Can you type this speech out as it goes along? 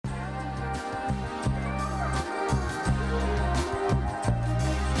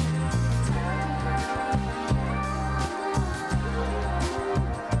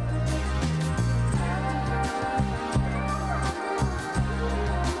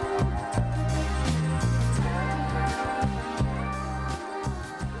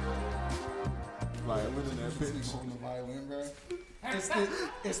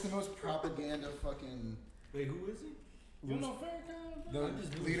it's the most propaganda fucking. Wait, who is he? You know Farrakhan? The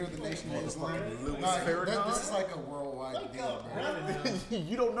leader of the Nation of Islam. Louis Nah, Farrakhan? this is like a worldwide deal, bro.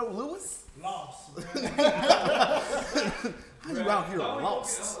 You don't know Louis? Lost. How you out here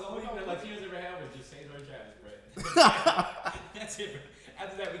lost? The only thing that Latinos ever had was just Cesar Chavez, bro. That's it, bro.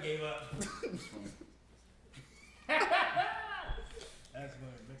 After that, we gave up. That's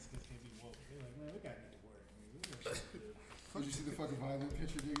when Mexicans can't be woke. They're like, man, we gotta get to work. Man. Did you see the fucking violent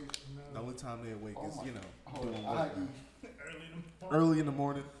picture, nigga? The only time they awake is, you know, Oh, doing I, work. Early in the morning. Early in the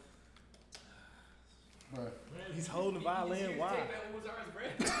morning. bro. He's holding the violin. Why? Take back what was ours, bro.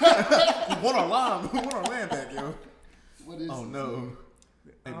 We want our line. We want our land back, yo. What is Oh, this? no.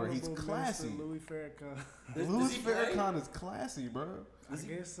 Hey, bro, he's Honorable classy. Minister Louis Farrakhan. Louis he play? Farrakhan is classy, bro. I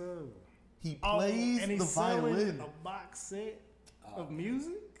guess so. He plays and the he's selling violin. a box set of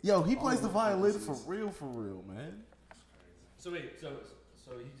music. Yo, he plays the Oh, violin this for is- real, man. So wait, so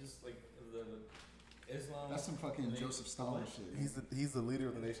he just like the Islam. That's some fucking the Joseph Stalin what? shit. He's the leader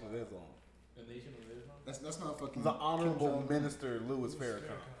of the Nation of Islam. The Nation of Islam. That's not fucking. The Kim Honorable Jong-un. Minister Louis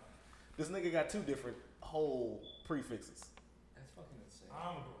Farrakhan. This nigga got two different whole prefixes. That's fucking insane.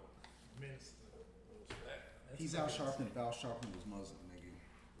 Honorable Minister. He's Al Sharpton. Al Sharpton was Muslim, nigga.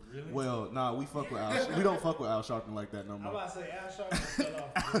 Really? Well, nah, we fuck with Al. We don't fuck with Al Sharpton like that no I'm more. about to say Al Sharpton fell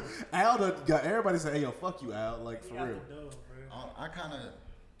off. Bro. Al done got everybody say, "Hey, yo, fuck you, Al." Like He for got real. the dub, bro. I kind of.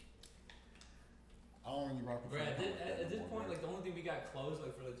 I don't really rock with Bro, Farrakhan like that at this no more, point, bro. like the only thing we got close,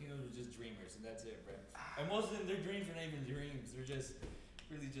 like for Latinos, was just dreamers, and that's it, bro. And most of them, their dreams are not even dreams; they're just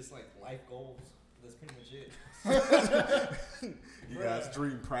really just like life goals. That's pretty much it. You guys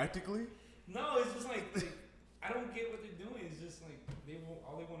dream practically. No, it's just like I don't get what they're doing. It's just like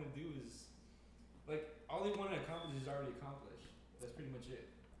all they want to do is like all they want to accomplish is already accomplished. That's pretty much it.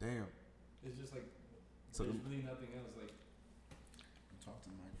 Damn. It's just like So there's really nothing else. Like, Talk to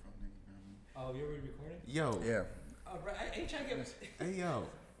the microphone, nigga. You know what oh, you already recording? Yo. I mean? Bro, I ain't trying to get. Hey, yo.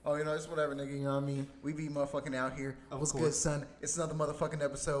 Oh, you know, it's whatever, nigga. You know what I mean? We be motherfucking out here. Of What's course. good, son? It's another motherfucking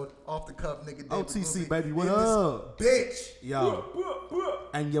episode. Off the cuff, nigga. David OTC, Movie baby, what in this up? Bitch. Yo.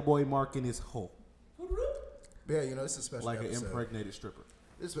 And your boy Mark in his hole. Yeah, you know, it's a special Like an episode. impregnated stripper.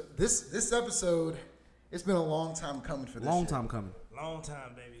 This episode, it's been a long time coming for this Long shit. time coming. Long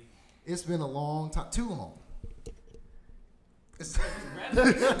time, baby. It's been a long time. Too long. It's,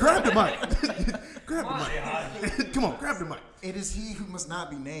 Grab the mic. Grab the mic. Come on, grab the mic. it is he who must not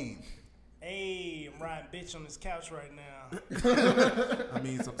be named. Hey, I'm riding bitch on this couch right now. I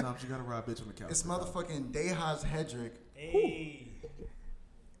mean, sometimes you gotta ride bitch on the couch. It's motherfucking Dehaz Hedrick Hey.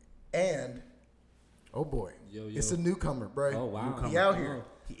 and oh boy, Yo, yo. it's a newcomer, bro. Oh wow. Newcomer. He out here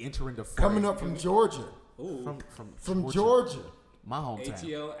He entering the fray. coming up from Georgia, Ooh. from Georgia, My hometown.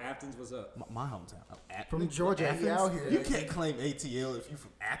 ATL Athens, what's up? My hometown. Oh, from Georgia. He out here. You can't claim ATL if you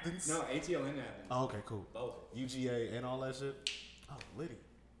from Athens. No, ATL in Athens. Oh, okay, cool. Both. UGA and all that shit. Oh, Liddy.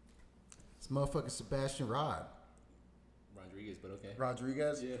 It's motherfucking Sebastian Rodriguez, but okay.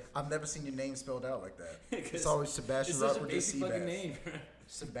 Rodriguez. Yeah. I've never seen your name spelled out like that. It's 'Cause always Sebastian It's such a Rodriguez. basic fucking name.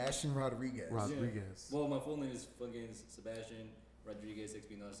 Sebastian Rodriguez. Rodriguez. Well, my full name is fucking Sebastian Rodriguez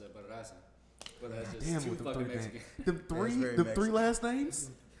Espinosa Barraza. But that's just Damn, too with the fucking three Mexican. names. Them three, very them three Mexican. last names.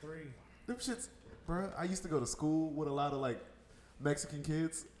 Three. Them shits, bro. I used to go to school with a lot of like Mexican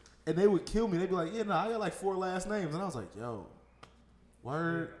kids, and they would kill me. They'd be like, "Yeah, nah, I got like 4 last names," and I was like, "Yo,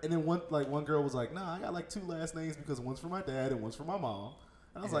 word." And then one girl was like, "Nah, I got like 2 last names because one's for my dad and one's for my mom."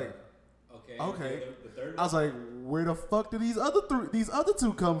 And I was like, Okay. Okay. The third I was like, "Where the fuck did these other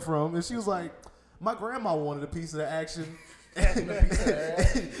 2 come from?" And she was like, "My grandma wanted a piece of the action." and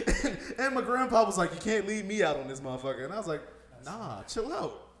my grandpa was like, "You can't leave me out on this motherfucker." And I was like, "Nah, chill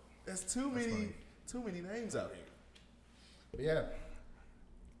out. There's too many names out here." But yeah.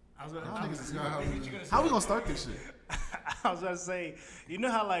 I was How we gonna start this shit? I was about to say, you know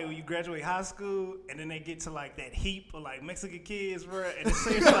how like when you graduate high school and then they get to like that heap of like Mexican kids, bro, and it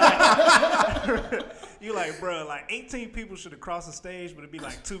seems like you like, bro, like 18 people should have crossed the stage, but it'd be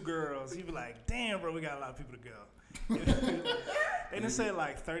like 2 girls. You'd be like, damn, bro, we got a lot of people to go. And it said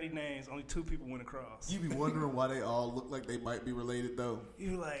like 30 names, only 2 people went across. You be wondering why they all look like they might be related though,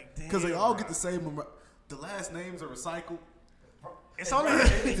 You like, damn, because they all bro. get the same. The last names are recycled. It's only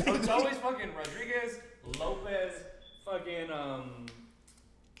it's always fucking Rodriguez, Lopez, fucking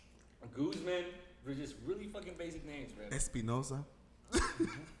Guzman. They're just really fucking basic names, bro. Espinosa.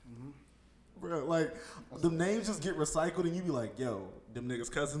 Bro, like the names just get recycled, and you be like, "Yo, them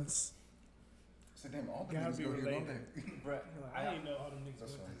niggas cousins." So damn, all the Gotta niggas be go here, don't related. they? Bro, I didn't know all them niggas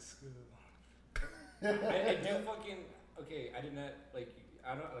That's went fine. to school. I do fucking okay. I did not like.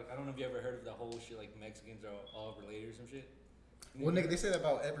 I don't know if you ever heard of the whole shit like Mexicans are all related or some shit. Well, nigga, they say that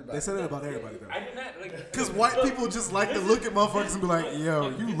about everybody. They say that about everybody though. I did not like. Because white people just like to look at motherfuckers and be like, yo,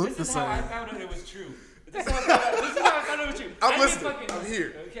 you look the This is how I same. found out it was true. This is how I found out it was true. I'm I get listening. I'm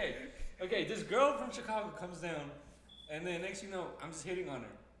here. Okay. This girl from Chicago comes down, and then next you know, I'm just hitting on her,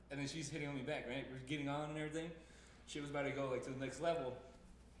 and then she's hitting on me back. Right? We're getting on and everything. She was about to go like to the next level,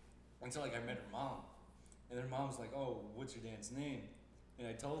 until like I met her mom, and her mom's like, "Oh, what's your dad's name?" And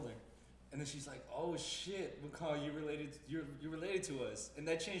I told her, and then she's like, "Oh shit, McCall, you're related to us," and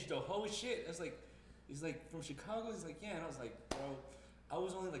that changed the whole shit. I was like, he's like from Chicago. He's like, yeah, and I was like, bro, I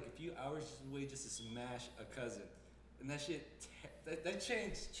was only like a few hours away just to smash a cousin, and that shit, that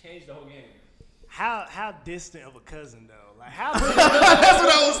changed the whole game. How distant of a cousin though? Like how? That's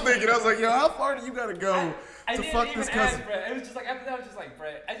what I was thinking. I was like, yo, how far do you gotta go I to didn't fuck even this ask, cousin? bro. It was just like after that, I was just like, bro.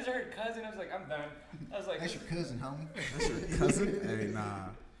 I just heard cousin. I was like, I'm done. I was like, That's your cousin, homie. That's your cousin? Hey, nah.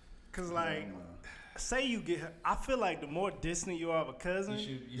 Cause like, say you get her, I feel like the more distant you are of a cousin,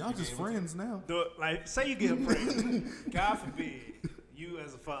 Y'all just friends now. like say you get her pregnant, God forbid, you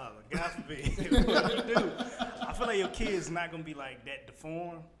as a father, God forbid, what you do, I feel like your kid's not gonna be like that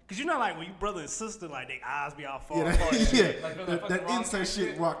deformed. Cause you know, like when you brother and sister, like their eyes be all far Yeah, apart, yeah. Like, That incest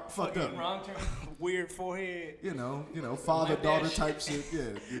shit fucked up. Wrong turn. weird forehead. You know, father daughter type shit.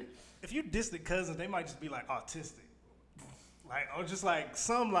 Yeah. If you distant cousins, they might just be like autistic, like or just like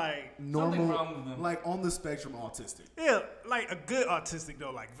some like Normal, wrong with them. like on the spectrum, autistic. yeah, like a good autistic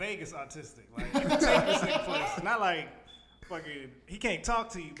though, like Vegas autistic. Like you can take this nigga place, not like fucking he can't talk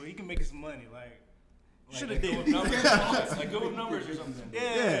to you, but he can make you some money. Like should have Go with did. numbers, like go with numbers or something.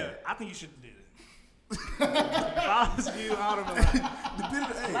 Yeah, I think you should have did it. If I was you, I would have been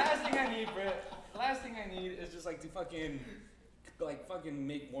like, Hey, Last thing I need, bro. Last thing I need is just like to fucking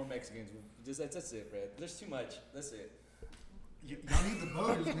make more Mexicans. Just that's it, bro. There's too much. That's it. Y'all need the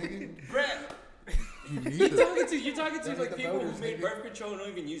voters, nigga. Brett, you need you're it. talking to Like like the people voters, who made nigga. birth control and don't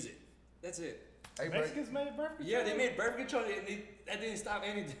even use it. That's it. Hey, bro. Mexicans made birth control. Yeah, they made birth control and that didn't stop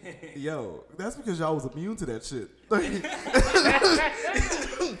anything. Yo, that's because y'all was immune to that shit. Like,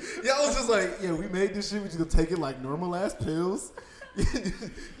 y'all was just like, yeah, we made this shit. We just gonna take it like normal ass pills, and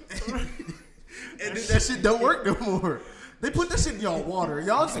then that shit don't work no more. They put that shit in y'all water.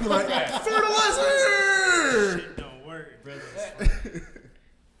 Y'all just be like, fertilizer. Shit don't work, brother.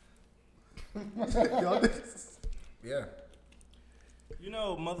 Y'all niggas- Yeah. You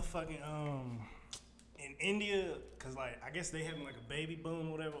know, motherfucking in India, cause like I guess they having like a baby boom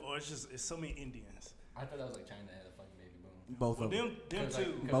or whatever, or it's so many Indians. I thought that was like China had a fucking baby boom. Both Well, of them. them Cause, like,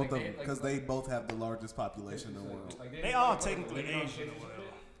 too. cause, Both like, of them, they- because they both have the largest population in the world. They all technically Asian or whatever.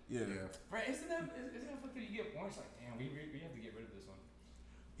 Yeah. Right, isn't that fucking you get born? It's like, damn, we have to get rid of this one.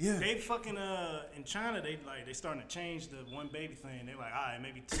 Yeah. They fucking in China they starting to change the one baby thing. They like, all right,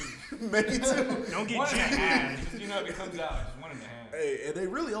 maybe two. Maybe two. Don't get One and a jiggy. half. Just, you know, if it comes out, just 1.5. Hey, and they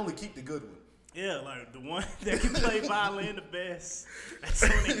really only keep the good one. Yeah, like the one that can play violin the best. That's the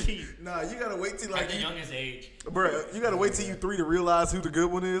one they keep. Nah, you gotta wait till At like the you, youngest age. bruh, you gotta wait till you 3 to realize who the good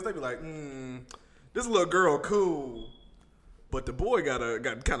one is. They be like, this little girl cool, but the boy got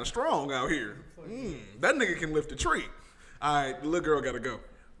kind of strong out here. That nigga can lift a tree. All right, the little girl gotta go.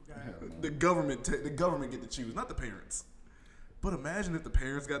 The government get to choose, not the parents. But imagine if the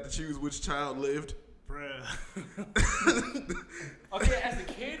parents got to choose which child lived. Bruh. Okay, as a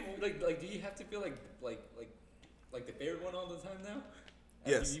kid, like, do you have to feel like the favorite one all the time now?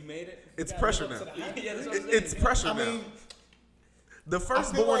 Yes. You made it. It's pressure now. Yeah, that's what I'm saying. It's pressure I now. mean, The I feel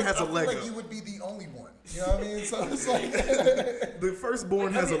firstborn has a I feel leg like up. you would be the only one. You know what I mean? So it's like, The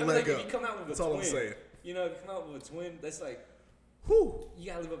firstborn has a leg like, up. If you come out with That's a all twin, I'm saying. You know, if you come out with a twin, that's like, Whew. you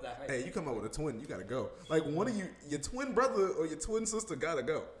gotta live up that height. Hey, you come out with a twin, you gotta go. Like one of you, your twin brother or your twin sister gotta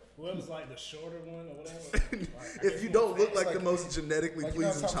go. Whoever's like the shorter one or whatever. If you don't look like like- the most genetically like you know,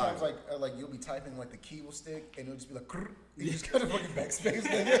 pleasing sometimes child. like you'll be typing like the key will stick and it'll just be like, "Krr," you just gotta fucking backspace,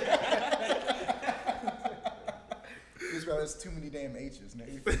 nigga. You just realize too many damn H's,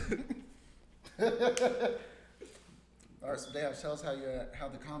 nigga. All right, so Dave, tell us how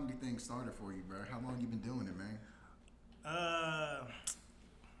the comedy thing started for you, bro. How long you been doing it, man?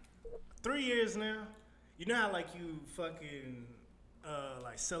 3 years now. You know how like you fucking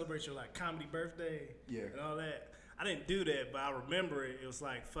like celebrate your like comedy birthday Yeah. and all that. I didn't do that, but I remember it. It was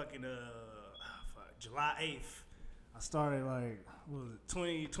like fucking July 8th. I started like what was it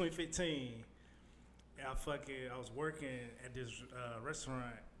 2015. And I was working at this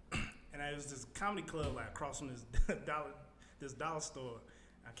restaurant, and it was this comedy club like across from this dollar store.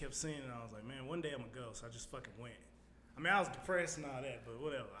 I kept seeing it, and I was like, man, one day I'm gonna go. So I just fucking went. I mean, I was depressed and all that, but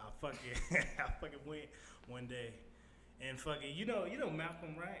whatever. I fucking went one day, and fucking, you know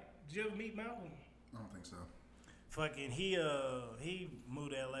Malcolm, right? Did you ever meet Malcolm? I don't think so. fucking he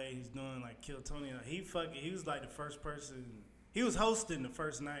moved to LA. He's doing like Kill Tony. He was like the first person. He was hosting the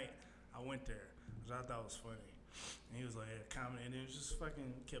first night I went there, which I thought was funny. And he was like comedy, and it was just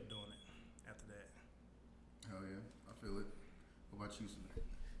fucking kept doing it after that. Hell yeah, I feel it. What about you,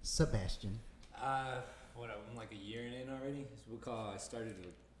 Sebastian. What, I'm like a year in already. It's what we call, I started to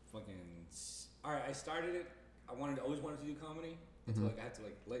fucking, alright, I started it, always wanted to do comedy, until like I had to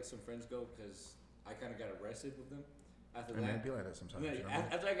like let some friends go, because I kind of got arrested with them. After And that, it'd be like that sometimes. yeah, you know?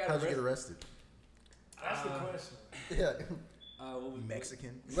 after I got How'd you arrested. get arrested? That's the question. Yeah. What was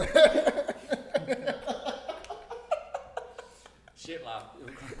Mexican. Shit loud.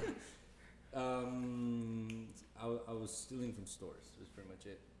 I was stealing from stores. Was pretty much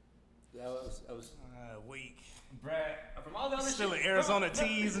it. I was Weak. Brad, from all the other Still shit, in Arizona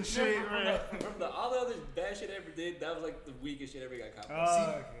teas and shit, right? from all the other bad shit I ever did, that was like the weakest shit I ever got caught. Oh,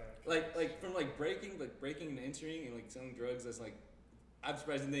 okay. Like from breaking and entering and like selling drugs. That's like, I'm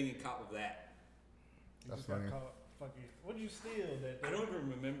surprised they didn't get caught with that. You That's just got funny. caught. Fucking, what did you steal that day? I don't even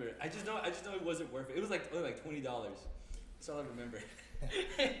remember. I just know it wasn't worth it. It was like only like $20. That's all I remember.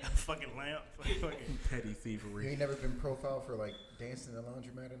 Fucking lamp. Fucking. Petty You thievery. ain't never been profiled for like dancing in the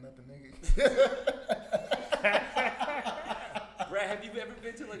laundromat or nothing, nigga? Brad, have you ever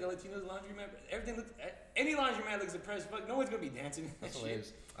been to like a Latino's laundromat? Everything looks, any laundromat looks depressed. Fuck, no one's gonna be dancing. in That's that hilarious.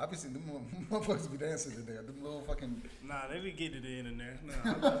 shit. Obviously, them motherfuckers be dancing in there. Them little fucking. Nah, they be getting it in there. No,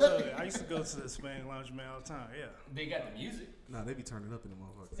 I told you, I used to go to the Hispanic laundromat all the time. Yeah. They got the music. Nah, they be turning up in the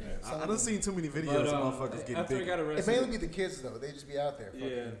motherfuckers. Yeah, I done seen too many videos of motherfuckers getting after I big. got It arrested, mainly be the kids though. They just be out there. Fucking,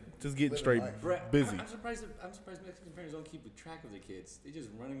 Yeah. Just getting living straight life. Brad, busy. I'm surprised Mexican parents don't keep track of their kids. They just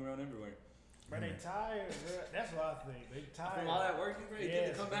running around everywhere. Bro, they tired, bro. That's what I think. They tired. From all that working, bro, they get Yes,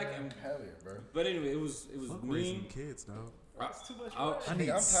 to come back bro. and. Hell yeah, bro. But anyway, it was Fuck raising me. kids, dog. It's too much I- work. I need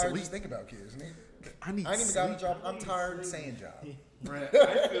Nigga, I'm tired sleep. just thinking about kids. Nigga. I need I ain't even got a sleep. job. I'm tired saying job. Brad,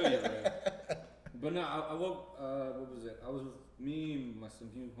 I feel you, man. But no, I woke. What was it? I was with me and some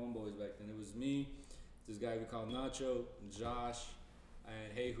few homeboys back then. It was me, this guy we call Nacho, Josh,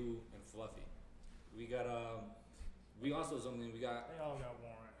 and Hey Who and Fluffy. We got we also something we got. They all got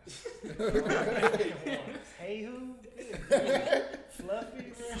warrants. Hey, who?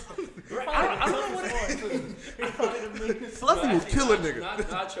 Fluffy, bro. I don't know what it is. Fluffy was killing nigga.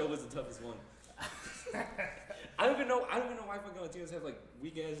 Nacho was the toughest one. I don't even know why fucking Latinos have like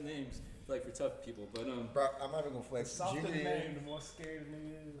weak ass names like for tough people. But Bro, I'm not even gonna flex. Softer Junior the year, name, the more scared the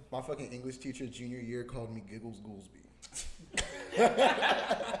nigga is. my fucking English teacher junior year called me Giggles Goolsby.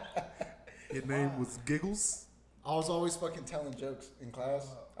 Your name was Giggles. I was always fucking telling jokes in class.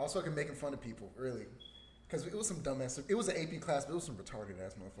 I was fucking making fun of people, really. Because it was some dumbass. It was an AP class, but it was some retarded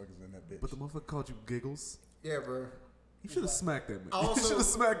ass motherfuckers in that bitch. But the motherfucker called you Giggles. Yeah, bro. You should have smacked that man. I You also- should have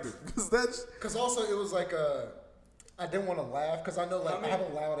smacked him. Because that's. Because also it was like I didn't want to laugh because I know like I have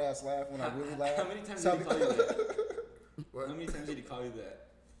a loud ass laugh when I really laugh. how many times So did he call you that? What? How many times did he call you that?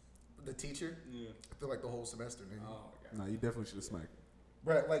 The teacher? Yeah. I feel like the whole semester, nigga. Oh my god. Nah, you definitely should have smacked.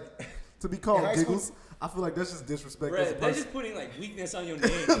 Bro, like To be called In high school- Giggles, I feel like that's just disrespect as a Brad, they're person. just putting like weakness on your name.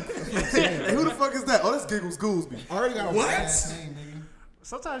 Hey, who the fuck is that? Oh, that's Giggles Goolsby. I already got a What? weird ass name, nigga.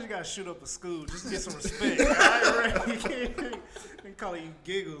 Sometimes you gotta shoot up a school just to get some respect. Alright, you can't call you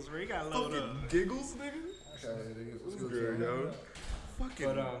Giggles, bro. You gotta load up. Fucking Giggles, nigga? Okay, nigga. What's Good, good, yo.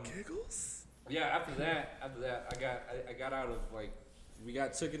 Fucking But, Giggles? Yeah, after that, I got out of like, we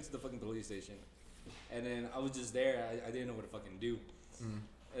got took into the fucking police station, and then I was just there. I didn't know what to fucking do,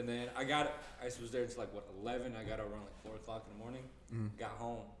 and then I was there until like what 11. I got out around like 4 o'clock in the morning. Got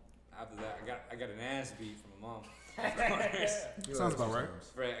home. After that, I got an ass beat from my mom. Of course. Sounds about right.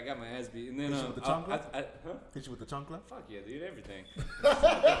 Right, I got my ass beat, and then Hit you with the chocolate? huh? Hit you with the chancla? Fuck yeah, dude, everything.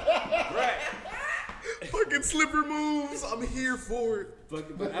 Right. Fucking slipper moves. I'm here for it. But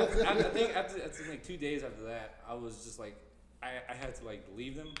I think after like 2 days after that, I was just like, I had to like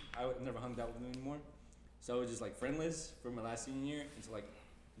leave them. I never hung out with them anymore. So I was just like friendless for my last senior year until like,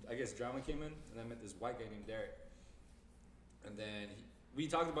 I guess drama came in, and I met this white guy named Derek. And then we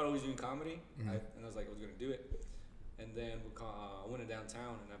talked about always doing comedy, and I was like, I was gonna do it. And then I went to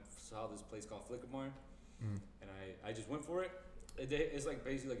downtown, and I saw this place called Flickamar, and I just went for it. It's like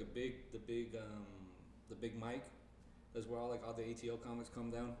basically like the big mic. That's where all the ATL comics come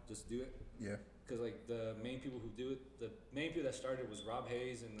down just to do it. Yeah. Because like the main people who do it, the main people that started was Rob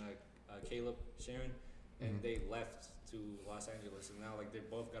Hayes and Caleb Sharon, and they left to Los Angeles, and now like they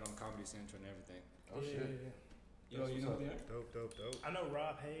both got on Comedy Central and everything. Oh Yeah, shit. yeah, yeah. You know who they are? Dope. I know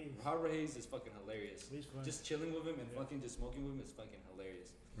Rob Hayes. Robert Hayes is fucking hilarious. He's funny. Just chilling with him and fucking just smoking with him is fucking hilarious.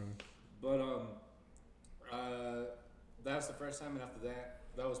 Mhm. But that's the first time, and after that,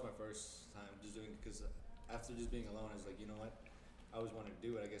 that was my first time just doing it because after just being alone, I was like, you know what? I always wanted to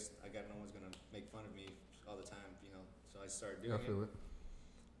do it. I guess no one's gonna make fun of me all the time, you know. So I started doing I feel it.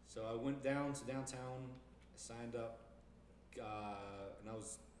 So I went down to downtown, signed up, and I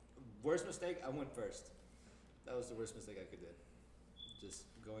was worst mistake. I went first. That was the worst mistake I could do. Just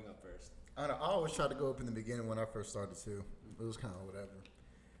going up first. I don't know, I always tried to go up in the beginning when I first started too. It was kind of whatever.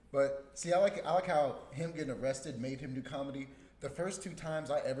 But see, I like how him getting arrested made him do comedy. The first 2 times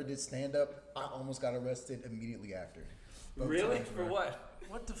I ever did stand up, I almost got arrested immediately after. Both Really? times, For bro. what?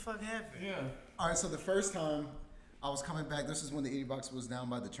 What the fuck happened? Yeah. All right, so the first time I was coming back, this is when the 80 Box was down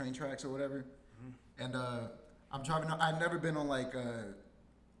by the train tracks or whatever, and I'm driving. I'd never been on like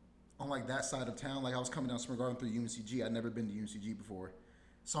that side of town. Like I was coming down Spring Garden through UNCG. I'd never been to UNCG before,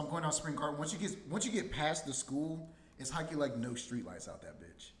 so I'm going down Spring Garden. Once you get past the school, it's hiking like no streetlights out that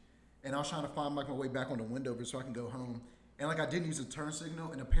bitch. And I was trying to find like my way back on the Wendover so I can go home. And like I didn't use a turn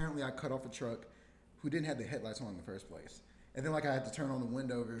signal, and apparently I cut off a truck who didn't have the headlights on in the first place. And then like I had to turn on the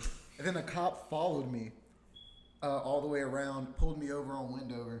Wendover, and then a cop followed me all the way around, pulled me over on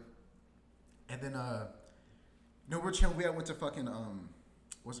Wendover, and then we're chilling. We went to fucking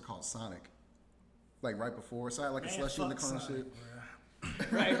what's it called, Sonic, like right before. So I had like a slushie in the car and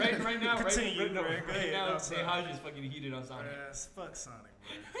shit. Right now, Continue, bro. Go right ahead. now, I'm sorry. Haj is fucking heated on Sonic. Fuck Sonic,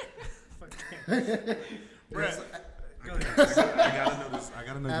 bro. Fuck him. Bro, go ahead. I gotta know this. I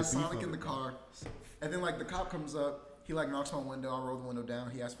gotta know I had this. beef Sonic of in the it. car, and then like the cop comes up. He like knocks my window. I roll the window down.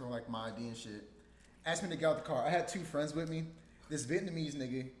 He asks for like my ID and shit. Asked me to get out the car. I had 2 friends with me. This Vietnamese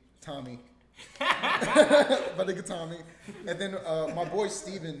nigga, Tommy, my nigga Tommy, and then my boy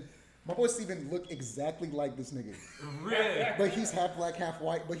Steven. My boy Steven looked exactly like this nigga. Really? But he's half black, half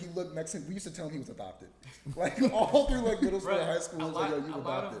white, but he looked Mexican. We used to tell him he was adopted. Like all through like middle school, high school, it was like, yo, you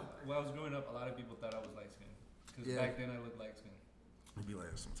adopted. When I was growing up, a lot of people thought I was light skinned. Because Yeah. back then I looked light skinned. It'd be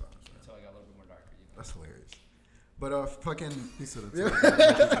like that sometimes, man. Until I got a little bit more darker, you know. That's hilarious. But fucking He said until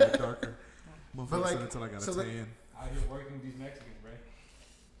I got darker. But, Motherfucker like, said until I got so a the- tan. Out here working with these Mexicans, bro.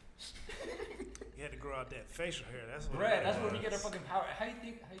 You had to grow out that facial hair. That's what. Brad, it that's where we was. get our fucking power. How you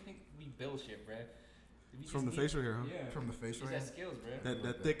think we build shit, Brad? From the facial hair, huh? Yeah. from the facial It's hair. that skills, Brad.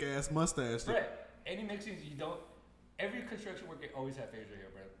 That thick ass mustache. Brad, any Mexicans you don't. Every construction worker always have facial hair,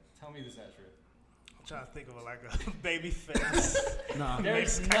 Brad. Tell me this is not true. I'm trying to think of like a baby face. Nah,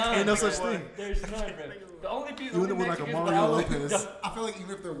 There's Mexican. none. Ain't no such Brad. thing. There's none, Brad. The only people. You end up with like a Mexicans Mario that I Lopez. don't- I feel like even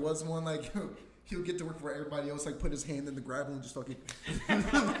if there was one, like he'll get to work for everybody else, like put his hand in the gravel and just fucking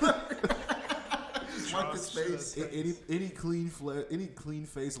wipe his face. Any clean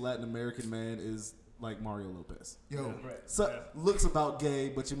faced Latin American man is like Mario Lopez. Yo, Brad. So, looks about gay,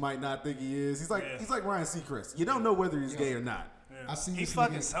 but you might not think he is. He's like Ryan Seacrest. You don't know whether he's gay or not. Yeah. I seen He this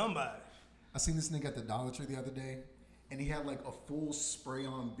fucking nigga- somebody. I seen this nigga at the Dollar Tree the other day, and he had like a full spray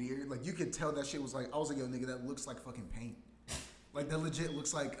on beard. Like you could tell that shit was like, I was like, yo, nigga, that looks like fucking paint. Like that legit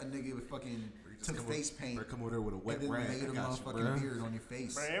looks like a nigga with fucking took face paint Or come over there with a wet and then rag. made a I got you, motherfucking bruh. beard on your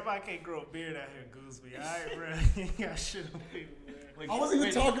face. Bro, everybody can't grow a beard out here, Gooseby. Alright, bro. You got shit on people, man. Like, I wasn't even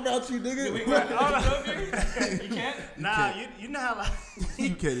wait, talking about you, nigga. wait, you can't? Nah, you know how like You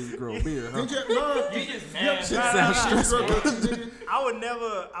can't even grow a beard, huh? Did you? No. You just mad. Shit sounds stressful. I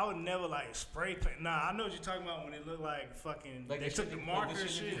would never like spray paint. Nah, I know what you're talking about when it looked like fucking Like they they took the took marker the and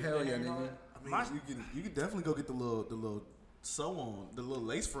shit shit. and Hell yeah, and all nigga. that. I mean, you can definitely go get the little sew on, the little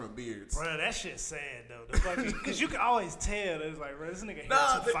lace front beards. Bro, that shit's sad though. The fucking, cause you can always tell that it's like, bro, this nigga hair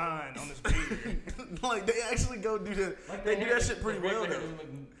Nah, too they- fine on this beard. Like they actually go do that. Like They the do hair- that shit pretty the well regular though. hair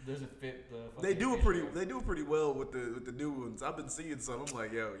doesn't fit the. They fucking do it facial pretty. They do it pretty well with the new ones. I've been seeing some. I'm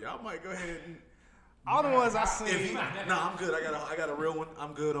like, yo, y'all might go ahead and. All the ones I If seen. he, nah, I'm good. I got a real one.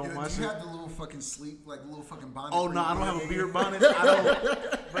 I'm good on Yo, my do shit. you have the little fucking sleep, like the little fucking bonnet? Oh for no, your I don't have a nigga? beard bonnet. I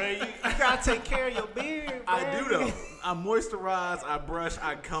don't. Bro, you gotta take care of your beard. I bro. do though. I moisturize, I brush,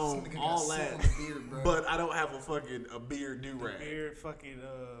 I This comb, nigga got all soot that. on the beard, bro. But I don't have a beard do rag. Beard, fucking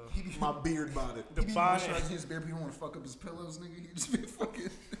He be, My beard bonnet. he be bonnet. moisturizing his beard, but he don't want to fuck up his pillows, nigga. He just be fucking.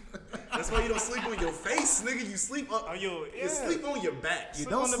 That's why you don't sleep on your face, nigga. You sleep up. Oh, yo, You sleep on your back. You Sleep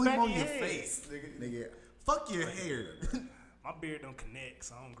don't on the sleep back on of your your head. face, nigga. Nigga, Fuck your hair. My beard don't connect,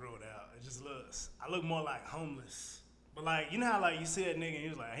 so I don't grow it out. It just looks. I look more like homeless. But like, you know how like you see that nigga and he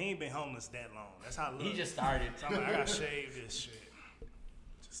was like, he ain't been homeless that long. That's how I look. He just started. So I'm like, I gotta shave this shit.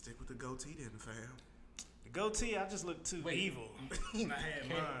 Just stick with the goatee then, fam. The goatee, I just look too Wait. evil. When I had Can,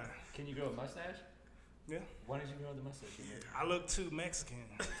 mine. can you grow a mustache? Yeah. Why did you grow the mustache? I look too Mexican.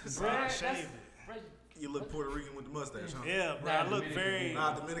 So Bruh, I that's- shaved it. Bruh, You look Puerto Rican with the mustache, huh? Yeah, bro. Nah, I look Dominican, very.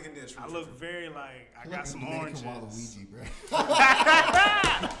 Nah, Dominican dish. I look very like I he got like a some Dominican oranges. Waluigi, bro.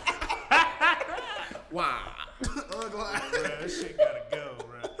 Wow. Bro, that shit gotta go,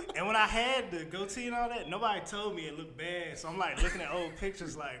 bro. And when I had the goatee and all that. Nobody told me it looked bad, so I'm like looking at old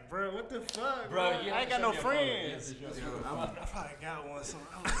pictures, like, bro, what the fuck, Bro, bro? you I ain't got no friends. friends. I probably got one, so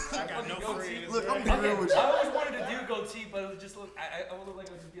I got no friends. Look, bro. I'm being real with you. I always wanted to do goatee, but it would just look. I would look like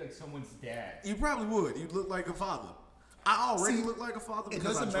I would just be like someone's dad. You probably would. You look like a father. I already See, look like a father It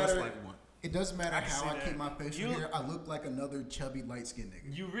because I doesn't dress matter. like one. It doesn't matter can how see I that. keep my facial You- hair. I look like another chubby, light-skinned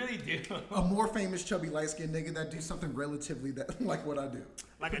nigga. You really do. A more famous chubby, light-skinned nigga that do something relatively that like what I do.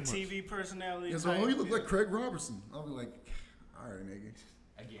 Like a TV personality. It's like, type. oh, you look like Craig Robertson. I'll be like, all right, nigga.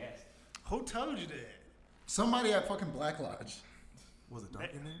 I guess. Who told you that? Somebody at fucking Black Lodge. Was it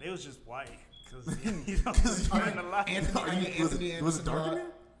dark in there? They was just white. Cause you know, in the light. Anthony Was it dark in there?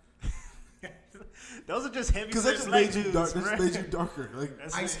 Those are just heavy. Because that just black made you dudes, dark. That just bro. made you darker. Like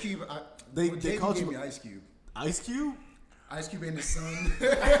That's Ice it. Cube. They JV called gave you- me Ice Cube. Ice Cube, Ice Cube and his son.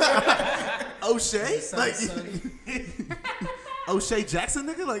 O'Shea, His like son. O'Shea Jackson,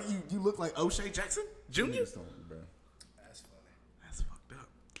 nigga. Like you look like O'Shea Jackson Jr. Niggas don't, bro. That's funny. That's fucked up.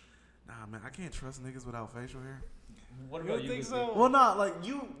 Nah, man, I can't trust niggas without facial hair. What You about don't you? think Guzman? so? Well, nah, like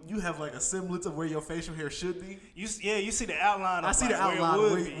you have like a semblance of where your facial hair should be. You see the outline. I Of see like the outline where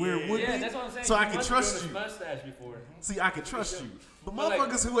where it would be. where it would Yeah, be. that's what I'm saying. So I You can must trust have you. done a mustache before. See, I can trust you. But But, like,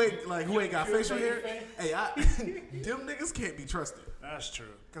 motherfuckers who ain't got pure facial hair, baby face? hey, them niggas can't be trusted. That's true.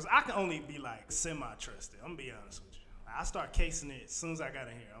 Cause I can only be like semi-trusted. I'm gonna be honest with you. I start casing it as soon as I got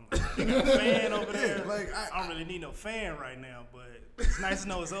in here. I'm like, they got a fan over there. Yeah, like, I don't really need no fan right now, but it's nice to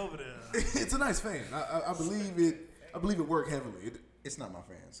know it's over there. It's a nice fan. I believe it. I believe it worked heavily. It's not my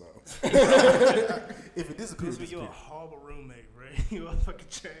fan, so. If it disappears, Cause you're a disappears. horrible roommate, right? You a fucking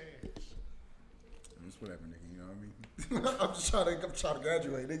trash. It's whatever, nigga. You know what I mean? I'm trying to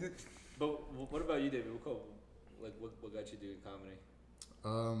graduate, nigga. But what about you, David? What got you doing comedy?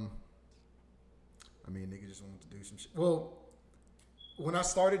 I mean, nigga just wanted to do some shit. Well, when I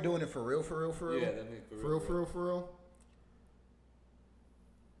started doing it for real, Yeah, that makes for real.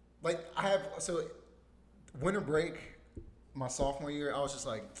 Like winter break, my sophomore year, I was just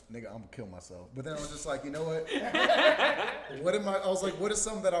like, nigga, I'm gonna kill myself. But then I was just like, you know what? I was like, what is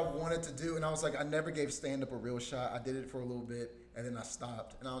something that I wanted to do? And I was like, I never gave stand up a real shot. I did it for a little bit, and then I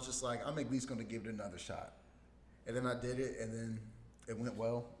stopped. And I was just like, I'm at least gonna give it another shot. And then I did it, and then it went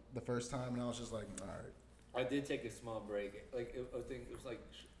well the first time, and I was just like, all right. I did take a small break. Like I think it was like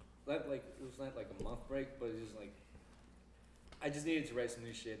it was not like a month break, but it was just like I just needed to write some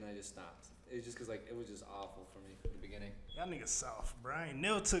new shit, and I just stopped. It was just because like it was just awful for me in the beginning. Y'all niggas soft, bro. I ain't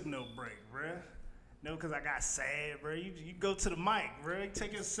never took no break, bro. No, cause I got sad, bro. You go to the mic, bro. You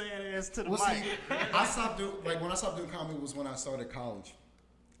take your sad ass to the Well, mic. see, I stopped doing when I stopped doing comedy was when I started college.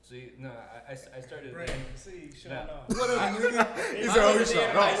 See, no, I started. Bro, see, showing No. off. Whatever, nigga. He's I already was at the end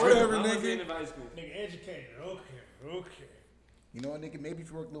shot of high off. school. Whatever, I was at nigga. the end of high school. Nigga, educated. Okay. You know what, nigga? Maybe if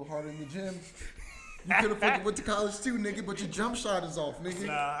you work a little harder in the gym, you could have fucking went to college too, nigga. But your jump shot is off, nigga.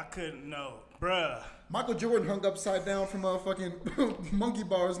 Nah, I couldn't. No, bruh. Michael Jordan hung upside down from fucking monkey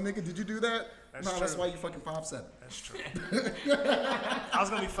bars, nigga. Did you do that? That's Nah, that's true. why you fucking 5'7". That's true. I was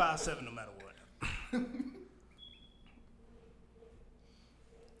gonna be 5'7" no matter what.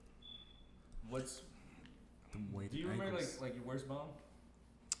 What's Weight do you remember ankles. like your worst bomb?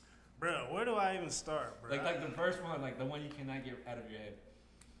 Bro, where do I even start, bro? Like the first one, like the one you cannot get out of your head.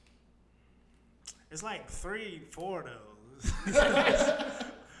 It's like 3, 4 of those.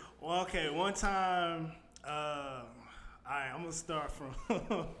 Well, okay, one time, all right, I'm gonna start from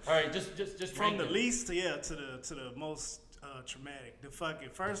All right, just from rank the them. least to the most traumatic. The fucking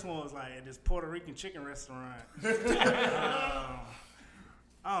first one was like at this Puerto Rican chicken restaurant.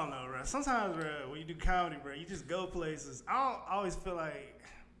 I don't know, bro. Sometimes, bro, when you do comedy, bro, you just go places. I don't always feel like,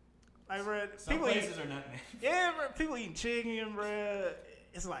 bro, Some people places eat, are not. yeah, bro, people eating chicken, bro.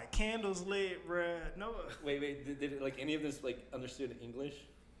 It's like candles lit, bro. No, Wait, did like any of this like understood English?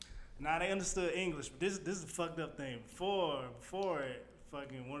 nah, they understood English, but this is a fucked up thing. Before it,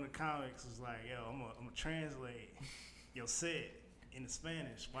 fucking one of the comics was like, yo, I'm gonna translate your set into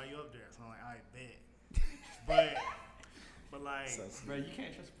Spanish while you up there. So I'm like, I bet. But like, Bro, you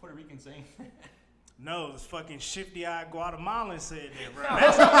can't trust Puerto Rican saying. no, this fucking shifty-eyed Guatemalan said that, bro.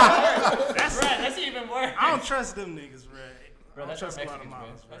 That's even worse. I don't trust them niggas, bro. Bro, I don't that's trust our Mexicans,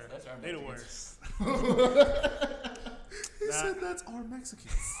 Guatemalans, man. bro. That's our They the Mexicans. worst. He said that's our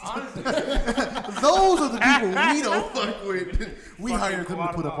Mexicans. Honestly, Those are the people we don't fuck with. We Fucking hired them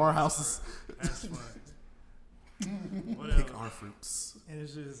to put up our Guatemalans. houses, That's funny. pick Whatever. our fruits. And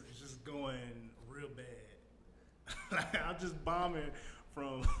it's just going real bad. I'm just bombing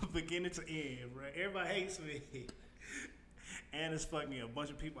from beginning to end, right? Everybody hates me. And it's fucking a bunch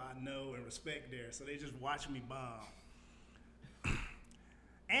of people I know and respect there. So they just watch me bomb.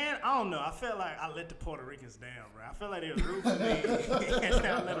 And I don't know. I felt like I let the Puerto Ricans down, bro. I felt like they was rude for me, and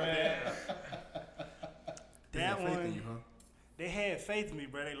I let them down. That They had faith one, in you, huh? they had faith in me,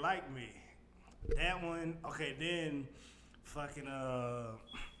 bro. They liked me. That one, okay. Then, fucking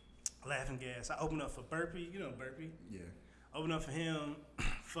Laughing Gas. I opened up for Burpee. You know Burpee. Yeah. Opened up for him.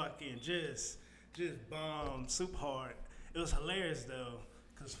 Fucking just bombed super hard. It was hilarious though,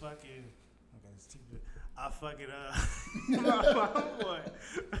 cause fucking. Okay, it's too good. I fucking my homeboy.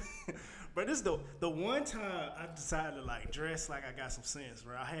 But this is the one time I decided to like dress like I got some sense,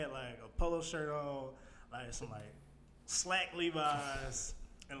 bro. I had like a polo shirt on, like some like slack Levi's,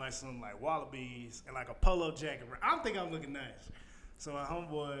 and like some like Wallabies, and like a polo jacket, bro. I don't think I'm looking nice. So my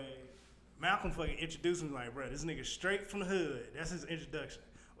homeboy Malcolm fucking introduced me like, bro, this nigga straight from the hood. That's his introduction.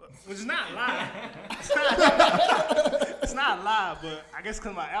 Which is not a lie. It's not a lie, but I guess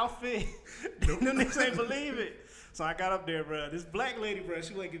because my outfit, them niggas ain't believe it. So I got up there, bro. This black lady, bro,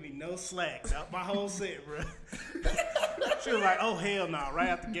 she wouldn't give me no slacks out my whole set, bro. She was like, oh, hell no, right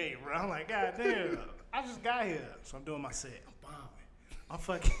out the gate, bro. I'm like, God damn, I just got here. So I'm doing my set. I'm bombing. I'm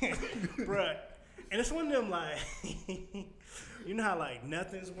fucking, bro. And it's one of them, like, you know how, like,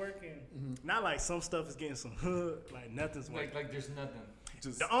 nothing's working? Mm-hmm. Not like some stuff is getting some hood, like, nothing's working. Like there's nothing.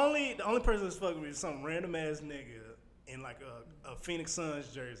 The only person that's fucking with me is some random ass nigga in like a Phoenix Suns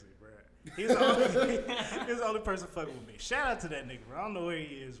jersey, bro. He's the only person fucking with me. Shout out to that nigga, bro. I don't know where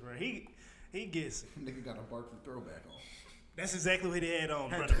he is, bro. He gets it. Nigga got a Barkley throwback on. That's exactly what he had on,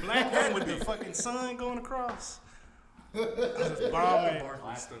 bro. The black one with the fucking sun going across. I was just bombing.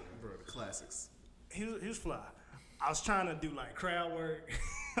 Barkley stuff, bro. The classics. He was fly. I was trying to do like crowd work,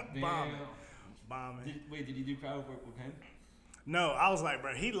 bombing. Did you do crowd work with him? No, I was like,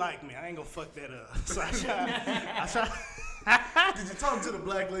 bro, he liked me. I ain't gonna fuck that up. So I tried. Did you talk to the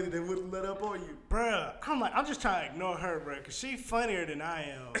black lady that wouldn't let up on you? Bruh, I'm just trying to ignore her, bruh, because she funnier than I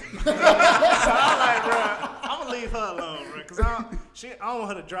am. So I'm like, bruh, I'm going to leave her alone, bruh, because I don't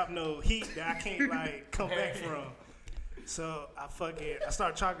want her to drop no heat that I can't, like, come back from. So I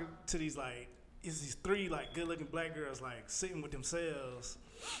started talking to these, like, these three, like, good-looking black girls, like, sitting with themselves.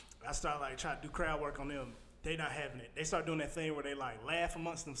 I started, like, trying to do crowd work on them. They not having it. They start doing that thing where they, like, laugh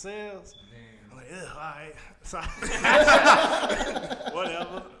amongst themselves. Damn. I'm like, ugh, all right. So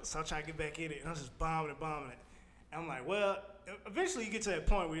whatever. So I'm trying to get back in it. And I'm just bombing it. And I'm like, well, eventually you get to that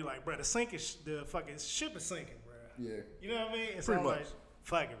point where you're like, bro, the fucking ship is sinking, bro. Yeah. You know what I mean? And so I'm like,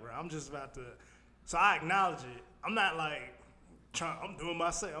 fuck it, bro. I'm just about to. So I acknowledge it. I'm not like I'm doing my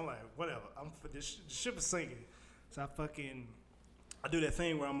set. I'm like, whatever. The ship is sinking. So I do that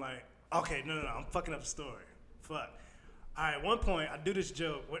thing where I'm like, okay, no, I'm fucking up the story. Fuck. All right, one point, I do this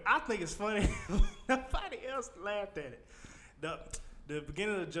joke. What I think is funny, nobody else laughed at it. The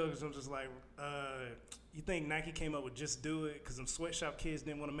beginning of the joke is I'm just like, you think Nike came up with Just Do It because them sweatshop kids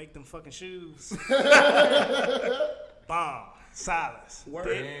didn't want to make them fucking shoes? Bomb. Silence.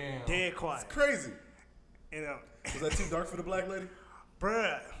 Dead quiet. It's crazy. You know, Was that too dark for the black lady?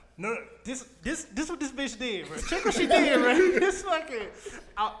 bruh. No, this what this bitch did, bro. Check what she did, bro. This fucking,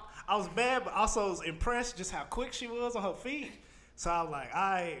 I was mad, but also was impressed just how quick she was on her feet. So I was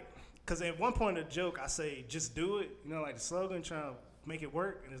like, because at one point in the joke, I say, just do it. You know, like the slogan, trying to make it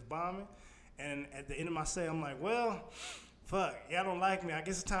work, and it's bombing. And at the end of my set, I'm like, well, fuck, y'all don't like me. I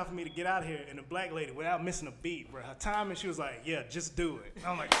guess it's time for me to get out of here. And the black lady, without missing a beat, bro, her timing, she was like, yeah, just do it. And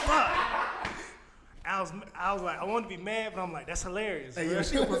I'm like, fuck. I was like, I wanted to be mad, but I'm like, that's hilarious. Hey, yo,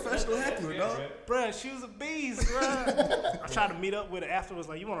 she a professional heckler, dog. Bruh, she was a beast, bruh. I tried to meet up with her afterwards,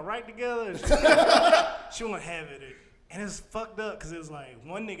 like, you want to write together? She wouldn't have it. And it's fucked up, because it was like,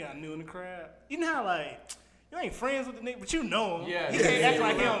 one nigga I knew in the crowd. You know how, like, you ain't friends with the nigga, but you know him. Yeah, he can't act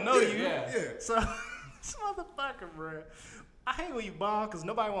like he don't know you. Yeah. So, this motherfucker, bruh. I hate when you bomb, because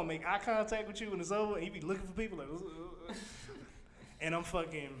nobody want to make eye contact with you when it's over, and you be looking for people like, and I'm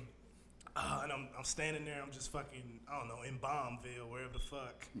fucking... and I'm standing there, I'm just fucking, I don't know, in Bombville, wherever the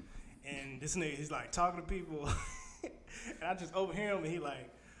fuck. And this nigga, he's like talking to people. And I just overhear him and he like,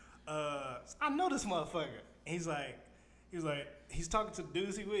 I know this motherfucker. And he's talking to the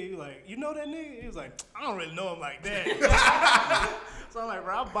dudes he with. He was like, you know that nigga? He was like, I don't really know him like that. So I'm like,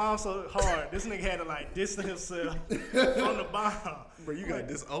 bro, I bombed so hard. This nigga had to like distance himself from the bomb. Bro, you got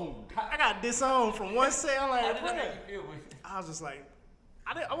disowned. I got disowned from one set. I'm like, How did bro. that make you feel? I was just like,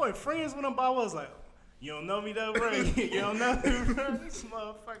 I wasn't friends with him, but I was like, you don't know me though, bro? You don't know me, bro? This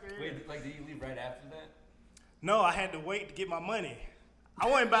motherfucker. Wait, like, did you leave right after that? No, I had to wait to get my money. I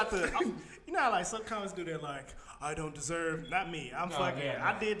wasn't about to, you know how like some comics do that, like, I don't deserve, not me. I'm fucking,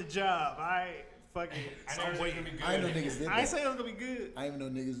 I did the job. I fucking, I know waiting to be good. I ain't know niggas did that. I ain't say it was gonna be good. I didn't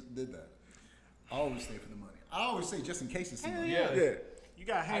even know niggas did that. I always stay for the money. I always say just in case it's some money. Yeah. Yeah. You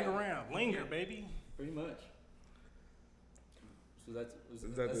gotta hang around, linger, baby. Pretty much. So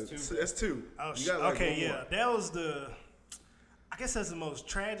that's two. That's two. Oh, You got, like, okay, one yeah. more. That was I guess that's the most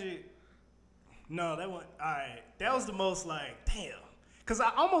tragic. No, that one. All right, that was the most like, damn. Cause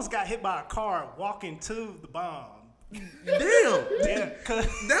I almost got hit by a car walking to the bomb. Damn. Yeah, cause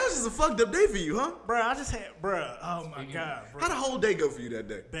That was just a fucked up day for you, huh? bro, I just had, bro. Oh my god, bro. How the whole day go for you that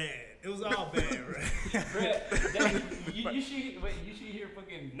day? Bad. It was all bad, bro. You should hear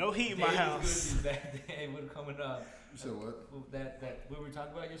fucking. No heat in my Dave is house. gonna be That day when coming up. You said what? That we were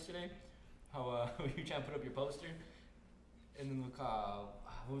talking about yesterday. How you trying to put up your poster, and then we call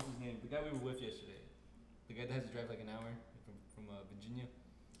what was his name? The guy we were with yesterday. The guy that has to drive like an hour from Virginia.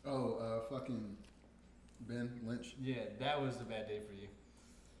 Oh, fucking Ben Lynch. Yeah, that was a bad day for you.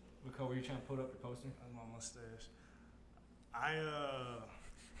 Because were you trying to put up your poster? That's my mustache.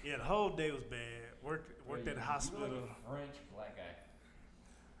 Yeah, the whole day was bad. Worked at the hospital. You look like a French black guy.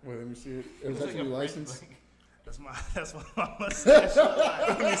 Wait, let me see it. You Is look that like your a French license? black- That's my mustache.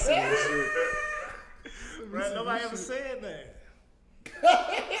 Let me see that shit. Bro, nobody ever said that.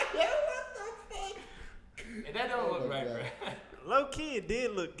 And that don't look right, God. bro. Low key, it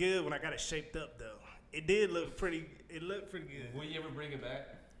did look good when I got it shaped up though. It did look pretty. It looked pretty good. Will you ever bring it back?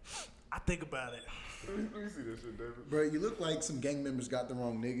 I think about it. Let me see this shit, David. Bro, you look like some gang members got the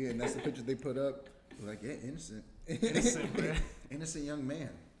wrong nigga, and that's the picture they put up. Like, yeah, innocent. Innocent, bro. Innocent young man.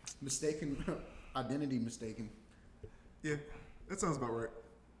 Mistaken, identity mistaken. Yeah, that sounds about right.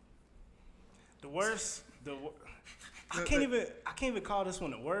 The worst. I can't even call this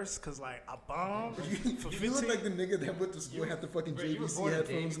one the worst because like I bombed for You look 15. like the nigga that went to school had the fucking Bro, you were JVC born a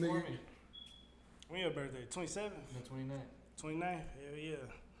day headphones, before nigga. me. When your birthday? 27th, No, 29. 29th. Hell yeah.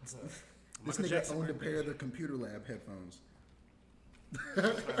 What's up? This Michael nigga Jackson owned a birthday. pair of the computer lab headphones. The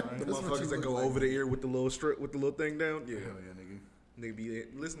That's what you motherfuckers that look go like. over the ear with the little strip with the little thing down. Yeah, Hell yeah, nigga. nigga be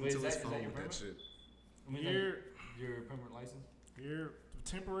listening Wait, to is his that phone your with that permit? shit. I mean, You're your permanent license? you're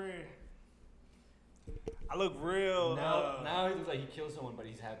temporary. I look real. Now he looks like he killed someone, but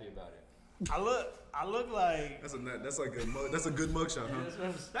he's happy about it. I look like That's like that's a good mugshot, huh? That's what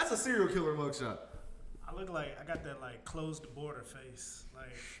I'm saying. That's a serial killer mugshot. I look like I got that like closed the border face.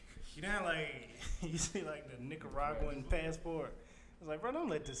 Like you know how like you see like the Nicaraguan passport. It's like, bro, don't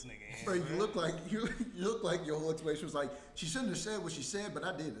let this nigga in. Bro, you look like you look like your whole explanation was like she shouldn't have said what she said, but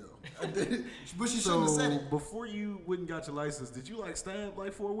I did though. I did, but she shouldn't have said it. before you went and got your license, did you like stab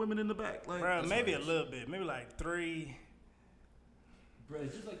like 4 women in the back? Like, Bro, maybe a little bit, maybe like 3. Bro,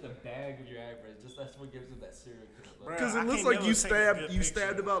 it's just like the bag of your eyebrows. Just that's what gives it that serial killer look. Bruh. Because I it looks can't like never you take a good picture.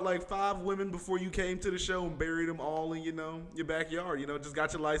 stabbed about like 5 women before you came to the show and buried them all in your backyard. Just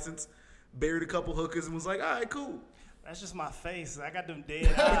got your license, buried a couple hookers and was like, all right, cool. That's just my face. I got them dead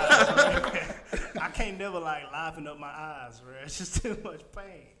eyes. Bro. I can't never like liven up my eyes, bro. It's just too much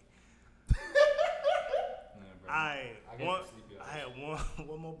pain. Nah, bro. I get sleepy on had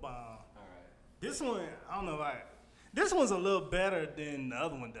one more bomb. All right. This one, I don't know, like this one's a little better than the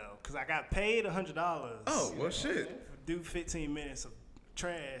other one though, cause I got paid $100. Oh, well, shit. Do 15 minutes of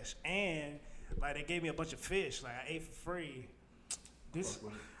trash, and like they gave me a bunch of fish. Like I ate for free. This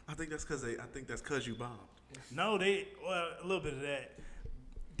I think that's because you bombed. no, a little bit of that.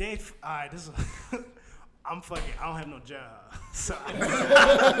 All right, this is. I'm fucking. I don't have no job, so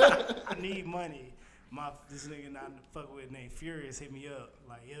I need money. This nigga not fuck with named Furious hit me up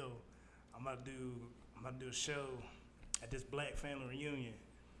like, yo, I'm about to do a show at this black family reunion.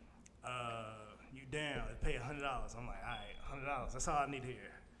 You down? They pay $100. I'm like, all right, $100. That's all I need here.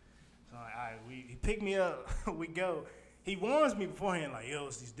 So I'm like, all right, he picked me up. We go. He warns me beforehand, like, yo,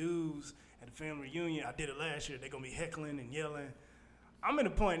 it's these dudes at the family reunion. I did it last year. They're gonna be heckling and yelling. I'm at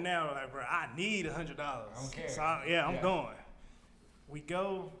the point now, like, bro, I need $100. I don't care. So I'm going. We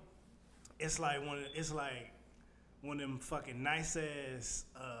go. It's like one of them fucking nice ass,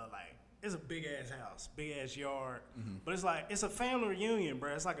 like, it's a big ass house, big ass yard. Mm-hmm. But it's like, it's a family reunion,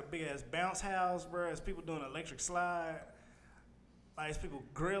 bro. It's like a big ass bounce house, bro. It's people doing electric slide. Like, it's people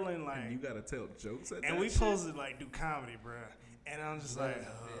grilling, like. And you gotta tell jokes at that And we shit? supposed to like do comedy, bro. And I'm just like,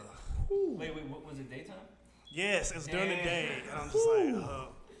 Wait, what was it daytime? yes, it's during the Damn. day. And I'm just like,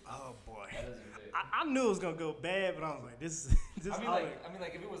 oh boy. That doesn't fit. I knew it was gonna go bad, but I was like, this. I mean,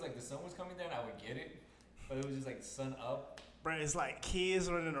 like if it was like the sun was coming down, I would get it. But it was just like sun up. bro, it's like kids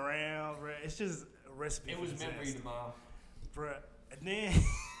running around, bro. It's just a recipe. It for was meant for you disaster. to mom. Bruh. And then,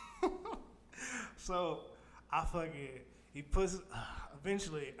 so I fucking, he puts,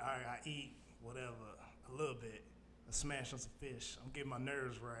 eventually, all right, I eat whatever, a little bit. I smash on some fish. I'm getting my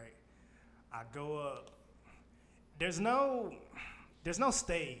nerves right. I go up. There's no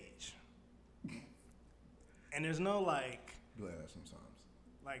stage. And there's no like, Do that sometimes.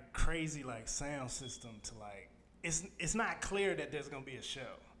 like crazy like sound system to like it's not clear that there's gonna be a show.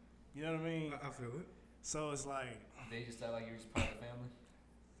 You know what I mean? I feel it. So it's like They just felt like you were just part of the family.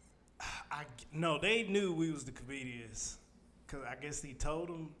 no, they knew we was the comedians, cause I guess he told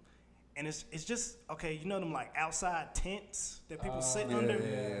them, and it's just okay. You know them like outside tents that people sit under.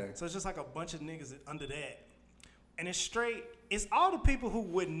 yeah. So it's just like a bunch of niggas under that, and it's straight. It's all the people who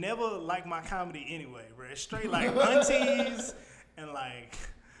would never like my comedy anyway, bro. It's straight like aunties and like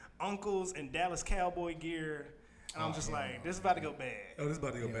uncles in Dallas Cowboy gear, and I'm just like, this is about to go bad. Oh, this is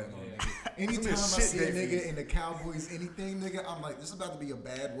about to go bad. Anytime I Some shit see a they nigga feed. in the Cowboys, anything, nigga, I'm like, this is about to be a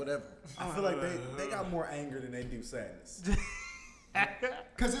bad whatever. I feel like they got more anger than they do sadness.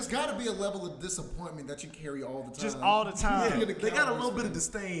 Because there's got to be a level of disappointment that you carry all the time. Just all the time. Yeah, They got a little bit of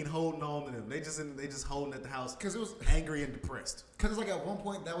disdain holding on to them. They just holding at the house 'Cause it was- angry and depressed. Because like at one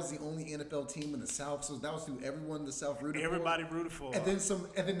point, that was the only NFL team in the South, so that was who everyone in the South rooted Everybody for. rooted for. And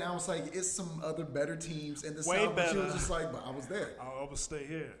then now it's like, it's some other better teams in the Way South, but she was better. just like, but I was there. I'll stay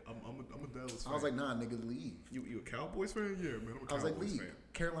here. I'm a Dallas fan. I was like, nah, nigga, leave. you a Cowboys fan? Yeah, man. I'm a I was like, Cowboys leave. fan.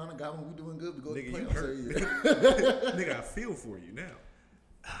 Carolina got one, we doing good, we go Nigga, to you the playoffs hurt. every year. Nigga, I feel for you now.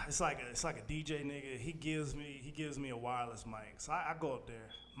 It's like a DJ nigga. He gives me a wireless mic, so I go up there.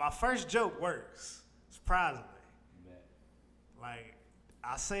 My first joke works, surprisingly. Like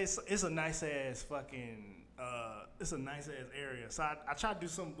I say, it's a nice ass fucking it's a nice ass area. So I try to do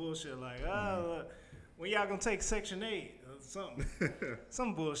some bullshit like, when y'all gonna take Section 8 or something,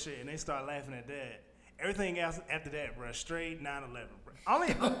 some bullshit, and they start laughing at that. Everything else after that, bro, straight 9/11, bro. Only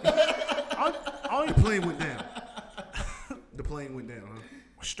The plane went down. The plane went down, huh?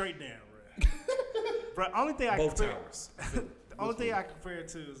 straight down, bro. Bro, only thing I Both compare, towers. the only thing I compare it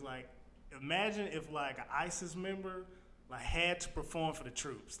to is like, imagine if like an ISIS member like had to perform for the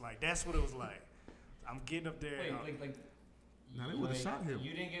troops. Like that's what it was like. I'm getting up there. Wait, like Nah, they would've shot him.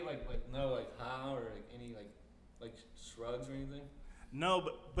 You didn't get like how or like any like shrugs or anything. No,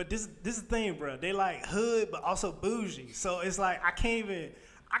 but this is the thing, bro. They like hood, but also bougie. So it's like I can't even.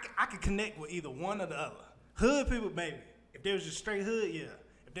 I could connect with either one or the other. Hood people, maybe. If they was just straight hood, yeah.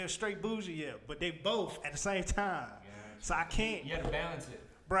 If they was straight bougie, yeah. But they both at the same time. So I can't. You had to balance it.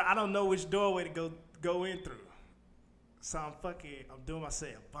 Bro, I don't know which doorway to go in through. So I'm doing my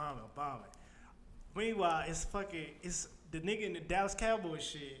set, I'm bombing. Meanwhile, it's the nigga in the Dallas Cowboys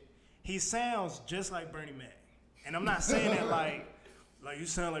shit. He sounds just like Bernie Mac, and I'm not saying that like you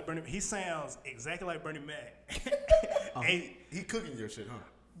sound like Bernie. He sounds exactly like Bernie Mac. And, He cooking your shit, huh?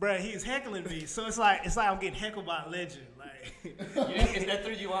 bro, he's heckling me, so it's like I'm getting heckled by a legend. Like, Is that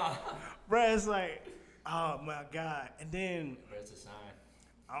threw you off? bro, it's like, oh my god. And then Bro, it's a sign.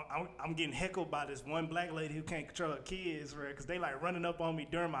 I'm getting heckled by this one black lady who can't control her kids, right? Because they like running up on me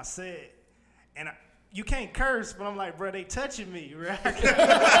during my set. And you can't curse, but I'm like, bro, they touching me, right?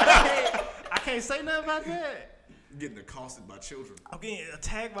 I can't say nothing about that. Getting accosted by children. I'm getting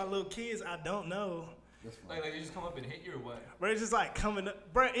attacked by little kids I don't know. Like they just come up and hit you or what? Bro, it's just like coming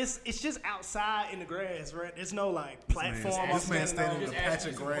up. Bro, it's just outside in the grass, right? There's no like platform. This man I'm standing on. in a Just patch asking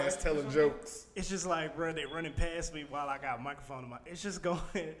of some grass questions, telling bro. jokes. It's just like, bro, they running past me while I got a microphone in my. It's just going,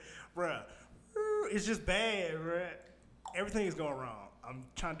 bro. It's just bad, bro. Everything is going wrong. I'm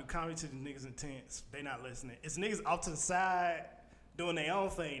trying to do comedy to the niggas in tents. They not listening. It's niggas off to the side doing their own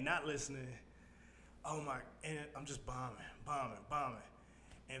thing, not listening. Oh my! And I'm just bombing,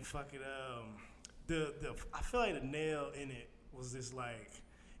 and fucking I feel like the nail in it was this like,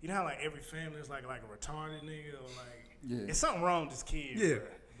 you know how like every family is like a retarded nigga or like, Yeah. it's something wrong with this kid. Yeah. Bro.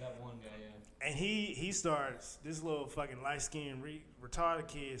 That one guy, yeah. And he starts, this little fucking light skinned retarded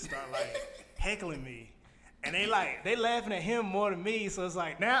kid start like heckling me. And they laughing at him more than me. So it's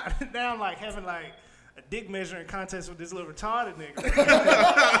like now I'm like having like a dick measuring contest with this little retarded nigga.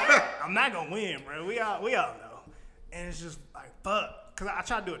 Bro. I'm not gonna win, bro. We all know. And it's just like fuck. Cause I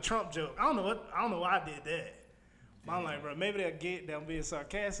tried to do a Trump joke. I don't know why I did that. But I'm like, bro, maybe they'll get that I'm being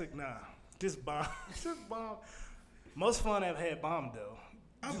sarcastic. Nah. Just bomb. Just bomb. Most fun I've had bombed though.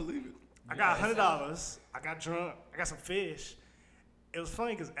 I believe it. I got $100. I got drunk. I got some fish. It was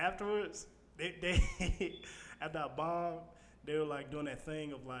funny because afterwards, they after I bombed, they were like doing that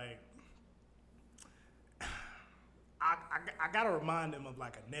thing of like, I gotta remind them of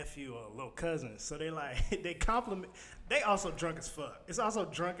like a nephew or a little cousin. So they like they compliment. They also drunk as fuck. It's also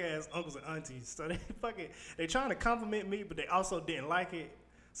drunk ass uncles and aunties. So they trying to compliment me, but they also didn't like it.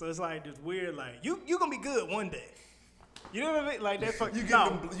 So it's like this weird like you gonna be good one day. You know what I mean? Like that fucking. You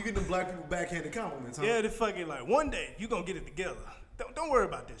get them black people backhanded compliments, huh? Yeah, they fucking like one day you gonna get it together. Don't worry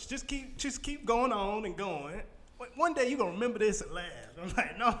about this. Just keep going on and going. One day you gonna remember this and laugh. I'm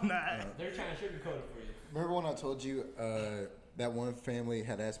like, no, I'm not. They're trying to sugarcoat it for you. Remember when I told you that one family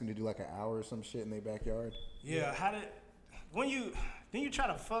had asked me to do like an hour or some shit in their backyard. Yeah, didn't you try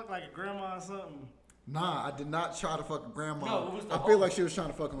to fuck like a grandma or something? Nah, I did not try to fuck a grandma. No, it was the I feel whole- like she was trying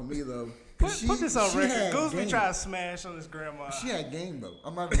to fuck on me though. Put 'Cause this on she record. had Goose be game. trying to smash on his grandma. She had game though.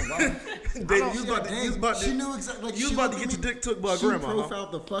 I'm not even gonna lie. David, you was She about had to, you game. was about She to, knew exactly. Like, you was she about to looked get at your me- dick took by a she grandma. Huh?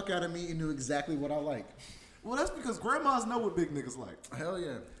 profiled the fuck out of me and knew exactly what I like. Well, that's because grandmas know what big niggas like. Hell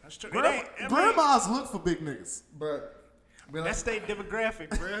yeah, That's true. Grandmas look for big niggas. but That's their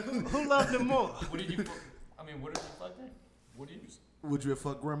demographic, bro. Who loved them more? What did you? I mean, what did you fuck her? What did you? Would you have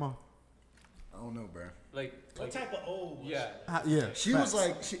fucked grandma? I don't know, bro. Like type of old? yeah. Yeah. She facts. was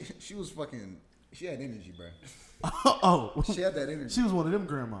like, she was fucking. She had energy, bro. oh, She had that energy. she was one of them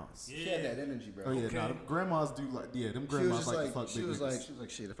grandmas. She had that energy, bro. Oh yeah, Okay. nah, them grandmas do like them She was grandmas just like like, to fuck she big was niggas. like,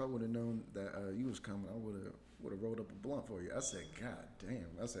 shit. If I would have known that you was coming, I would have rolled up a blunt for you. I said, God damn.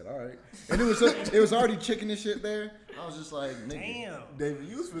 I said, all right. And it was already chicken and shit there. I was just like, nigga. Damn. David,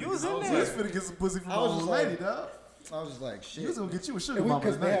 you was finna, You was get, in you there. was finna get some pussy from I my was old just lady, like- dog. I was just like, shit. You was gonna get you a sugar mama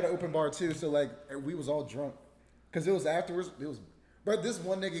Because they had tonight. an open bar too, so like we was all drunk. Cause it was afterwards. It was, but this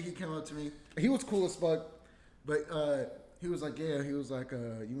one nigga, he came up to me. He was cool as fuck, but he was like, yeah. He was like,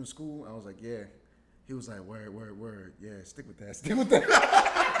 you in school? I was like, yeah. He was like, word. Yeah, stick with that. Stick with that.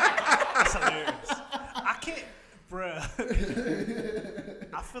 That's hilarious. I can't, bruh.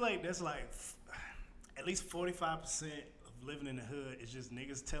 I feel like that's like at least 45% of living in the hood is just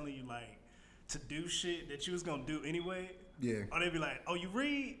niggas telling you like to do shit that you was gonna do anyway. Yeah. Or they be like, "Oh, you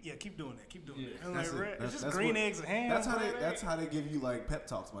read? Yeah, keep doing that. Keep doing that." I'm like, That's it. "Bruh, That's- it's just that's green what- eggs and ham. That's how they. bruh. That's how they give you like pep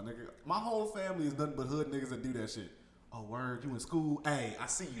talks, my nigga. My whole family is nothing but hood niggas that do that shit. Oh, word, you in school? Hey, I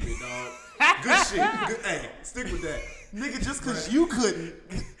see you, big dog. Good shit. Good. Hey, stick with that, nigga. Just cause you couldn't,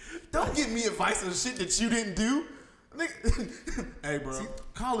 don't give me advice on shit that you didn't do, nigga. Hey, bro,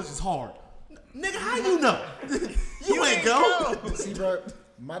 college is hard, nigga. How you know? you ain't go. See, bro,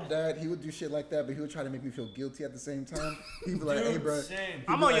 my dad, he would do shit like that, but he would try to make me feel guilty at the same time. He'd be like, hey, bro. Same.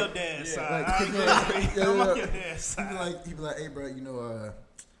 I'm on your dad's side. Like, I he'd be agree. like, yeah, I'm yeah, on yeah. your dad's He'd be side. like, hey, bro, you know,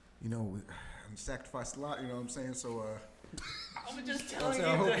 I'm sacrificed a lot. You know what I'm saying? So, I'm just I'm telling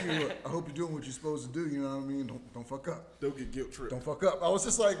saying, you. I hope you're doing what you're supposed to do. You know what I mean? Don't fuck up. Don't get guilt tripped. Don't fuck up. I was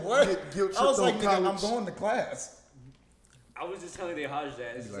just like, what? Get guilt I was tripped like, on nigga, I'm college. going to class. I was just telling the Hajj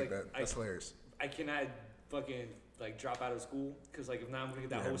that it's You just like like that? That's hilarious. I cannot fucking like drop out of school because like if not I'm gonna get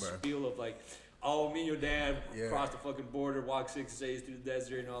that Yeah, whole bruh. spiel of like, oh, me and your dad Yeah. crossed the fucking border, walked 6 days through the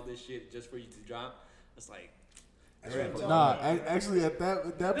desert and all this shit just for you to drop. It's like, Nah, actually, at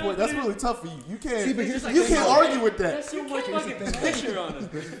that point, that's really tough for you. You can't. See, but here's the you thing, can't though. argue with that. that's so much Here's the fucking thing, though. pressure on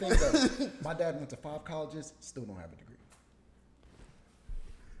us. Here's the thing, though. My dad went to 5 colleges, still don't have a degree.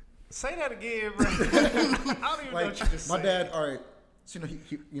 Say that again, bro. I don't even know what you Like just my said. dad, all right. So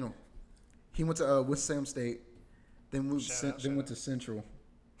he went to Winston-Salem State, then moved, Shout out, then went to Central,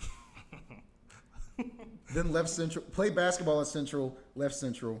 then left Central, played basketball at Central, left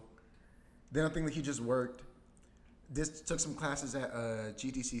Central. Then I think that he just worked. Took some classes at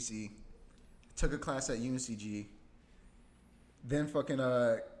GTCC, took a class at UNCG. Then fucking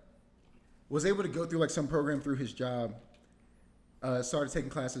was able to go through like some program through his job. Started taking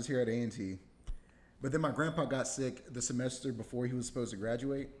classes here at A&T. But then my grandpa got sick the semester before he was supposed to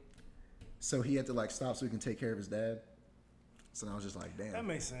graduate. So he had to like stop so he can take care of his dad. So I was just like, damn. That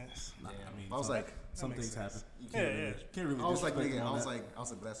makes sense. I mean, I was like, some makes things sense. happen. You Yeah, can't really, yeah. can't really I was like, disrespect nigga, him I on was that. like,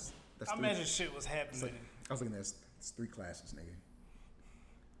 that's I three. imagine shit was happening. I was like, that's 3 classes, nigga.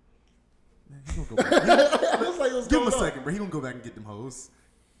 Man, he gonna go back. I was like, what's Give him going a on? second, bro. He gonna go back and get them hoes.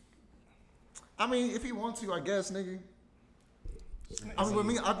 I mean, if he wants to, I guess, nigga. I mean, with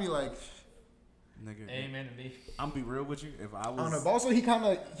me, I'd be like, Nigga, Amen to me. I'm gonna be real with you. If I I don't was, know. But also, he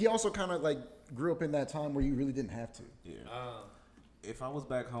also kind of like grew up in that time where you really didn't have to. yeah. If I was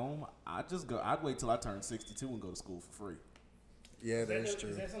back home, I'd wait till I turned 62 and go to school for free. Yeah, that is Is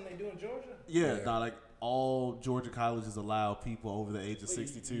true. that something they do in Georgia? Yeah, Yeah. nah, like all Georgia colleges allow people over the age of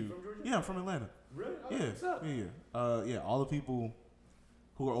 62. you from Georgia? Yeah, I'm from Atlanta. Really? Oh, Yeah, what's up? yeah. All the people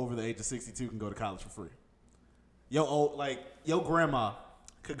who are over the age of 62 can go to college for free. Your grandma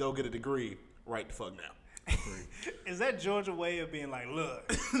could go get a degree right the fuck now. Is that Georgia way of being like,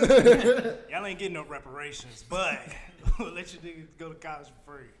 look, y'all ain't getting no reparations, but we'll let you niggas go to college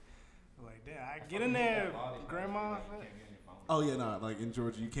for free? I'm like, damn, I get in there, grandma. Oh yeah, nah. Like in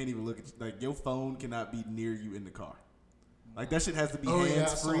Georgia, you can't even look at like your phone cannot be near you in the car. Like that shit has to be Oh, yeah, I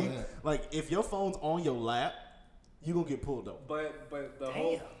hands saw free. that. Like if your phone's on your lap, you gonna get pulled over. But the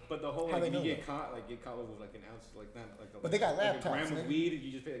whole How like they if know you that? get caught with like an ounce, like not like. But they got like laptops, a gram of nigga. weed.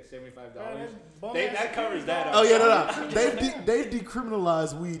 You just pay like $75. that's bum That ass covers that up. Oh yeah, no. They've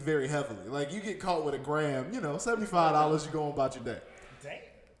decriminalized weed very heavily. Like you get caught with a gram, $75, you go on about your day. Damn.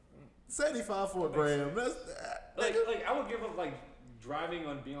 75 for a gram. That's Like I would give up like driving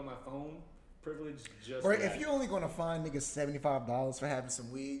on being on my phone privilege just. Or for if that. you're only gonna find niggas $75 for having some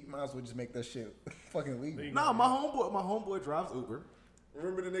weed, you might as well just make that shit fucking legal. Nah, my homeboy drives Uber.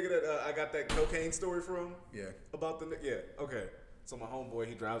 Remember the nigga that I got that cocaine story from? Yeah. About the yeah. Okay. So my homeboy,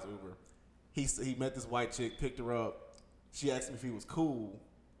 he drives Uber. He met this white chick, picked her up. She asked him if he was cool,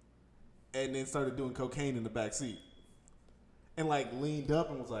 and then started doing cocaine in the back seat, and like leaned up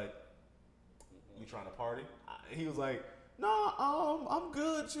and was like, "You trying to party?" He was like, "Nah, I'm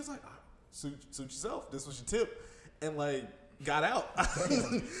good." She was like, "Suit yourself. This was your tip," and like got out.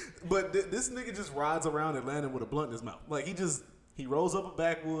 But this nigga just rides around Atlanta with a blunt in his mouth. Like he rolls up a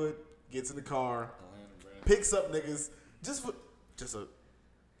backwood, gets in the car, picks up niggas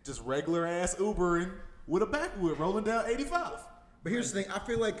just regular ass Ubering with a backwood rolling down 85. But here's the thing, I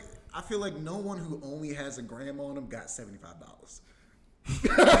feel like no one who only has a gram on them got $75.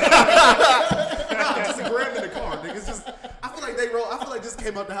 Nah, just a gram in the car, nigga. It's just I feel like this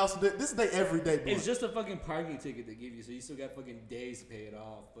came out the house. This is their everyday blunt. It's just a fucking parking ticket they give you, so you still got fucking days to pay it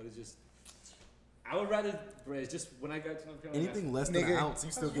off. But it's just, I would rather, bro. It's just when I got to North Carolina, anything less than an Nigga, ounce,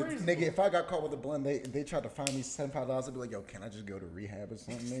 you still get. Nigga, if I got caught with a blunt, they tried to fine me $75, I'd be like, yo, can I just go to rehab or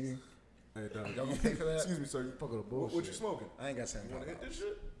something, nigga? Hey, dog, Y'all gonna pay for that? Excuse me, sir. You Fuck with the what bullshit. you smoking? I ain't got You wanna hit $75. this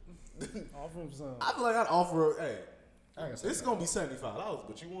shit? Offer him some. I feel like I'd offer. Hey, I ain't got this is $75. gonna be $75,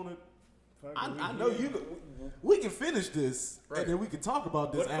 but you want to? Fucking I know you. We can finish this, Right. and then we can talk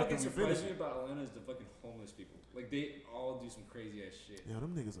about this what after fucking we finish. surprised me about Atlanta is the fucking homeless people. Like they all do some crazy ass shit. Yo,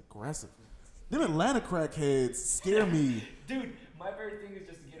 them niggas aggressive. Them Atlanta crackheads scare me. Dude, my favorite thing is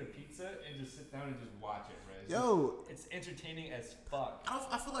just to get a pizza and just sit down and just watch it, bro. Yo, It's entertaining as fuck.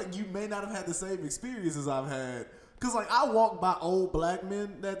 I feel like you may not have had the same experiences I've had. Cause like I walk by old black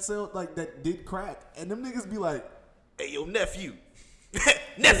men that sell like that did crack, and them niggas be like, "Hey, yo, nephew,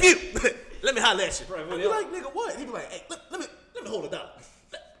 nephew, let me holler at you." Right, I be yeah. like, "Nigga, what?" He be like, "Hey, let me hold it down.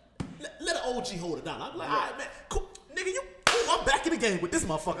 Let an OG hold it down." I'm like, "All right, man, cool, nigga, I'm back in the game with this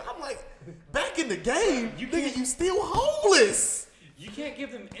motherfucker." I'm like, "Back in the game, nigga, you still homeless." You can't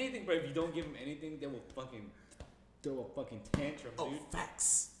give them anything, bro. If you don't give them anything, they will fucking throw a fucking tantrum, Oh, dude.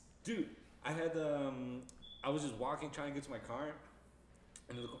 facts. Dude, I had I was just walking trying to get to my car,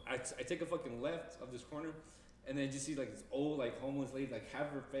 and I take a fucking left of this corner, and then I just see like this old like homeless lady, like half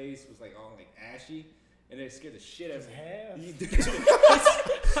of her face was like all like ashy, and it scared the shit out of me.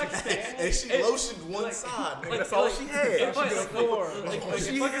 And she lotioned one side, nigga. That's all she had.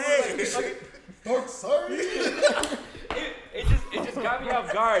 Dark side? It just got me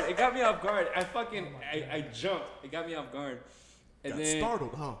off guard. It got me off guard. I jumped. It got me off guard. And Got then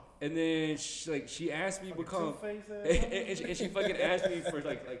startled, huh? and then she asked me because Two-Face and she fucking asked me for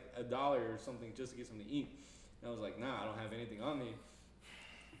like $1 or something just to get something to eat. And I was like, nah, I don't have anything on me.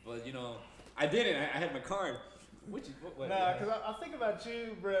 But I didn't. I had my card. Which is what? Nah, cause I think about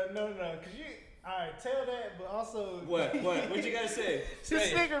you, bro. No, cause you. Alright, tell that, but also. What you gotta say?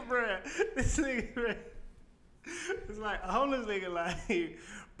 This Say it. nigga, bro. This nigga, bro. It's like a homeless nigga, like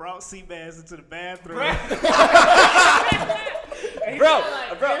brought sea bass into the bathroom. And he Bro, try to,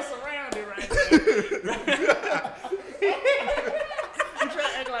 like, bro. dance around it right there. He try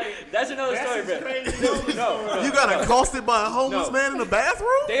to act like That's another story, that's bro. his crazy homeless No, story. You got accosted by a homeless No. man in the bathroom?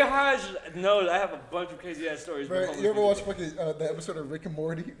 They hide. No, I have a bunch of crazy ass stories. with Bro, homeless you ever people. watch fucking the episode of Rick and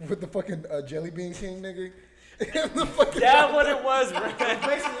Morty with the fucking Jelly Bean King nigga? The fucking That's what it was, bro.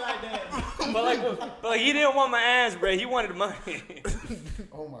 Basically like that. but like he didn't want my ass, bro. He wanted money.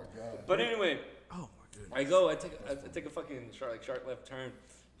 Oh my god. But anyway, Oh my goodness. I take a fucking sharp left turn,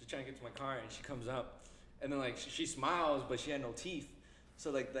 just trying to get to my car, and she comes up, and then like she smiles, but she had no teeth. So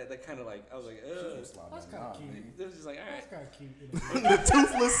like that kind of like I was like, ugh. That's kind of cute. It was just like, all That's right. kind of cute. The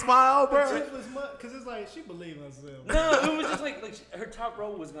toothless smile, bro. Toothless cause it's like she believe in herself. No, it was just like her top row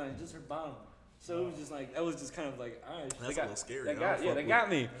was gone, just her bottom. So it was just like that was just kind of like, all right. That's a little scary. They I got, don't yeah, fuck they with got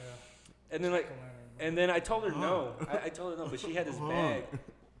me. And then like, I told her no. I told her no, but she had this bag.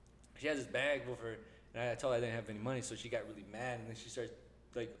 She had this bag with her, and I told her I didn't have any money, so she got really mad, and then she starts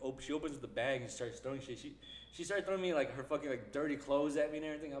like, she opens the bag and starts throwing shit. She started throwing me like her fucking like dirty clothes at me and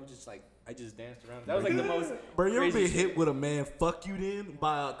everything. I was just like, I just danced around. That was like the most. Bro, you ever crazy been shit. hit with a man fuck you then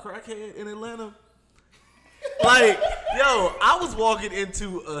by a crackhead in Atlanta? Like, yo, I was walking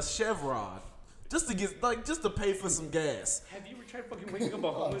into a Chevron just to pay for some gas. Have you ever tried fucking waking up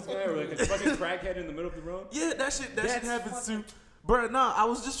a homeless guy or like a fucking crackhead in the middle of the road? Yeah, that shit happens too. Bro, nah, I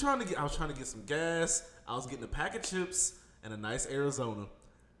was trying to get some gas. I was getting a pack of chips and a nice Arizona.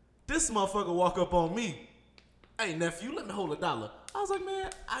 This motherfucker walk up on me. Hey, nephew, let me hold $1. I was like, man,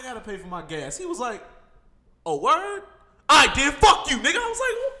 I gotta pay for my gas. He was like, oh, word? I did. Fuck you, nigga. I was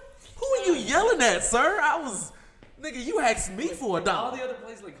like, who are you yelling at, sir? Nigga, you asked me for $1. All the other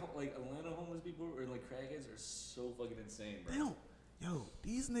places like Atlanta homeless people or like crackheads are so fucking insane, bro. They don't. Yo,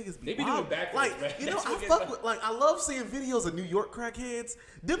 these niggas be They be wild. doing backflips, Like, right? you know, That's I what fuck gets with, like, I love seeing videos of New York crackheads.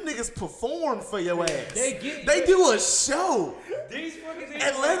 Them niggas perform for your ass. They do a show. These fucking niggas,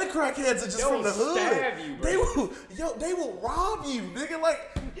 Atlanta crackheads are just They from will the hood. stab you, bro. They will rob you, nigga. Like,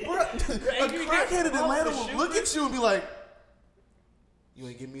 bro, a you crackhead get in Atlanta robbed will for look at you and be like, you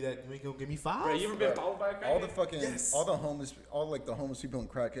ain't give me that. You ain't gonna give me $5. Bro, you ever been followed by a crackhead? All the fucking, Yes. all the homeless people and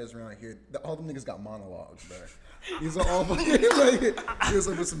crackheads around here, all them niggas got monologues, bro. He's like, all fucking, he's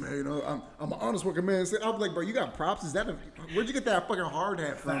like, listen, man, you know, I'm an honest working man. I'm like, bro, you got props? Where'd you get that fucking hard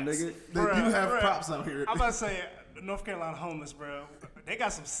hat from, nigga? They do have props out here. I'm about to say, the North Carolina homeless, bro, they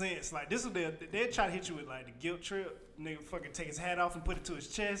got some sense. Like, this is they'll try to hit you with, like, the guilt trip. Nigga fucking take his hat off and put it to his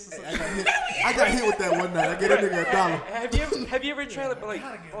chest or something. I got hit with that one night. I gave that nigga $1. Have you ever tried it?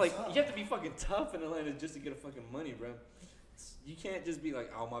 Like you have to be fucking tough in Atlanta just to get a fucking money, bro. You can't just be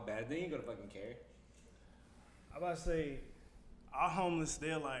like, oh my bad. They ain't gonna fucking care. I'm about to say, our homeless,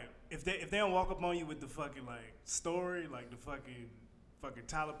 they're like, if they don't walk up on you with the fucking like story, like the fucking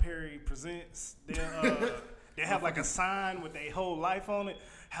Tyler Perry presents, they have like a sign with their whole life on it.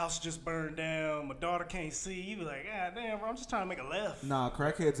 House just burned down. My daughter can't see. You be like, God damn, bro, I'm just trying to make a left. Nah,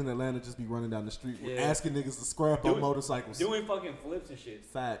 crackheads in Atlanta just be running down the street Yeah. asking niggas to scrap on motorcycles. Doing fucking flips and shit.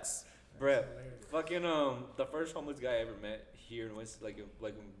 Facts. Bruh, fucking the first homeless guy I ever met here in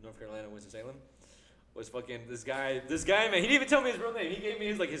North Carolina, Winston-Salem, was fucking this guy, man. He didn't even tell me his real name. He gave me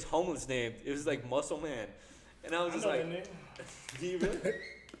his homeless name. It was like Muscle Man, and I was just like, do you really?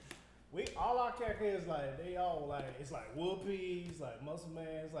 We all our characters like they all like it's like Whoopies, like Muscle Man,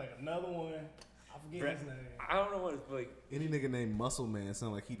 it's like another one. I forget his name. I don't know what it's like. Any nigga named Muscle Man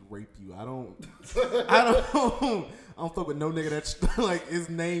sound like he'd rape you. I don't fuck with no nigga that's like his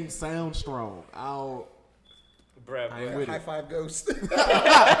name sounds strong. I ain't with High it. five ghost.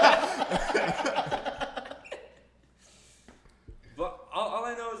 But all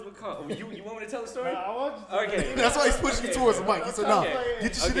I know is what call. You want me to tell the story? I want you to Okay. That's why he's pushing you towards the mic. He said, "No, Okay.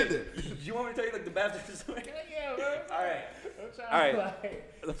 get your shit in there." You want me to tell you like the baptism story? Yeah, bro. All right. All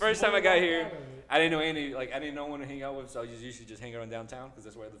right. The first time I got here, I didn't know I didn't know one to hang out with, so I usually just hang around downtown because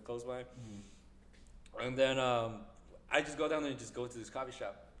that's where I live close by. And then I just go down there and just go to this coffee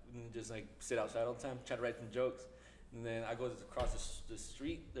shop and just like sit outside all the time, try to write some jokes. And then I go across the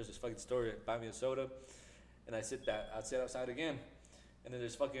street. There's this fucking store. Buy me a soda, and I sit outside again. And then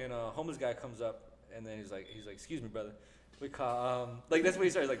this fucking homeless guy comes up, and then he's like, excuse me, brother. We call like that's what he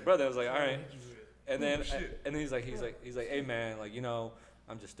started like, brother. I was like, all right. And then he's like, hey man, like you know,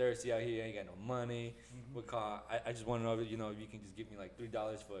 I'm just thirsty out here. I ain't got no money. We call. I just want to know, you know, if you can just give me like $3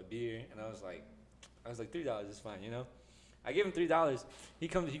 for a beer. And I was like, $3 is fine, you know. I give him $3.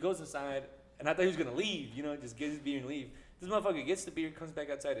 He goes inside, and I thought he was gonna leave, you know, just get his beer and leave. This motherfucker gets the beer, comes back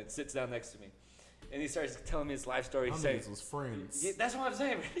outside, and sits down next to me. And he starts telling me his life story. Y'all He says, niggas was friends. yeah, that's what I'm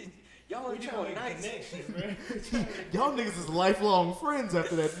saying. Y'all are people nice. Y'all niggas is lifelong friends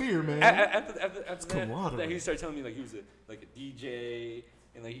after that beer, man. After that, camaraderie. he started telling me like he was a DJ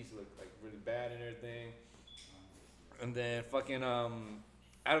and like he used to look like really bad and everything. And then fucking out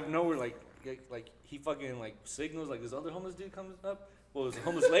of nowhere like he fucking like signals like this other homeless dude comes up. Well, it was a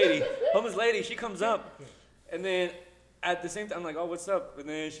homeless lady. Homeless lady, she comes up, and then at the same time I'm like, oh, what's up? And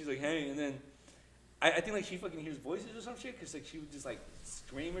then she's like, hey, and then I think like she fucking hears voices or some shit, cause like she would just like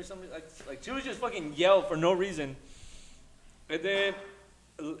scream or something, like she was just fucking yell for no reason. And then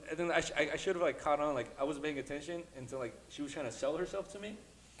I should have like caught on, like I wasn't paying attention until like she was trying to sell herself to me.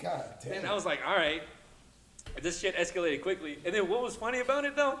 God damn. And I was like, all right. This shit escalated quickly. And then what was funny about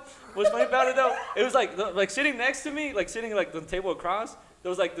it though? It was like sitting next to me, like sitting like the table across. There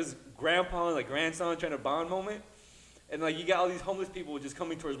was like this grandpa and like grandson trying to bond moment, and like you got all these homeless people just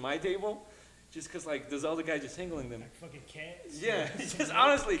coming towards my table. Just cause like there's other guys just singling them. Like fucking cats. Yeah, just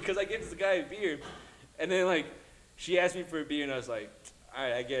honestly, cause I gave this guy a beer, and then like she asked me for a beer, and I was like, all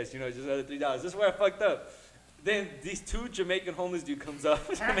right, I guess just another $3. This is where I fucked up. Then these two Jamaican homeless dude comes up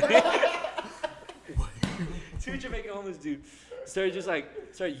to me. Two Jamaican homeless dude started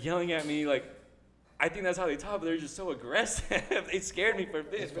yelling at me like, I think that's how they talk, but they're just so aggressive. They scared me for a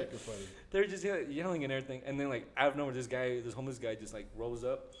bit. They were just yelling and everything, and then like out of nowhere, this homeless guy just like rolls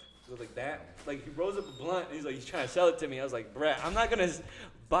up. It was like that. Like, he rolls up a blunt, and he's trying to sell it to me. I was like, bruh, I'm not gonna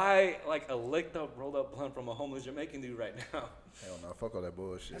buy, like, a licked up, rolled up blunt from a homeless Jamaican dude right now. Hell no, fuck all that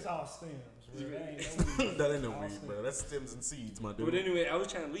bullshit. That's all stems, bro. That ain't no weed. That ain't no All weed, stems. bro. That's stems and seeds, my dude. But anyway, I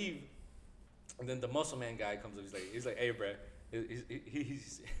was trying to leave, and then the muscle man guy comes up. He's like, hey, bruh. He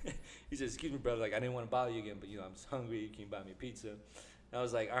says, excuse me, brother. Like, I didn't want to bother you again, but, I'm just hungry. Can you buy me a pizza? And I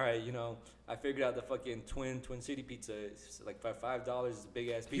was like, all right, I figured out the fucking Twin City pizza. It's like for $5, it's a big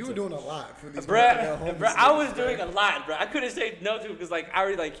ass pizza. You were doing a lot for these Bruh, I was doing a lot, bruh. I couldn't say no to it because, like, I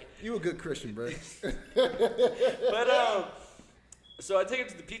already, like... You a good Christian, bro. But, so I take him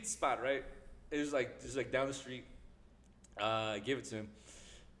to the pizza spot, right? It was, like, just, like, down the street. I give it to him.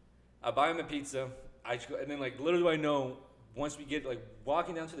 I buy him a pizza. And then, like, little do I know, once we get, like,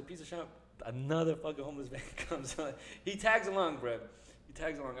 walking down to the pizza shop, another fucking homeless man comes on. He tags along, bruh. He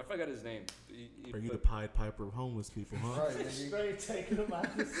tags along. I forgot his name. Are you the Pied Piper of homeless people, huh? Right, nigga. Straight taking them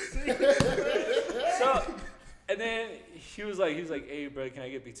out the city. So, and then he was like, hey, bro, can I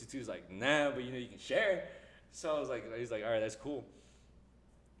get pizza too? He's like, nah, but you can share. So I was like, he's like, all right, that's cool.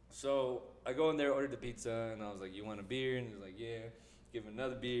 So I go in there, order the pizza, and I was like, you want a beer? And he's like, yeah. Give him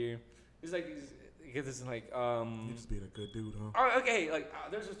another beer. He's like, he gets this like, You just being a good dude, huh? oh, okay, like,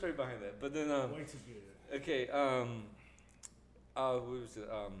 there's a story behind that. But then, Way too good. okay, what was it?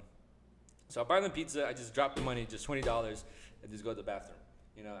 So I buy them pizza. I just dropped the money, just $20, and just go to the bathroom.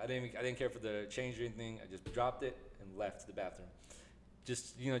 I didn't care for the change or anything. I just dropped it and left the bathroom.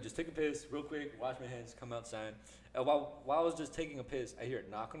 Just take a piss real quick, wash my hands, come outside. And while I was just taking a piss, I hear a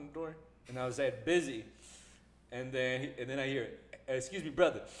knock on the door, and I was at busy, and then I hear it. Excuse me,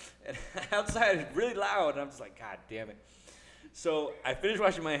 brother. And outside it's really loud, and I'm just like, God damn it. So I finish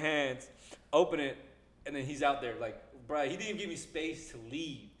washing my hands, open it, and then he's out there like, bruh, he didn't even give me space to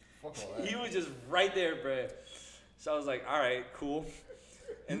leave. Fuck all that. He was just right there, bruh. So I was like, all right, cool.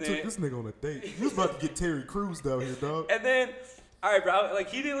 You And took then, this nigga on a date. You was about to get Terry Crews down here, dog. and then, all right, bro. Like,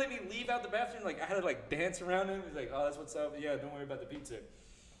 he didn't let me leave out the bathroom. Like, I had to like dance around him. He's like, oh, that's what's up. Yeah, don't worry about the pizza.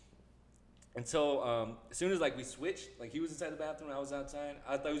 And so, as soon as like we switched, like he was inside the bathroom, I was outside.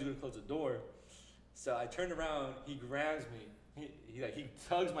 I thought he was gonna close the door. So I turned around. He grabs me. He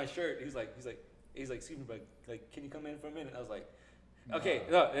tugs my shirt. He's like, excuse me, but like, can you come in for a minute? I was like, okay.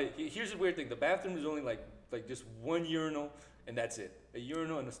 No, here's the weird thing. The bathroom is only like just one urinal, and that's it. A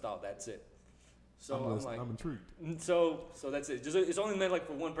urinal and a stall. That's it. So I'm like, I'm intrigued. so that's it. Just it's only meant like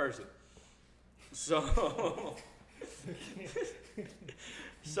for one person. So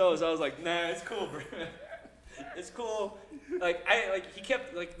so I was like, nah, it's cool, bro. It's cool. He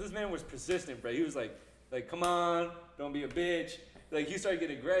kept this man was persistent, bro. He was like, come on, don't be a bitch. Like he started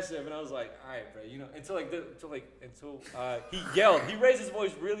getting aggressive, and I was like, all right, bro, until he yelled. He raised his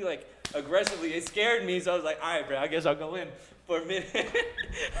voice really like aggressively. It scared me, so I was like, all right, bro, I guess I'll go in for a minute.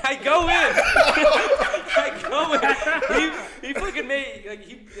 I go in. He fucking made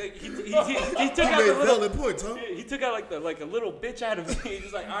he took out the little points, huh? he took out like a little bitch out of me. He's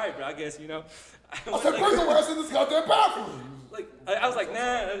just like, all right, bro, I guess I said, bring your ass in this goddamn bathroom. I was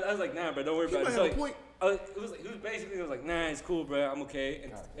like, nah, bro, don't worry about it. might So, have a point. he was like, nah, it's cool, bro, I'm okay.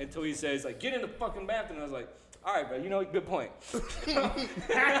 Until he says, like, get in the fucking bathroom. And I was like, all right, bro, good point. So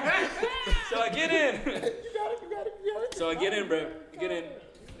I get in. You got it. So I get in, bro. Get in,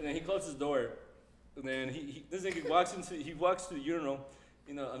 and then he closes the door. And then this nigga walks to the urinal.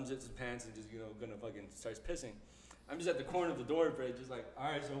 Unzips his pants and just gonna fucking starts pissing. I'm just at the corner of the door, bro. Just like,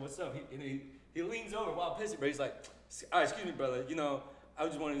 all right, so what's up? He leans over while pissing, bro. He's like, all right, excuse me, brother. I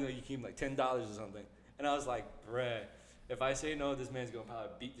just wanted to know you keep like $10 or something. And I was like, bruh, if I say no, this man's gonna probably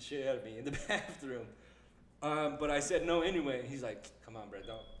beat the shit out of me in the bathroom. But I said no anyway. He's like, come on, bro,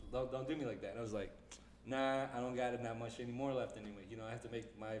 don't do me like that. And I was like, nah, I don't got it that much anymore left anyway. I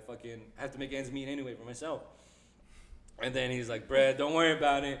have to make ends meet anyway for myself. And then he's like, bruh, don't worry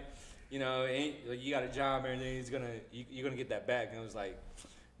about it. You got a job and everything. You're gonna get that back. And I was like,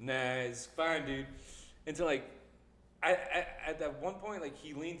 nah, it's fine, dude. Until like, at that one point, like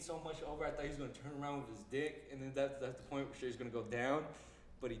he leaned so much over, I thought he was gonna turn around with his dick, and then that's the point where he's gonna go down.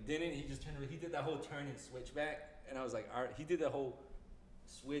 But he didn't. He just turned around. He did that whole turn and switch back, and I was like, all right. He did that whole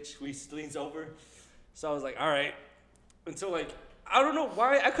switch where he leans over. So I was like, all right. Until like, I don't know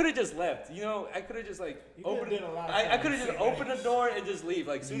why. I could have just left. I could have just like opened. I could have just opened the door and just leave.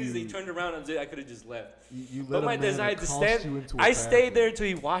 Like as soon as he turned around, I could have just left. But my decided to stand. I stayed there until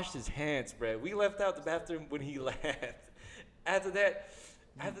he washed his hands, bro. We left out the bathroom when he left. After that,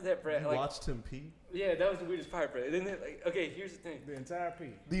 bro. You watched him pee? Yeah, that was the weirdest part, bro. And then, like, okay, here's the thing. The entire pee.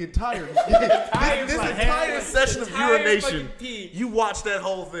 The entire this like entire half- session of entire urination. fucking pee. You watched that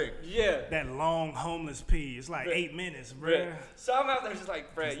whole thing. Yeah. That long homeless pee. It's like Bruh. 8 minutes, Bruh. bruh. So I'm out there just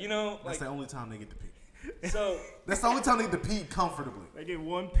like, bruh, you know, That's like, the only time they get to pee. so That's the only time they get to pee comfortably. They get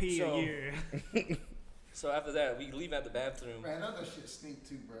 1 pee So- a year. so after that, we leave out the bathroom. Man, another shit stink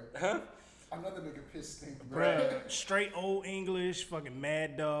too, bro. Huh? Another nigga piss stink, bro. Bruh, straight old English, fucking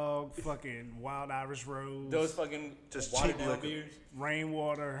Mad Dog, fucking Wild Irish Rose, Those fucking Just watered cheap down liquor. beers.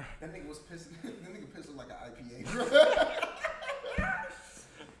 rainwater. That nigga was pissing. That nigga pissing like an IPA,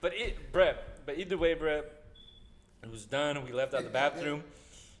 bro. But either way, bruh, it was done. We left out the bathroom.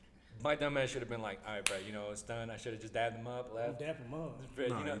 My dumb ass should have been like, all right, bruh, you know, it's done. I should have just dabbed them up, left. Dap him up. Bruh,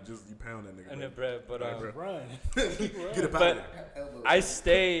 Nah, you know, you pound that nigga. and then, bro. bruh, but, Run. Get up out but of there. Elbow. I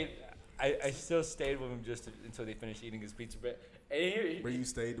stayed. I still stayed with him just until they finished eating his pizza bread. And here, Where you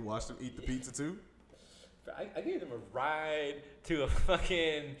stayed to watch them eat the pizza too? I gave them a ride to a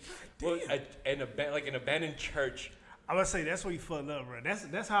fucking an abandoned church. I'm gonna say that's where you fucked up, bro.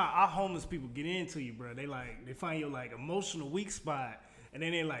 That's how our homeless people get into you, bro. They find your like emotional weak spot, and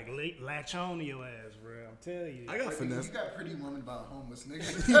then they like latch on to your ass, bro. I'm telling you. I got finesse. You got pretty woman about homeless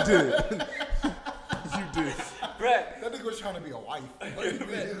nigga. You did. You did. Bruh, That nigga was trying to be a wife. Like,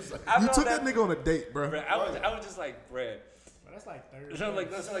 he was like, I You found took that nigga on a date, bro. bruh, I was just like, bruh. Bro, that's like third. So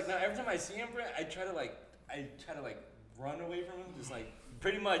now every time I see him, bruh, I try to like run away from him. Just like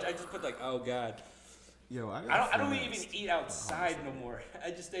pretty much, I just put like, oh god. Yo, I I don't even eat outside no more. I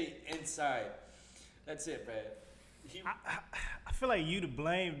just stay inside. That's it, bruh. I feel like you to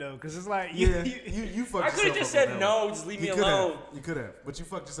blame though, cause it's like Yeah, you, you fucked I could have yourself just up on said that no, one. just leave me You could alone. have. You could have, but you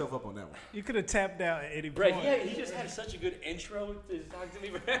fucked yourself up on that one. you could have tapped out at any Bruh, point. he just had such a good intro to talk to me,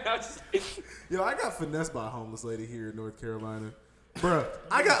 bruh. I was just Yo, I got finessed by a homeless lady here in North Carolina. Bruh,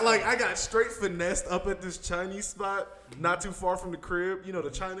 I got straight finessed up at this Chinese spot, not too far from the crib. You know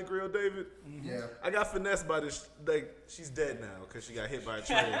the China Grill, David? yeah. I got finessed by this, like, she's dead now because she got hit by a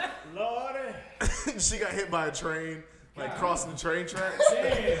train. Lordy, She got hit by a train, like crossing the train tracks.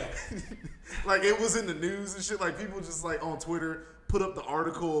 damn. Like it was in the news and shit. Like people just like on Twitter put up the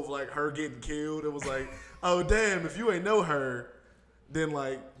article of like her getting killed. It was like, oh damn, if you ain't know her, then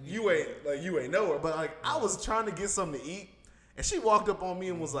like you ain't know her. But like I was trying to get something to eat, and she walked up on me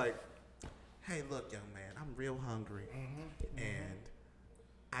and was like, "Hey, look, young man, I'm real hungry, and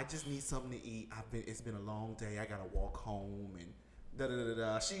I just need something to eat. It's been a long day. I gotta walk home and." Da, da, da,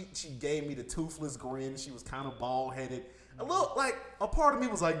 da. She gave me the toothless grin. She was kind of bald headed. A little like a part of me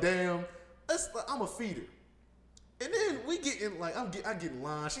was like, damn, I'm a feeder. And then we get in like I get in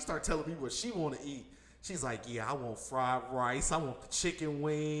line. She started telling me what she want to eat. She's like, yeah, I want fried rice. I want the chicken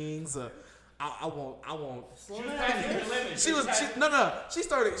wings. I want. She was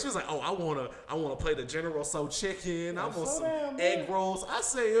like, oh, I wanna play the General So chicken. I want some egg rolls. I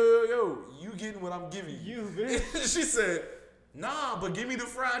say, yo, you getting what I'm giving you? bitch. She said, nah, but give me the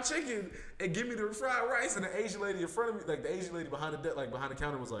fried chicken and give me the fried rice. And the Asian lady in front of me, like the Asian lady behind the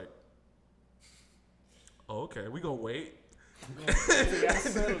counter was like, oh, okay, we gonna wait. Bro,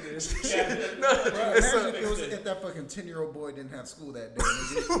 imagine if it was if that fucking 10-year-old boy didn't have school that day.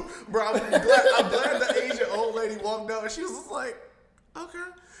 Nigga. Bro, I'm glad the Asian old lady walked out and she was just like, okay.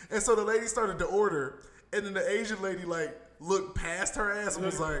 And so the lady started to order, and then the Asian lady like looked past her ass and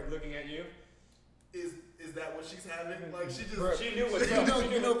was like, looking at you. Is that what she's having? Like she just Bro, She knew what's you up.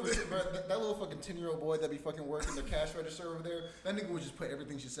 know, bro, that little fucking 10-year-old boy that be fucking working the cash register over there, that nigga would just put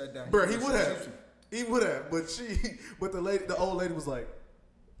everything she said down. Bro, he would have. He would have. But the old lady was like,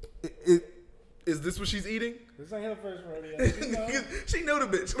 is this what she's eating? This ain't her first rodeo. She know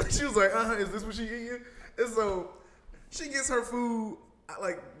the bitch. She was like, is this what she eating? And so she gets her food.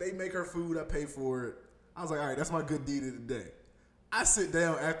 Like they make her food. I pay for it. I was like, all right, that's my good deed of the day. I sit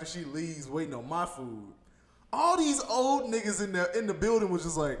down after she leaves, waiting on my food. All these old niggas in the building was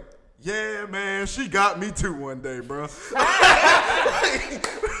just like, yeah, man, she got me too one day, bro.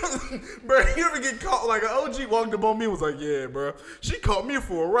 Bro, you ever get caught? Like an OG walked up on me and was like, yeah, bro, she caught me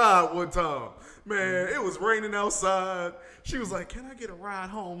for a ride one time. Man, it was raining outside. She was like, can I get a ride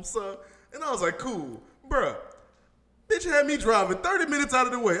home, sir? And I was like, cool. Bro, bitch had me driving 30 minutes out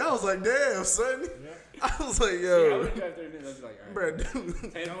of the way. I was like, damn, son. Yep. I was like, I yo. would drive 30 minutes. I was like, all Bro, right.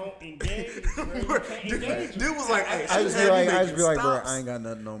 dude. Don't engage. Bro. You Bro, can't dude, engage. dude was like, hey, I she just had be me like, making bro, stops. I ain't got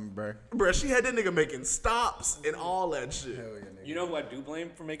nothing on me, bro. Bro, she had that nigga making stops and all that shit. Hell yeah, nigga. You know who I do blame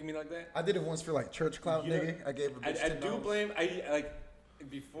for making me like that? I did it once for like church clout, You know, nigga. I gave a bitch I $10. do blame.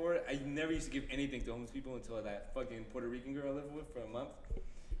 Before I never used to give anything to homeless people until that fucking Puerto Rican girl I lived with for a month.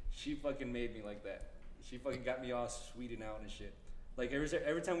 She fucking made me like that. She fucking got me all sweetened out and shit. Like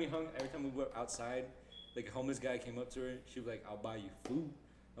every time we were outside, like a homeless guy came up to her, she was like, "I'll buy you food.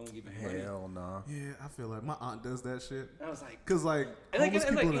 I'm gonna give you money." Hell no. Yeah, I feel like my aunt does that shit. And I was like, Cause like and homeless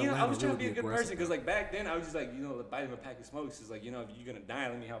people in you know, I Atlanta was trying to really be a good aggressive. person because like back then I was just like, you know, buy them a pack of smokes. It's like, you know, if you're gonna die,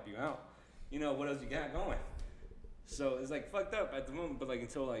 let me help you out. You know, what else you got going? So it's like fucked up at the moment, but like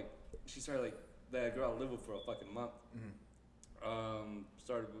until like she started like that girl I lived with for a fucking month.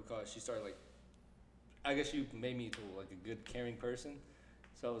 Started because she started like, I guess she made me into like a good caring person.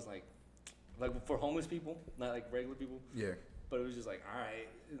 So I was like for homeless people, not like regular people. Yeah. But it was just like, all right,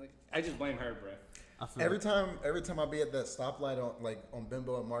 like I just blame her, bro. I feel Every time I be at that stoplight on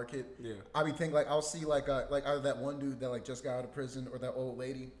Bimbo and Market, Yeah. I be thinking like I'll see like either that one dude that like just got out of prison or that old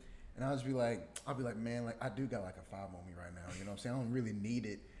lady, and I'll be like, man, like I do got like a 5 on me right now, you know what I'm saying? I don't really need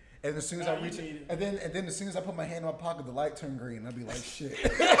it. And as soon as I reach it, and then as soon as I put my hand in my pocket, the light turned green. I'll be like, shit.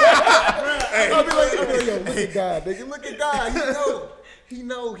 I'll be like, yo, look at God, nigga, look at God. He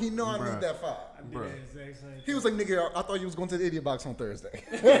know I Bruh. need that 5. I did Bruh. that exact same He was like, nigga, I thought you was going to the idiot box on Thursday.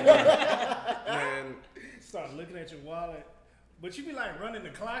 Man, Start looking at your wallet. But you be like running the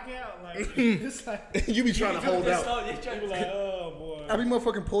clock out. Like, it's like, You be trying to hold out. you be like, oh boy. I be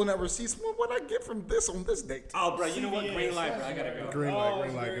motherfucking pulling out receipts. What I get from this on this date? Oh, bro, you know what? CVS, Green light, bro. I gotta go. green Oh, light,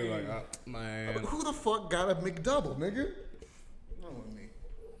 green light, green. green light. Man, Who the fuck got a McDouble, nigga? Not with me.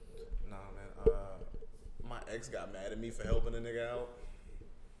 nah, man. My ex got mad at me for helping a nigga out.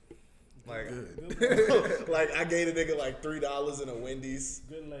 Like, like I gave a nigga like $3 in a Wendy's.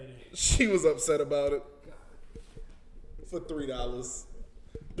 Good lady. She was upset about it. For $3.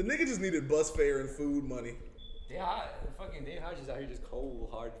 The nigga just needed bus fare and food money. Fucking Dave Hodges out here just cold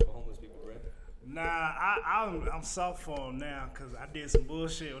hard for homeless people, bro. Nah, I'm soft for him now because I did some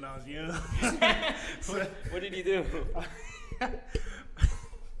bullshit when I was young. What did he do? Fuck.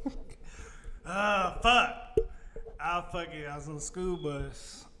 I was on the school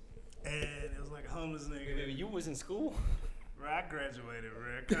bus and it was like a homeless nigga. You was in school? Bro, I graduated,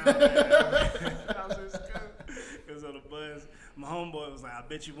 bro. Calm down. I was in school. It was on the bus. My homeboy was like, I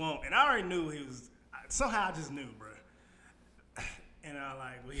bet you won't. And I already knew he was, somehow I just knew, bro. And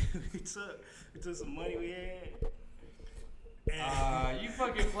we took some money we had. And You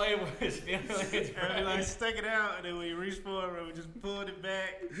fucking play with his feelings, bro. and we like stuck it out, and then we reached for it, bro. We just pulled it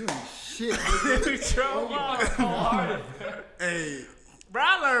back. You ain't shit. And then we drove off. Hey, Bro,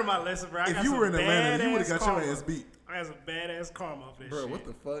 I learned my lesson, bro. I if got you some were in Atlanta, you would have got karma. your ass beat. I got some badass karma off that Bro, shit. what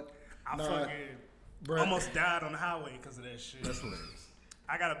the fuck? I Nah, fucking bro. almost died on the highway because of that shit. That's hilarious.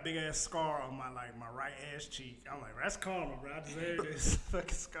 I got a big ass scar on my right ass cheek. I'm like, that's karma, bro. I deserve this fucking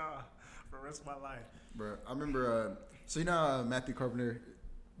scar for the rest of my life. Bro, I remember, so you know Matthew Carpenter,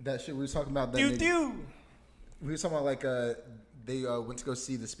 that shit we was talking about that Doo nigga- doo. We were talking about like they went to go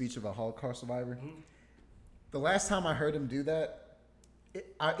see the speech of a Holocaust survivor. Mm-hmm. The last time I heard him do that,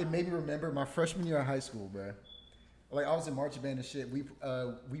 it made me remember my freshman year of high school, bro. Like I was in marching band and shit. We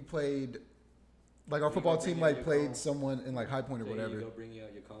played, like our football team like played someone in like High Point or There whatever. you go, bring you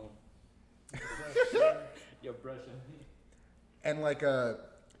out your comb. Your brush. And like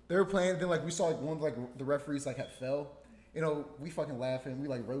they were playing, then like we saw like one of like the referees like had fell. You know, we fucking laughing, we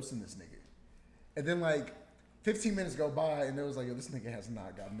like roasting this nigga. And then like 15 minutes go by and there was like, yo, this nigga has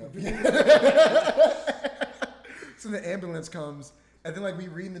not gotten up yet. So the ambulance comes and then like we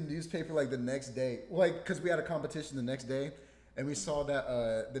read in the newspaper like the next day, like cause we had a competition the next day and we saw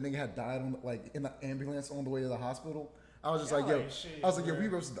that the nigga had died on like in the ambulance on the way to the hospital. I was just like, yo, Y'all ain't shit, I was like, yo, bro. we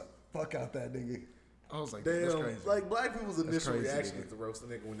roasted the fuck out that nigga. I was like, that's Damn, crazy. like black people's initial crazy, reaction nigga. is to roast a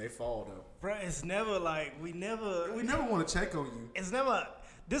nigga when they fall though. Bro, it's never like, we never want to check on you. it's never,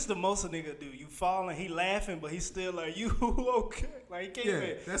 this the most a nigga do. You fall and he laughing, but he's still like, you okay? Like, he can't Yeah,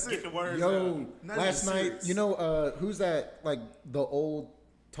 even that's get it. the words Yo, out. Not last even night, serious. you know, who's that? Like the old,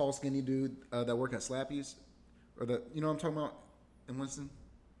 tall, skinny dude that worked at Slappy's, or the, you know what I'm talking about, in Winston,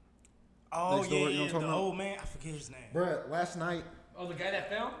 Oh, next door, yeah, you know what I'm the talking about? old man. I forget his name. bruh. Last night, Oh, the guy that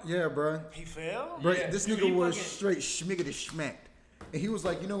fell? yeah, bruh. He fell? Bruh, Yeah, this dude, nigga he was fucking- straight schmiggity smacked, and he was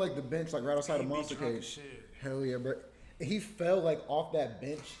like, you know, like the bench, like right outside He of be Monster drunk Cage. as shit. Hell yeah, bruh. And he fell like off that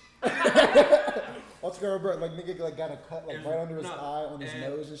bench. Altogether, bruh, like nigga like got a cut like right under his eye, on his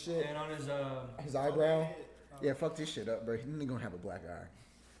nose and shit. And on His eyebrow. Yeah, fuck this shit up, bro. He ain't gonna have a black eye.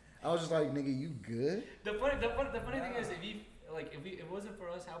 I was just like, nigga, you good? The funny thing is, if it wasn't for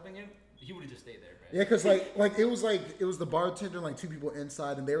us helping him, he would have just stayed there, right? Yeah, cause it was the bartender and like 2 people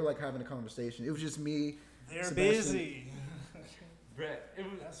inside, and they were like having a conversation. It was just me. They're Sebastian. busy. Brett, it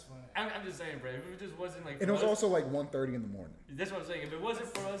was. That's funny. I'm just saying, Brett. If it just wasn't like. And it for was us- also like 1:30 in the morning. That's what I'm saying. If it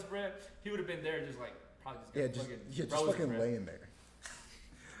wasn't for us, Brett, he would have been there, just like probably Yeah, just just frozen, fucking Brett. laying there.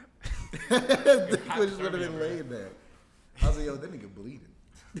 He just would have been Hypothermia, bro. laying there. I was like, yo, that nigga bleeding.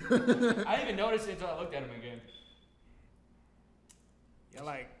 I didn't even notice it until I looked at him again. Y'all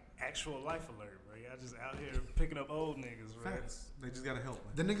like actual life alert, bro. Y'all just out here picking up old niggas, bro. Facts. They just gotta help.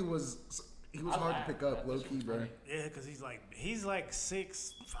 The nigga was hard to pick up, low key, bro. Yeah, cause he's like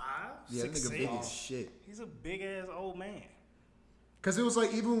 6'5", Yeah, that 6'6". nigga big as shit. He's a big ass old man. Cause it was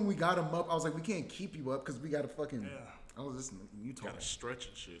like even when we got him up, I was like, we can't keep you up because we gotta fucking. Yeah. I was listening. You told me. Gotta stretch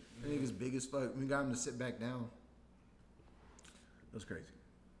and shit. That nigga's big as fuck. We got him to sit back down. That was crazy.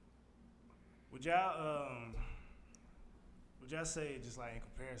 Would y'all say, just like in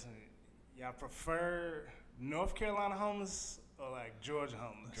comparison, y'all prefer North Carolina homeless or like Georgia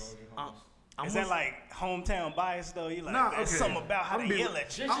homeless? Is that like hometown bias though? You like Nah, there's okay. something about how I'm they be- yell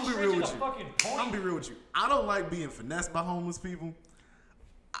at you. I'll be Straight real to with the you. fucking point. I'm be real with you. I don't like being finessed by homeless people.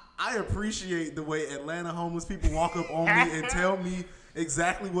 I appreciate the way Atlanta homeless people walk up on me and tell me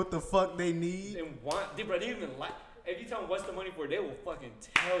exactly what the fuck they need. And want, dude, bro, they even like. If you tell them what's the money for, they will fucking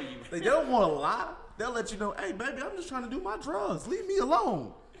tell you. They don't want to lie. They'll let you know, hey, baby, I'm just trying to do my drugs. Leave me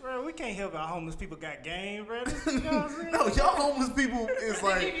alone. Bro, we can't help our homeless people got game, bro. You know what I'm saying? No, y'all homeless people is They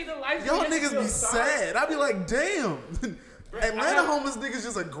like, give you the life y'all sentence, niggas you be feel sorry. sad. I be like, damn. Atlanta have- homeless niggas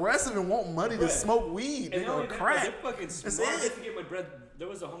just aggressive and want money to Bruh. smoke weed. And Nigga, not or only that, crack. they're fucking That's smart. it. Just to get my bread. There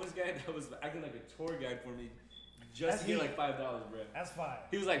was a homeless guy that was acting like a tour guide for me, just That's to get heat. like $5, bro. That's fine.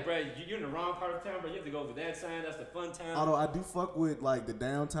 He was like, bro, you're in the wrong part of town, bro. You have to go over that sign. That's the fun town. Although I do fuck with like the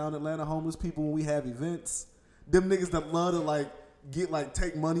downtown Atlanta homeless people when we have events. Them niggas that love to like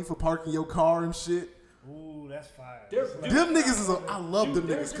take money for parking your car and shit. Ooh, that's fire. They're- That's like- Them niggas is I love them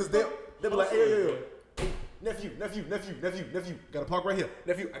Dude, niggas because they're they'll be like, hey, hustlers, nephew, gotta park right here.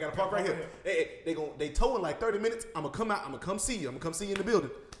 Nephew, I gotta park right here. Hey, they tow in like 30 minutes. I'ma come out. I'ma come see you. I'ma come see you in the building.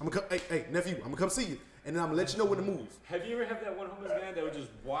 Hey, nephew, I'ma come see you, and then I'ma let you know when to move. Have you ever had that one homeless guy that would just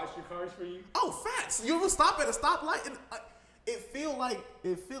watch your cars for you? Oh, facts. You ever stop at a stoplight and it feel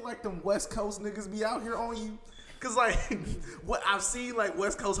like them West Coast niggas be out here on you. Cause like what I've seen like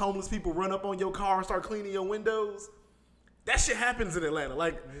West Coast homeless people run up on your car and start cleaning your windows. That shit happens in Atlanta.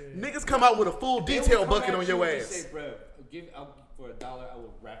 Like niggas come out with a full They will detail come bucket at on you your and ass. Say, bro, for $1, I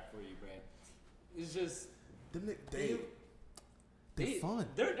will rap for you, bro. It's just They're they- fun.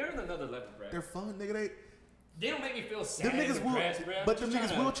 They're in another level, bro. They're fun, nigga. They don't make me feel sad. Them niggas and will, depressed, bro. but them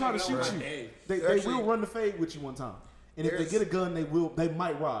Just niggas will try to take it shoot over you. my day. They Actually- will run the fade with you one time, and if they There's- get a gun, they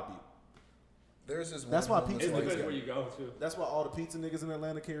might rob you. There's this one. That's why homeless It pizza lady- depends where you go to. That's why all the pizza niggas in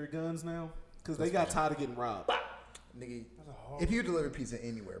Atlanta carry guns now, cause they got tired of getting robbed. Nigga, if you deliver pizza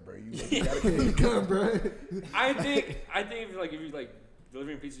anywhere, bro, you gotta carry a gun, bro. I think if you like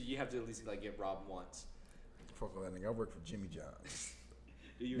delivering pizza, you have to at least like get robbed once. Fuck all that nigga. I work for Jimmy John's.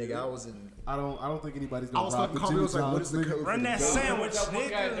 Do you Nigga, really? I was in. I don't think anybody's I gonna was rob fucking the calling. Jimmy I was like, what is John's, the nigga. code? Run for the that gun? sandwich, That one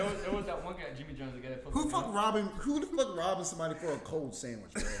guy, nigga. there was that one guy at Jimmy John's, the guy that put Who the fuck robbing somebody for a cold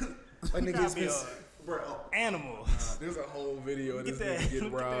sandwich, bro? Like nigga, Gotta it's be been, a Bro, animal. there's a whole video of Get this that, nigga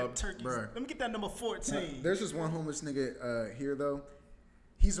getting look at that robbed. turkey. Bruh. Let me get that number 14. There's this one homeless nigga here though.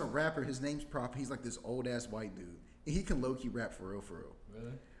 He's a rapper. His name's Prop. He's like this old ass white dude, and he can low key rap for real.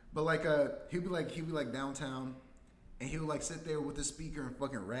 Really? But like he'd be like downtown, and he would like sit there with the speaker and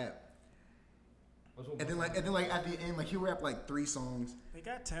fucking rap. And then like at the end, like he'll rap like 3 songs, They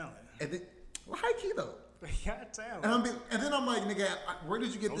got talent. and then well, high key though. They got talent. And then I'm like, nigga, where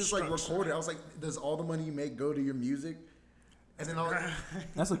did you get No this like structure. recorded? I was like, does all the money you make go to your music? And then I was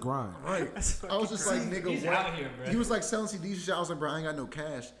That's a grind. right. That's I was just like, nigga, He's what? out here, bro. He was like selling CDs and shit. I was like, bro, I ain't got no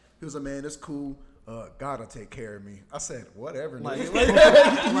cash. He was like, man, that's cool. God'll take care of me. I said, whatever, nigga.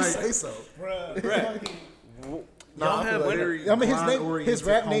 Like- you say so. Bruh. Nah, I have feel very I mean, his grind-oriented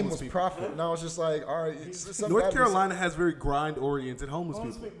rap name homeless was people. Prophet, and I was just like, all right. It's some North guy be- Carolina has very grind-oriented homeless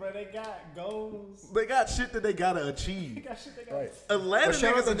Homeless people. people, bro, they got goals. They got shit that they gotta They achieve. got shit they got. Right. Atlanta But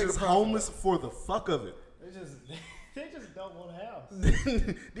shout out niggas to are nigga just Prophet. homeless for the fuck of it. They just don't want a house.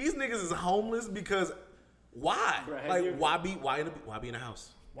 These niggas is homeless because why? Bro, have Like you- why be in a house?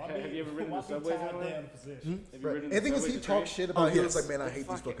 Why Have you ever ridden why the be subways tied anywhere? down in position? Have you Right. ridden And the thing is, subway he to talked train? shit about. He yes. was like, man, I hate these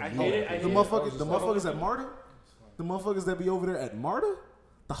Fuck it. fucking. I people. hate it. I The hate motherfuckers, it. the motherfuckers at MARTA, the motherfuckers that be over there at MARTA,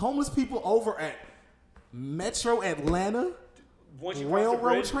 the homeless people over at Metro Atlanta. Once you Railroad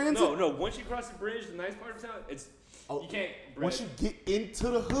cross the bridge, transit? No. Once you cross the bridge, the nice part of town, it's you can't. Once you get into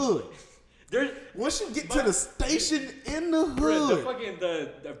the hood, There's once you get to the station in the bro, hood,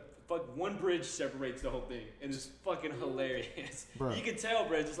 the fuck one bridge separates the whole thing, and it's fucking hilarious. Bruh. You can tell,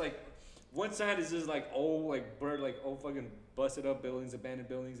 bro. Just like one side is just like old, old fucking busted up buildings, abandoned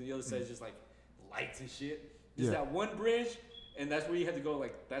buildings, and the other side is just like lights and shit. There's Yeah. that one bridge, And that's where you have to go.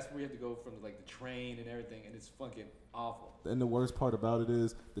 Like that's where you have to go from like the train and everything, and it's fucking awful. And the worst part about it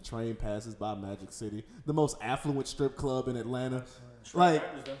is the train passes by Magic City, the most affluent strip club in Atlanta. Like,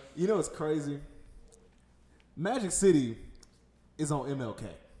 you know, it's crazy. Magic City is on MLK,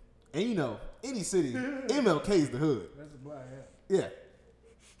 and you know, any city, MLK is the hood. That's a black hat. Yeah.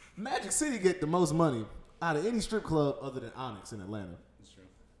 Magic City get the most money out of any strip club other than Onyx in Atlanta. That's true.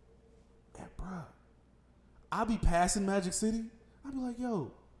 And bruh, I be passing Magic City. I be like,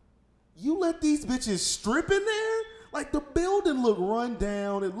 yo, you let these bitches strip in there? Like, the building look run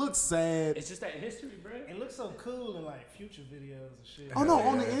down. It looks sad. It's just that history, bro. It looks so cool in like Future videos and shit. Oh, no,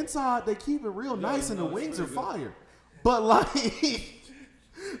 on the inside, they keep it real nice and the wings are fire. But, like...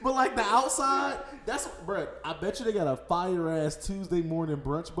 But like the outside, that's bruh. I bet you they got a fire ass Tuesday morning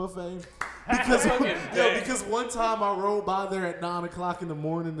brunch buffet. Because one time I rode by there at 9:00 in the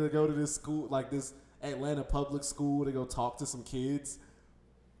morning to go to this school, like this Atlanta public school, to go talk to some kids.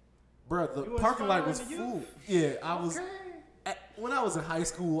 Bruh, the parking lot was full. Yeah, I was. When I was in high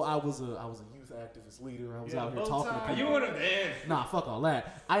school, I was a youth activist leader. I was out here talking to people. You would have been. Nah, fuck all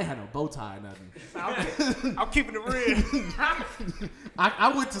that. I ain't had no bow tie or nothing. I'm keeping it real.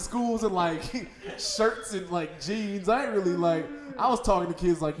 I went to schools in like shirts and like jeans. I ain't really like. I was talking to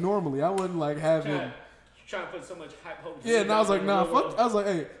kids like normally. I wasn't like having. Trying to put so much hype hope. Yeah, and I was like, nah, fuck. I was like,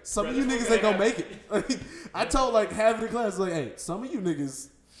 hey, some of you niggas ain't gonna make it. Like, I told like half of the class, like, hey, some of you niggas.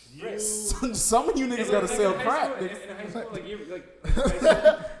 Some of you niggas gotta sell crack. In high school, like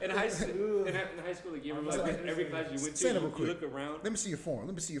in high school, like you ever like every class you went to, you look around. Let me see your form.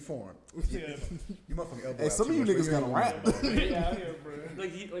 Yeah. You motherfucking elbow. Hey, some of you niggas gotta rap. Yeah, bro.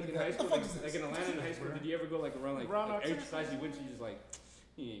 Like in high school, like in Atlanta in high school, did you ever go like around like every class you went to, you just like,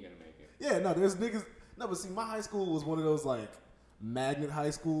 you ain't gonna make it. Yeah, no, there's niggas. No, but see, my high school was one of those like magnet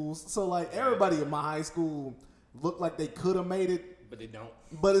high schools. So like everybody in my high school looked like they could have made it. But they don't.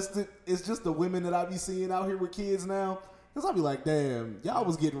 But it's just the women that I be seeing out here with kids now. Cause I be like, damn, y'all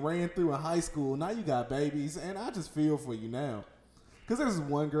was getting ran through in high school. Now you got babies, and I just feel for you now. Cause there's this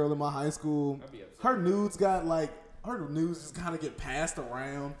one girl in my high school. Her nudes just kind of get passed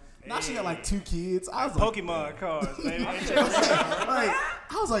around. Now she got like 2 kids. I was like, Pokemon cards, baby. like,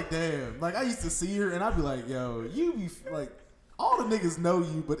 I was like, damn. Like I used to see her, and I'd be like, yo, you be like. All the niggas know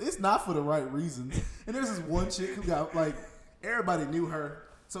you, but it's not for the right reasons. And there's this one chick who got like. Everybody knew her,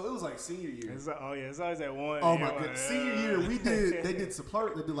 so it was like senior year. It's always that one. Oh my god, senior year they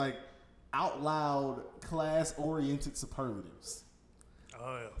did like out loud class oriented superlatives.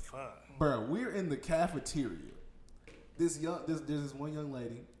 Oh fuck, bro, we're in the cafeteria. There's this one young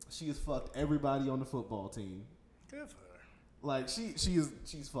lady. She has fucked everybody on the football team. Good for her. Like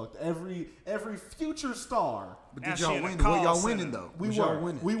she's fucked every future star. But did y'all win? Were y'all winning though? We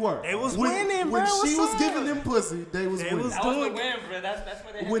were. They was winning, bro. When she was up? giving them pussy, they was winning. That was the win, bro. That's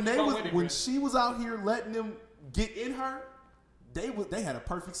what they had. When she was out here letting them get in her, they had a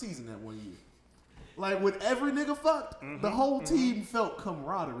perfect season that one year. Like when every nigga fucked, the whole team felt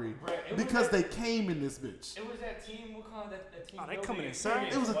camaraderie because they came in this bitch. It was that team. We'll call that team. Oh, they coming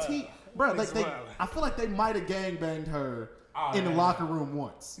inside. It was a team, bro. Like I feel like they might have gangbanged her in the locker room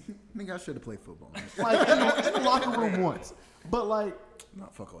once. Nigga, I should have played football. Like in the locker room once, but like,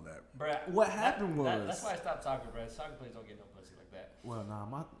 not fuck all that. Bruh, what happened was that's why I stopped soccer, bro. Soccer players don't get no pussy like that. Well,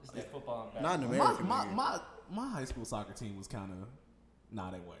 nah, It's that football and not in basketball. America. my high school soccer team was kind of. Nah,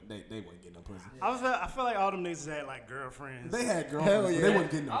 they weren't. They wouldn't get no pussy. I feel like all them niggas had like girlfriends. They had girlfriends, but they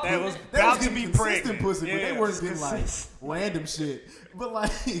wouldn't get no pussy. That was They about was to getting be consistent pregnant. pussy, but they weren't just getting like consistent. random shit. But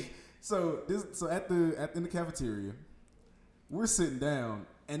like, so in the cafeteria, we're sitting down,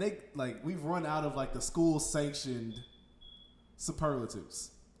 and we've run out of like the school sanctioned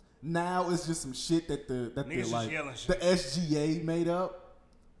superlatives. Now it's just some shit that the SGA made up.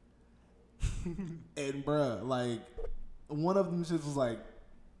 And bruh, like one of them just was like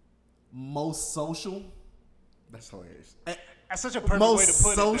most social. That's hilarious. That's such a perfect Most way to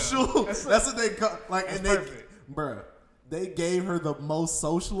put social. it. That's what they call like, That's and they, perfect. bruh, they gave her the most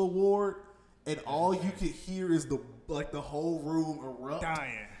social award, and all you could hear is the whole room erupt.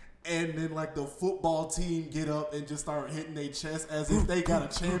 Dying. And then like the football team get up and just start hitting their chest as if they got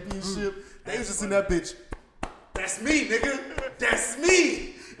a championship. They was just in that bitch. That's me, nigga. That's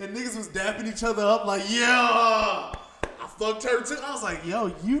me. And niggas was dapping each other up like, yeah, I fucked her too. I was like, yo,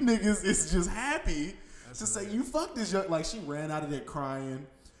 you niggas is just happy to say you fucked this young. Like she ran out of there crying.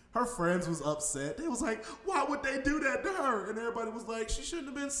 Her friends was upset. They was like, why would they do that to her? And everybody was like, she shouldn't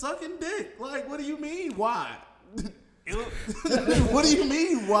have been sucking dick. Like, what do you mean? Why? What do you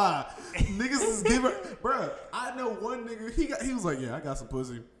mean? Why? Niggas is giving, bruh. I know one nigga. He was like, yeah, I got some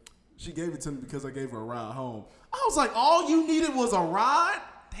pussy. She gave it to me because I gave her a ride home. I was like, all you needed was a ride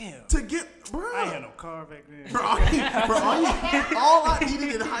Damn. to get, bro. I ain't had no car back then. Bro, all I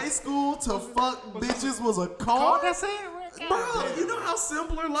needed in high school to fuck bitches was a car. That's it, Bro, you know how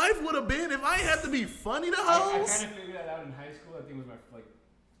simpler life would have been if I ain't had to be funny to I hoes? kind of figured that out in high school. I think it was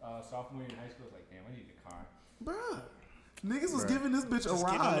my sophomore year in high school. I was like, damn, I need a car. Bruh. Niggas was giving this bitch Just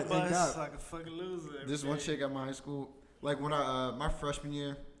a get on the ride and bus got like a fucking loser. every This one day. chick at my high school, like when I my freshman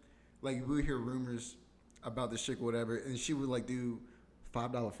year, like we would hear rumors about this chick or whatever, and she would like do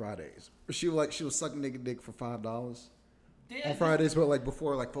 $5 Fridays. She was sucking nigga dick for $5 on Fridays, but like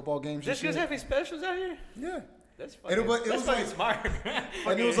before like football games. This and guy's shit. having specials out here? Yeah. That's And fucking, it that's was fucking like- smart.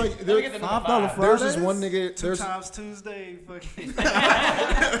 And it was like Let there, me get the number $5 five. there was this Fridays? one nigga. Two There's times Tuesday, fucking. But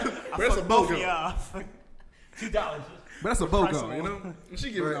that's a both of BOGO. y'all. $2. But that's a price BOGO, of you know?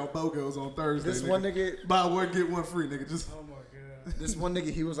 She giving Right. out BOGOs on Thursday. this one nigga. Buy one, get one free, nigga. Just Oh my god. This one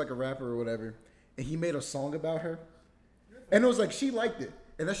nigga, he was like a rapper or whatever, and he made a song about her, and it was like she liked it,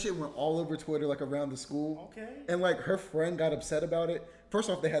 and that shit went all over Twitter, like around the school. Okay. And like her friend got upset about it. First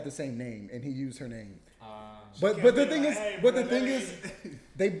off, they had the same name, and he used her name. But the be thing like, is, "Hey, but bro, the thing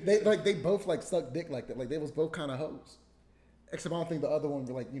that is, they both like sucked dick like that. Like they was both kind of hoes. Except I don't think the other one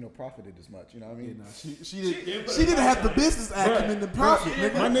like profited as much. You know what I mean? she didn't have the business acumen to profit,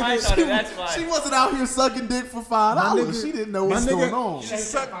 nigga. My nigga, Price on it, that's why. She wasn't out here sucking dick for $5. nigga- She didn't know my what's nigga- going on. She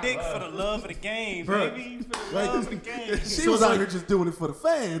sucked dick for the love of the game, Bruh. baby. For the Like- love of the game. She So was it's out like- here just doing it for the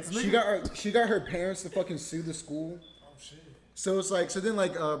fans, nigga. she got her parents to fucking sue the school. Oh shit. So it's like, so then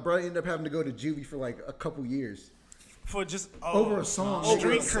like, bro ended up having to go to juvie for like a couple years. For just Over a song,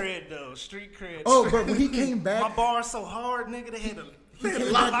 Street nigga. cred though. Street cred. Oh, but when he came My back, bar's so hard, nigga. They had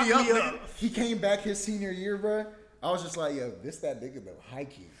to Lock me up, nigga. he came back his senior year, bro. I was just like, yo, this that nigga though, high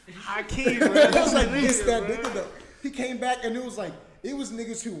key. High key, bro. I was like, this Nigga, that bro. nigga though. He came back and it was like, it was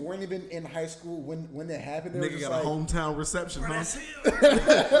niggas who weren't even in high school when that happened. They were Nigga just got like, a hometown reception, huh? That's him.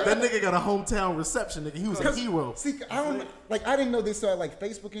 That nigga got a hometown reception, nigga. He was a hero. See, I didn't know they started like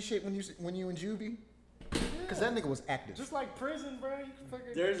Facebook and shit when you in juvie. Cause that nigga was active. Just like prison, bro. You can fucking.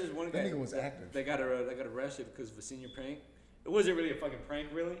 There's this one guy That nigga was active. They got arrested because of a senior prank. It wasn't really a fucking prank,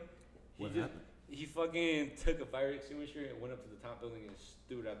 really. What happened? He fucking took a fire extinguisher and went up to the top building and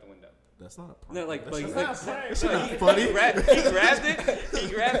threw it out the window. That's not a problem. No, like, That's like, not like, prank. That shit no, not he funny. grabbed it. He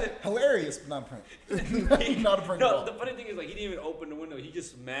grabbed it. Hilarious, but not a prank. Not a prank at No, all. the funny thing is, like, he didn't even open the window. He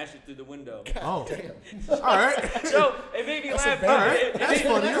just smashed it through the window. Oh, Damn. all right. So it made me laugh. bad- All right, It that's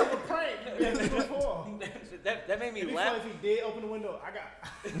made- funny. That's a prank. That's before. That made me It'd be laugh. funny if he did open the window. I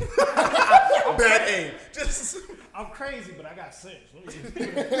got. Bad aim. Just I'm crazy, but I got sense. Let me just-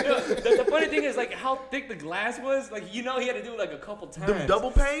 The funny thing is, like, how thick the glass was. Like, he had to do it like a couple times. them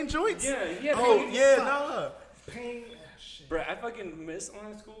double pane joints. Yeah, yeah. Oh yeah, nah. Pain. Shit. Bro, I fucking miss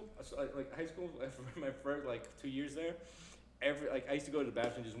high school. So, like high school, for my first like 2 years there. I used to go to the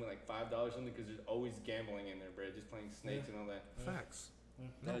bathroom just went like $5 something because there's always gambling in there, bro. Just playing snakes and all that. Facts.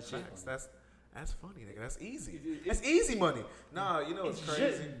 That No, shit. facts. That's funny, nigga. That's easy. It- That's easy money. Nah, you know It's it's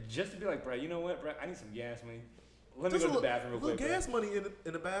crazy. just to be like, bro, you know what, bro? I need some gas money. Let me Just go a to the bathroom real little quick. gas money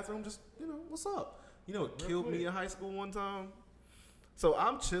in the bathroom. Just what's up? You know, it killed me in high school one time. So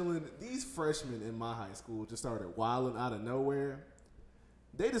I'm chilling. These freshmen in my high school just started wilding out of nowhere.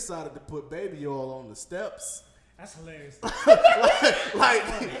 They decided to put baby oil on the steps, That's hilarious. like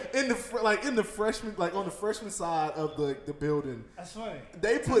in the freshman, like on the freshman side of the building. That's funny.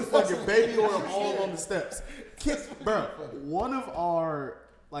 They put fucking baby oil all on the steps. Bro, one of our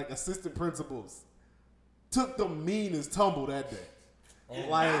like assistant principals took the meanest tumble that day.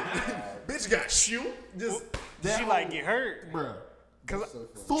 Like, bitch got shoot. Just Did she like get hurt? bro, Cause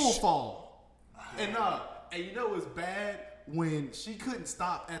full fall. And and you know what's bad when she couldn't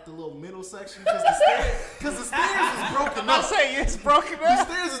stop at the little middle section because the stairs is broken I up. say it's broken The up.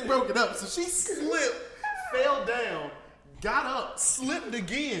 stairs is broken up, so she slipped, fell down, got up, slipped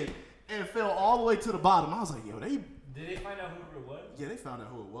again, and fell all the way to the bottom. I was like, yo, Did they find out who it was? they found out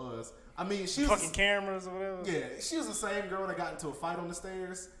who it was. I mean, she was Fucking cameras or whatever. yeah, she was the same girl that got into a fight on the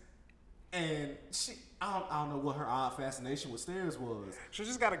stairs, and I don't know what her odd fascination with stairs was. She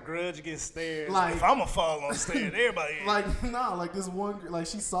just got a grudge against stairs. Like- If I'ma fall on stairs, everybody. Like this one, like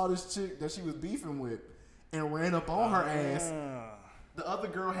she saw this chick that she was beefing with, and ran up on her ass. The other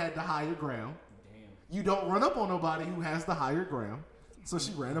girl had the higher ground. Damn. You don't run up on nobody who has the higher ground. So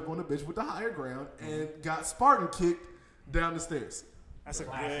she ran up on the bitch with the higher ground and got Spartan kicked down the stairs.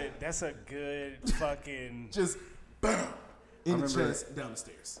 That's a good fucking. Just bam in the remember- chest down the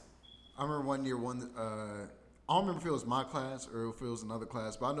stairs. I remember one year, I don't remember if it was my class or if it was another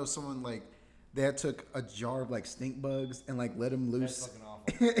class, but I know someone like they had took a jar of like stink bugs and like let them That's loose fucking awful.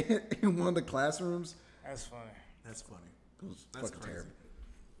 awful. in one of the classrooms. That's funny. That's funny. It was That's fucking crazy. terrible.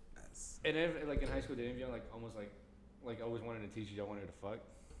 And then, like in high school, did any of y'all like almost like always wanted to teach you y'all wanted to fuck?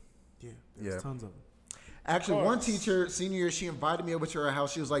 Yeah, there's Yeah. tons of them. Actually, one teacher, senior year, she invited me over to her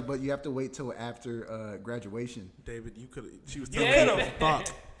house. She was like, "But you have to wait till after graduation." David, you could. She was Yeah. telling me fuck.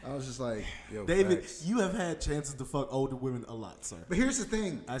 I was just like, "Yo, David, facts." you have had chances to fuck older women a lot, sir. But here's the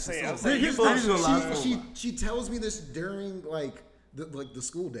thing. I should Say, say I'm that. saying, Here's you the bullshit. thing. She tells me this during like the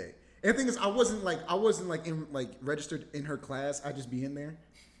school day. And the thing is, I wasn't in registered in her class. I just be in there.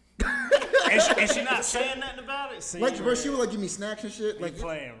 And she not saying nothing about it? See, Like, bro, bro, she would like give me snacks and shit. you Like,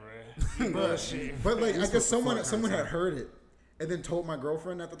 playing, bro. You bullshit. but like, I guess someone fuck had her heard it and then told my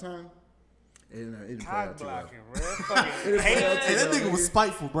girlfriend at the time. It didn't play Cock out too well. blocking, bro. Fucking It didn't play out too And that well, nigga was nigga.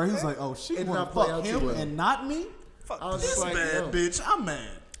 spiteful, bro. He was like, "Oh, she It did want not to play fuck out too him well. and not me." fuck I was this just nigga. like, Bad yo. bitch. I'm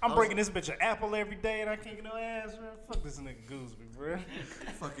mad. I'm breaking this bitch an apple every day and I can't get no ass, bro. Fuck this nigga Gooseby, bro.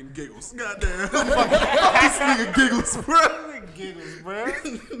 Fucking giggles. Goddamn. Fuck this nigga giggles, bro. Nigga giggles, bro.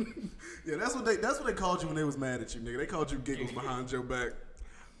 Yeah, that's what they called you when they was mad at you, nigga. They called you giggles behind your back.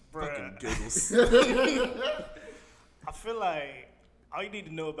 Fucking Bruh. giggles. I feel like all you need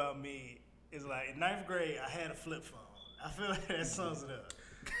to know about me is like in 9th grade I had a flip phone. I feel like that sums it up.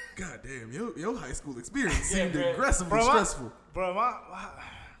 God damn, your high school experience seemed bro. aggressively Bro, stressful.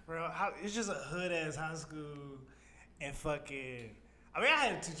 It's just a hood ass high school and fucking. I mean, I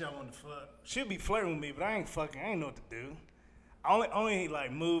had a teacher I wanted to fuck. She'd be flirting with me, but I ain't know what to do. Only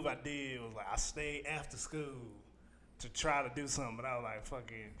like move I did was like I stayed after school to try to do something, but I was like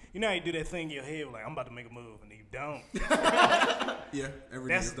fucking. You know how you do that thing in your head, like I'm about to make a move, and you don't. Yeah, every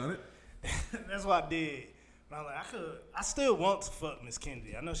That's- nigga's done it. That's what I did. But I'm like, I still want to fuck Miss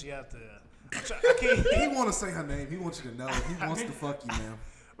Kennedy. I know she out there. I can't. He want to say her name. He wants you to know. He wants to fuck you, man.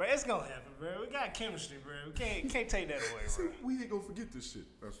 Bro, it's gonna happen, bro. We got chemistry, bro. We can't take that away, See, bro. we ain't gonna forget this shit.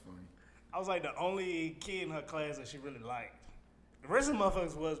 That's funny. I was like the only kid in her class that she really liked. The rest of the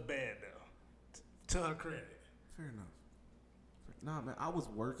motherfuckers was bad though. To her credit. Fair enough. Nah, man, I was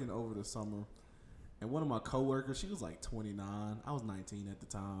working over the summer, and one of my coworkers, she was like 29. I was 19 at the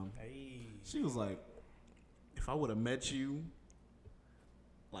time. Hey. She was like, if I would have met you,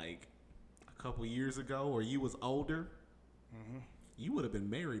 like, a couple years ago, or you was older, you would have been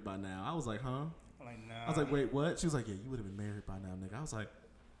married by now. I was like, huh? I'm like, nah. I was like, wait, what? She was like, yeah, you would have been married by now, nigga. I was like,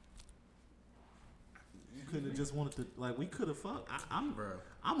 you couldn't have just wanted to, like, we could have fucked.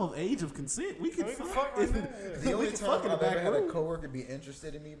 I'm of age of consent. We could We can fuck. fuck right now. The We only can time fuck in the I've back ever had a room. coworker be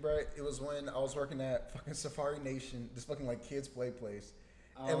interested in me, bro, it was when I was working at fucking Safari Nation, this fucking like kids play place,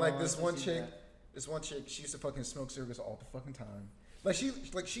 and like this one chick, she used to fucking smoke cigarettes all the fucking time. Like she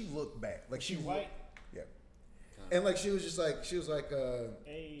looked back, like she white? yeah, and like she was like, Hey. she was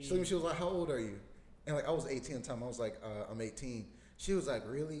like, how old are you? And like I was 18 at the time. I was like, I'm 18. She was like,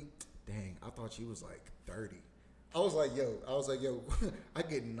 really? Dang, I thought she was like 30. I was like, yo, I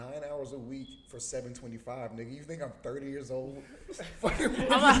get 9 hours a week for $7.25, nigga. You think I'm 30 years old? Fucking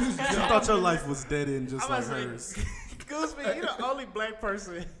I thought your life was dead end just I'm like about to hers. say, Gooseby, you the only black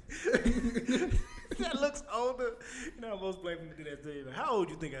person that looks older. You know how most black people do that thing. Like, how old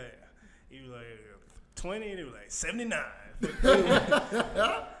you think I am? You like 20, and they were like 79.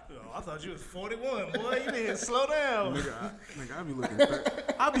 I thought you was 41, boy. You need to slow down. Nigga, I be looking.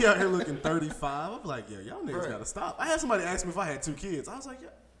 I be out here looking 35. I'm like, yeah, y'all niggas Right. gotta stop. I had somebody ask me if I had 2 kids. I was like, yeah.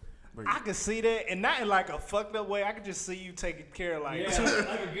 Bro, I could see that, and not in like a fucked up way. I could just see you taking care of like two,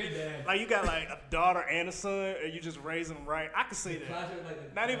 like a good dad. like you got like a daughter and a son, and you just raising them right. I could see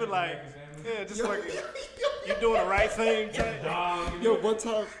that. Not even like, yeah, just like you doing the right thing. Yo,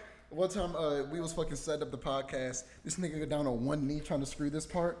 one time we was fucking setting up the podcast. This nigga go down on one knee trying to screw this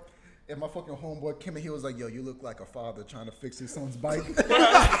part. And my fucking homeboy came in, he was like, yo, you look like a father trying to fix his son's bike.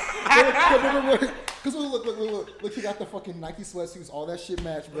 Because look, he got the fucking Nike sweatsuits, all that shit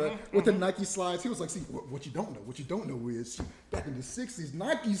matched, bro. With the Nike slides, he was like, see, what you don't know is, back in the 60s,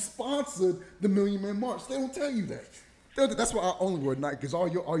 Nike sponsored the Million Man March. They don't tell you that. That's why I only wear Nike, because all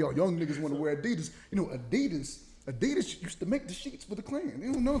y'all young niggas want to wear Adidas. You know, Adidas used to make the sheets for the Klan.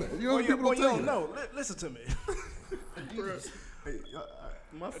 You don't know that. You know, Well, people you don't tell don't you. know. Listen to me. hey,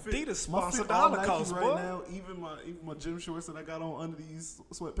 my Adidas my sponsored fit the all Holocaust, Nikes boy. right now. Even my gym shorts that I got on under these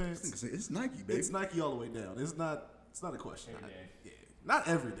sweatpants. It's Nike, baby. It's Nike all the way down. It's not a question. Yeah, not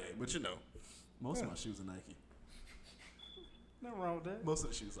every day, but you know, most of my shoes are Nike. Nothing wrong with that. Most of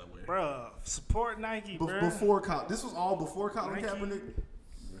the shoes I wear. Bruh, support Nike, bruh. Before this was all before Colin Nike. Kaepernick.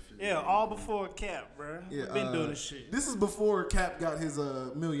 Yeah, all before Cap, bruh. Yeah, We've been doing this shit. This is before Cap got his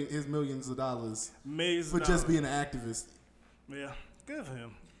millions of dollars Millions for of just dollars. being an activist. Yeah, good for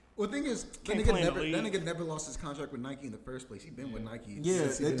him. Well, the thing is, Can't play in the that league. nigga never lost his contract with Nike in the first place. He been with Nike. Yeah,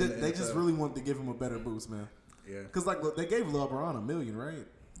 since he been in the they just NFL. really wanted to give him a better boost, man. Yeah. Cause like look, they gave LeBron $1 million, right?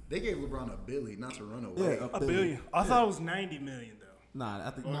 They gave LeBron $1 billion, not to run away. Yeah, A billion. I thought it was 90 million though. Nah, I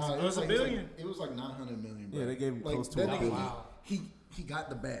think Nah, it was like, $1 billion? It was like 900 million. Bro. Yeah, they gave him like, close to that $1 nigga, billion. Wow. He got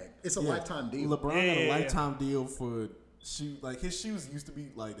the bag. It's a Yeah. lifetime deal. LeBron got Yeah. a lifetime deal for shoe. Like his shoes used to be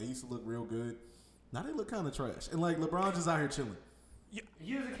like they used to look real good. Now they look kind of trash. And like LeBron just out here chilling.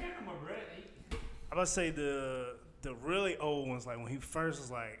 Use a camera, bro. I'm about to say the really old ones, like when he first was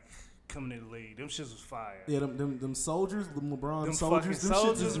like coming in the league, them shits was fire. Yeah, them soldiers, them LeBron Them soldiers, fucking them shits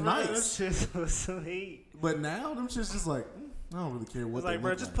soldiers, is bro, nice. Them shits was some heat. But now them shits just like I don't really care what It's they like,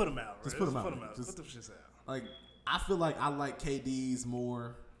 bro, look just like. put them out, bro. Just put 'em out, Put them man. out. Just- Put them shits out. Like I feel like I like KD's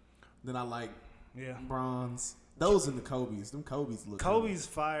more than I like Yeah. Bron's. Those and the Kobe's. Them Kobe's look Kobe's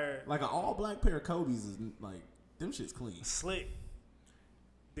fire. like an all black pair of Kobe's is like them shit's clean. Slick.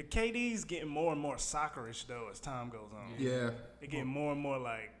 The KD's getting more and more soccerish though as time goes on. yeah. They getting more and more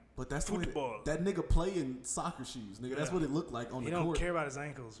like But that's the way Football. that nigga play in soccer shoes, nigga. That's Yeah. what it looked like on he the don't court. care about his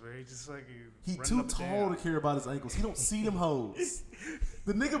ankles, bro. He just like He running too up and tall down. to care about his ankles. He don't see them hoes.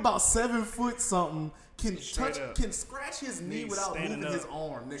 The nigga about 7 foot something can Straight touch, up. can scratch his knee Nigga without standing moving his up.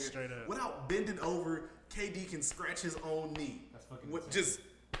 arm, nigga. Straight up. Without bending over, KD can scratch his own knee. That's fucking with insane. just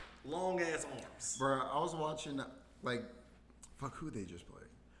long ass arms. Bro, I was watching, like, fuck, who they just played?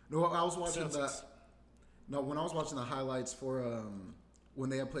 No, I was watching Celtics. when I was watching the highlights for when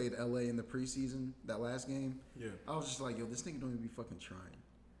they had played LA in the preseason, that last game, Yeah. I was just like, yo, this nigga don't even be fucking trying.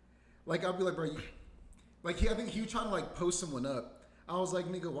 Like, I'll be like, bro, I think he was trying to, like, post someone up. I was like,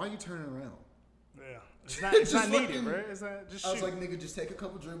 nigga, why you turning around? Yeah. It's not, it's Just not needed, fucking- bro. It's not just I was shoot. like, nigga, just take a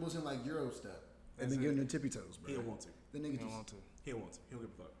couple dribbles and, like, Euro step. And That's then it. get in the tippy toes, bro. He don't want to. The nigga You don't just, want to. He don't want to. He don't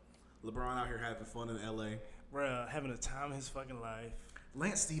give a fuck. LeBron out here having fun in LA. Bro, having the time of his fucking life.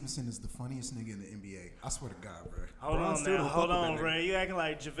 Lance Stevenson is the funniest nigga in the NBA. I swear to God, bro. Hold Bron on still now, don't hold fuck with on, that bro. nigga. You acting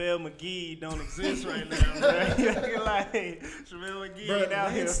like JaVale McGee don't exist right now, bro. You acting like JaVale McGee bro, ain't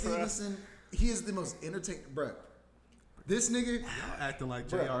out here, Lance bro. Stevenson, he is the most entertaining, bro. This nigga, Y'all acting like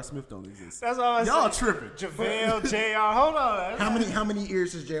Bruh. J.R. Smith don't exist. That's all I Y'all said. tripping. JaVale, JR, hold on. how many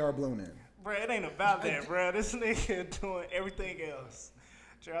ears has JR blown in? Bro, it ain't about that, bro. This nigga doing everything else.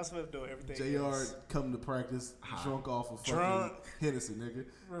 J.R. Smith doing everything J.R. else. come to practice drunk off of fucking Drunk. Hennessy, nigga.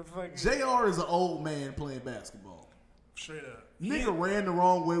 Bro, fucking J.R. is an old man playing basketball. straight up. Nigga ran the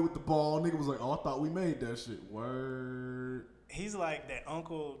wrong way with the ball. Nigga was like, oh, I thought we made that shit. Word. He's like that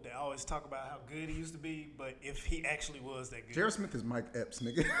uncle that always talk about how good he used to be, but if he actually was that good. JR Smith is Mike Epps,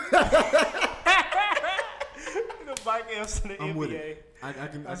 nigga. The Mike Epps in the I'm NBA. with it. I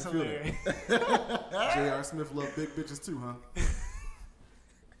can That's feel hilarious. that. J.R. Smith love big bitches too, huh?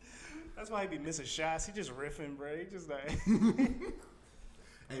 That's why he be missing shots. He just riffing, bro. He just like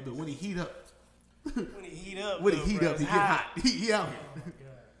Hey, but when he heat up, when he heat up, when though, he heat bro, up, he it's get hot. He out here. Oh my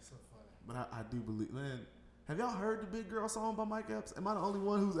God, so funny. But I do believe, man. Have y'all heard the Big Girl song by Mike Epps? Am I the only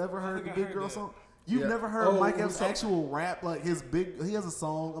one who's ever heard the think I Big heard Girl that. song? You've Yeah. never heard Oh, Mike what Epps' song? actual rap? Like he has a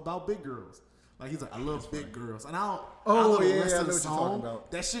song about big girls. Like he's like, I love big girls, and I don't. Oh, I know the yeah, rest I of know the what you're talking song.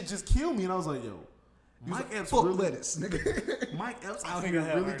 about. That shit just killed me, and I was like, yo, He was Mike like, Epps fuck really, lettuce, nigga. Mike Epps I out think here I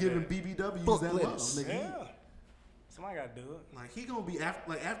have really heard giving that. BBWs Fuck that love, lettuce. nigga. yeah. Somebody gotta do it. Like he gonna be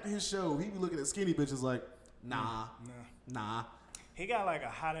after his show, he be looking at skinny bitches like, nah. He got like a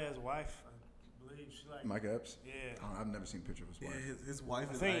hot ass wife. I believe she like. Mike Epps? Yeah. I've never seen a picture of his Yeah, wife. his wife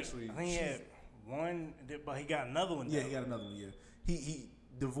I is think actually. he she's- had one, but he got another one. Yeah, now. he got another one. Yeah, he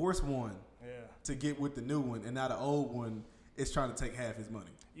divorced one Yeah. to get with the new one, and now the old one is trying to take half his money.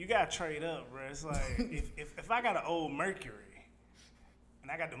 You gotta trade up, bro. It's like if I got an old Mercury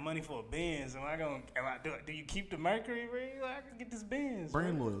and I got the money for a Benz, am I do you keep the Mercury, bro? You like, I can get this Benz.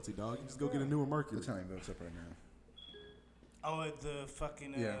 Brand bro. loyalty, dog. You just go get a newer Mercury. What time votes up right now? Oh, at the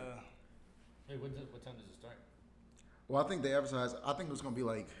fucking Yeah. Hey, what time does it start? Well, I think they advertised. I think it was gonna be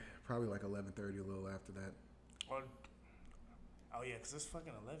like probably like 11:30, a little after that. Oh yeah, 'cause it's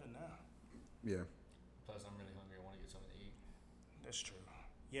fucking 11 now. Yeah. Plus, I'm really hungry. I want to get something to eat. That's true.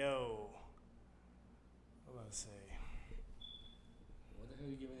 Yo, what was I about to say? What the hell are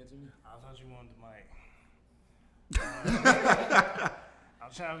you giving that to me? I thought you wanted the mic.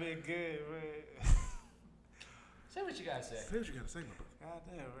 I'm trying to be good, bro. Say what you gotta say. Say what you gotta say, my brother. God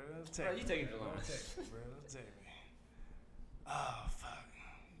damn, bro. Let's Bro, take you me. taking too long. Bro, don't take me. Oh, fuck.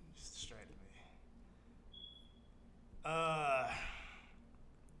 You just distracted me.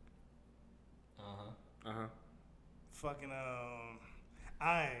 Fucking,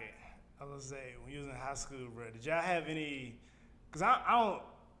 I was gonna say, when you was in high school, bro, did y'all have any, cause I don't,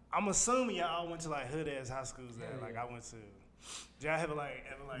 I'm assuming y'all went to like hood ass high schools that Yeah, like yeah. I went to. Did y'all ever like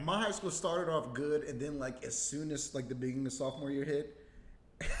My high school started off good, and then like as soon as like the beginning of sophomore year hit,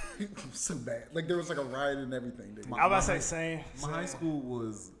 it was so bad. Like there was like a riot and everything. Dude. I was about to say same. My high school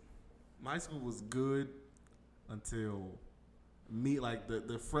was good until me, like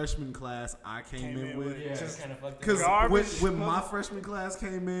the freshman class I came in with. Yeah, it's kind of fucked up. Because Garbage. when my freshman class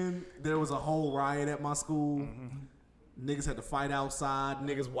came in, there was a whole riot at my school. Niggas had to fight outside.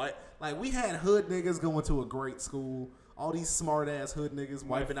 Niggas white. Like, we had hood niggas going to a great school. All these smart ass hood niggas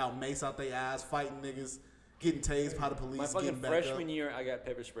wiping out mace out their eyes, fighting niggas, getting tased by the police. My fucking getting back freshman up. year, I got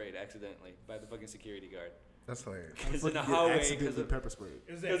pepper sprayed accidentally by the fucking security guard. That's hilarious. Because in the Get hallway, accidentally because pepper sprayed.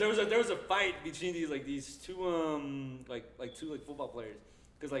 there was a fight between these two two football players.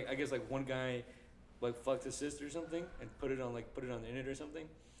 Because I guess one guy fucked his sister or something and put it on the internet or something.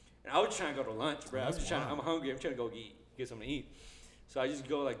 And I was trying to go to lunch, bro. I'm hungry. I'm trying to go get something to eat. So I just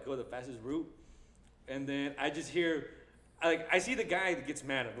go the fastest route, and then I just hear, I see the guy that gets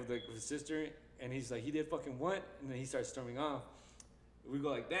mad with his sister, and he's like, he did fucking what? And then he starts storming off. We go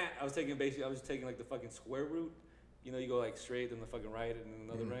like that. I was taking the fucking square route. You know, you go straight, then the fucking right, and then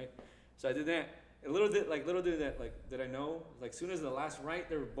another right. So I did that. A little did I know, soon as the last right,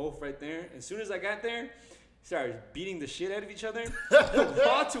 they were both right there. As soon as I got there, started beating the shit out of each other,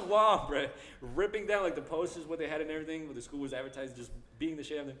 wall to wall, bro, ripping down the posters, what they had and everything, what the school was advertising, just beating the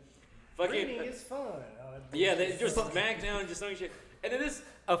shit out of them. Fucking, Reading is fun. yeah, they just smack down, just throwing shit. And then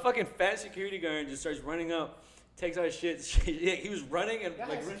a fucking fat security guard just starts running up, takes out his shit. Yeah, he was running and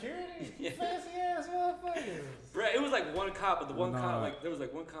security, yeah. fancy ass motherfuckers. Bro, it was one cop, but the one cop, there was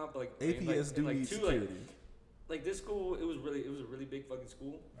one cop, APS do need security. This school, it was a really big fucking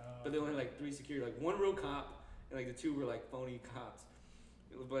school, but they only had 3 security, one real cop, and the 2 were phony cops.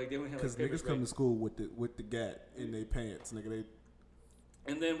 But they only had because niggas come to school with the gat in their pants, nigga. They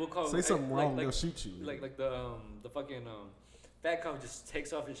and then we'll call say something wrong, they'll shoot you. The fucking fat cop just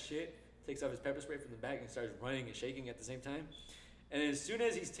takes off his shit, takes off his pepper spray from the back, and starts running and shaking at the same time. And as soon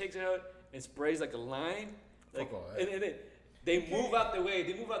as he takes it out and sprays a line, and then they move out the way.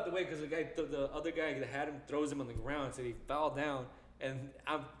 They move out the way because the other guy that had him throws him on the ground, so he fell down. And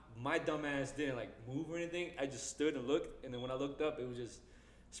my dumb ass didn't move or anything. I just stood and looked, and then when I looked up, it was just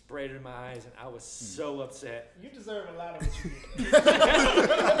sprayed in my eyes, and I was so upset. You deserve a lot of what you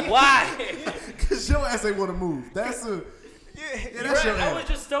get. Why? Because your ass ain't want to move. That's a that's your I was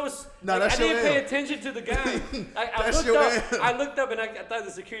just so. No, I that's your didn't pay L. attention to the guy. I looked up and I thought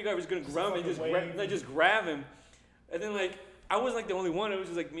the security guard was gonna grab me, just grab him, and then I wasn't the only one. It was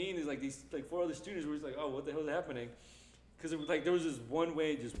just me and these 4 other students were just oh, what the hell is happening? Because it was there was just one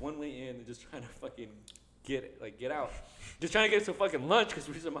way in, and just trying to fucking get out, just trying to get some fucking lunch because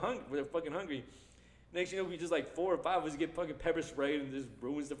we're fucking hungry. Next, we just 4 or 5 of us get fucking pepper sprayed and just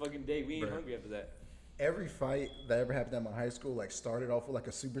ruins the fucking day. We ain't hungry after that. Every fight that ever happened at my high school started off with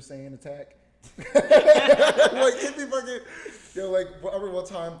a Super Saiyan attack. It'd be fucking, I remember one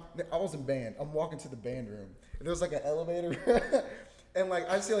time I was in band. I'm walking to the band room and there was an elevator, and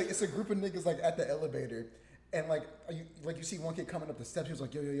I see it's a group of niggas at the elevator, and you see one kid coming up the steps. He was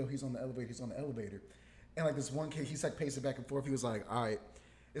like, yo, he's on the elevator, and this one kid, he's pacing back and forth. He was like, all right.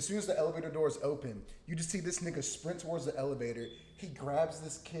 As soon as the elevator doors open, you just see this nigga sprint towards the elevator. He grabs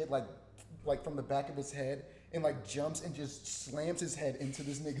this kid from the back of his head and jumps and just slams his head into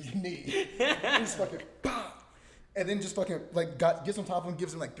this nigga's knee. He's fucking pop, and then just fucking gets on top of him,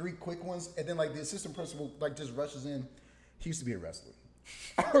 gives him 3 quick ones, and then the assistant principal just rushes in. He used to be a wrestler.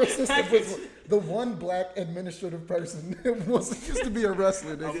 Our assistant principal, the one black administrative person, used to be a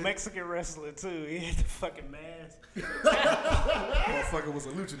wrestler. Nigga. A Mexican wrestler too. He had the fucking mask. motherfucker was a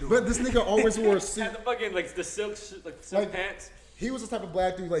luchador. But this nigga always wore a suit. Had the fucking the silk pants. He was the type of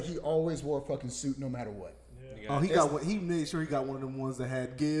black dude he always wore a fucking suit no matter what. Oh, he made sure he got one of them ones that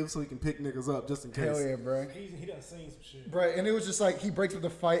had give so he can pick niggas up just in case. Hell yeah, bro. He done seen some shit. Bro, and it was just he breaks up the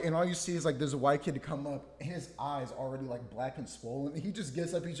fight, and all you see is there's a white kid to come up, and his eyes already black and swollen. And he just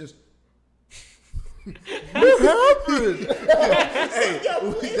gets up, he's just. What happened?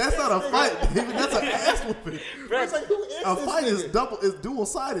 Hey, that's not a fight, David. That's an ass whooping. It's who is A this fight nigga? is dual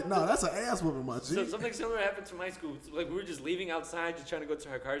sided. No, that's an ass whooping, my G. So something similar happened to my school. We were just leaving outside, just trying to go to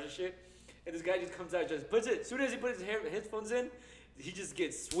our cars and shit. And this guy just comes out, just puts it. As soon as he puts his headphones in, he just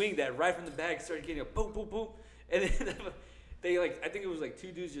gets swinged at right from the back. Started getting a boom, boom, boom, and then they I think it was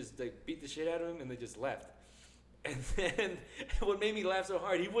 2 dudes just beat the shit out of him, and they just left. And then what made me laugh so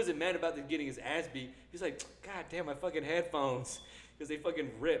hard, he wasn't mad about getting his ass beat. He's like, God damn, my fucking headphones, because they fucking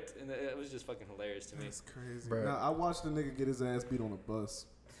ripped, and it was just fucking hilarious to me. That's crazy. Bro. Nah, I watched a nigga get his ass beat on a bus,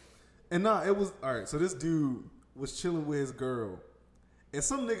 and it was all right. So this dude was chilling with his girl. And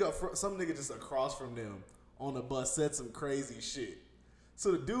some nigga just across from them on the bus said some crazy shit.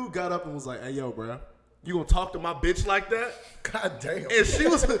 So the dude got up and was like, "Hey, yo, bro, you gonna talk to my bitch like that?" God damn. And she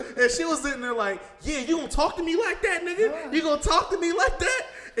was sitting there like, "Yeah, you gonna talk to me like that, nigga? You gonna talk to me like that?"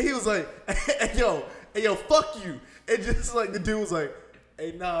 And he was like, hey, yo, fuck you. And just like the dude was like,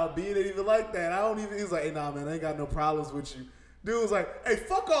 "Hey, nah, B ain't even like that. I don't even." He was like, "Hey, nah, man, I ain't got no problems with you." Dude was like, "Hey,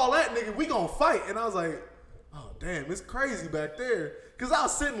 fuck all that, nigga. We gonna fight." And I was like, "Oh, damn, it's crazy back there." Cause I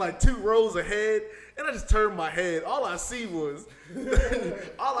was sitting like 2 rows ahead, and I just turned my head. All I see was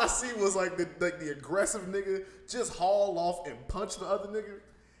like the aggressive nigga just haul off and punch the other nigga,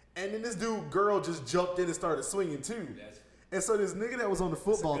 and then this girl just jumped in and started swinging too. And so this nigga that was on the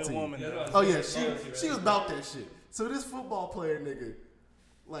football good team, woman, though. oh yeah, she was about that shit. So this football player nigga,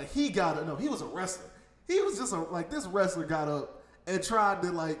 like he was a wrestler. He was just this wrestler got up and tried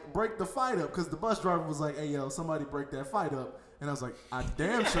to like break the fight up because the bus driver was like, "Hey yo, somebody break that fight up." And I was like, I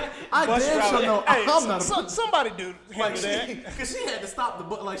damn sure know Hey, I'm not a somebody do like handle that. because she had to stop the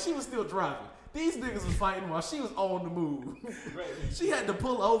bus. Like she was still driving. These niggas was fighting while she was on the move. Right. She had to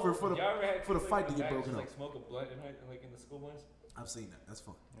pull over for Y'all ever had the kids, fight to in get the back broken just, up. like smoke a blunt in the school bus? I've seen that. That's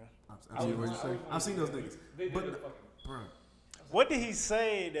fun. Yeah. I've seen those niggas. They did But it fucking. bro, What did he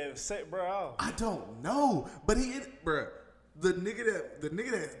say that set bro off? I don't know. But the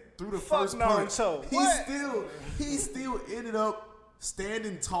nigga that threw the Fuck first no, punch, so he what? still ended up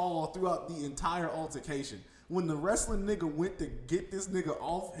standing tall throughout the entire altercation. When the wrestling nigga went to get this nigga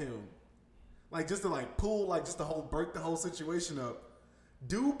off him, like just to like pull, like just to break the whole situation up,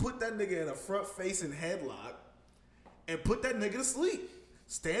 dude put that nigga in a front facing headlock and put that nigga to sleep,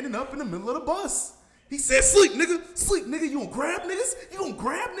 standing up in the middle of the bus. He said, sleep, nigga, you gonna grab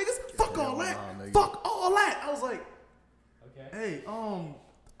niggas? Fuck all that. nigga. Fuck all that. I was like, Okay. hey,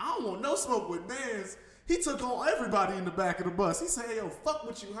 I don't want no smoke with Nance. He took on everybody in the back of the bus. He said, hey, yo, fuck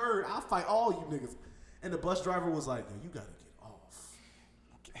what you heard. I'll fight all you niggas. And the bus driver was like, yo, you gotta get off.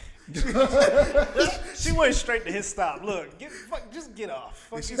 She went straight to his stop. Look, just get off.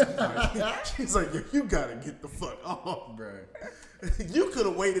 Fuck And you. she's like, yo, you gotta get the fuck off. Bro. You could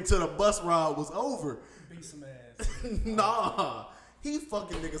have waited till the bus ride was over. Beat some ass. Nah. He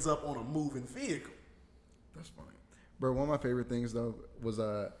fucking niggas up on a moving vehicle. That's funny. Bro, one of my favorite things though was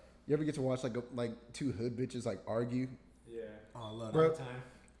you ever get to watch like 2 hood bitches like argue? Yeah. Oh, I love Bro, that. Time.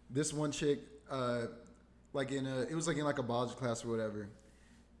 this one chick, it was like in like a biology class or whatever,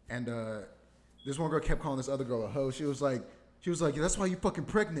 and this one girl kept calling this other girl a hoe. She was like, that's why you fucking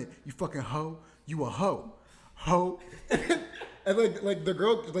pregnant, you fucking hoe, you a hoe, and like the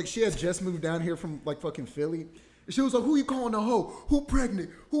girl, like she had just moved down here from like fucking Philly. And she was like, who you calling a hoe? Who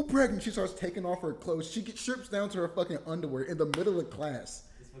pregnant? She starts taking off her clothes. She strips down to her fucking underwear in the middle of class.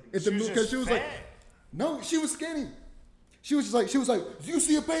 Because she was like, no, she was skinny. She was like, you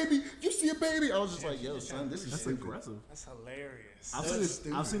see a baby? I was just like, yo, son, this is That's stupid. aggressive. That's hilarious.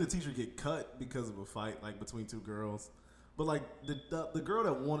 I've seen a teacher get cut because of a fight, like between 2 girls. But like the girl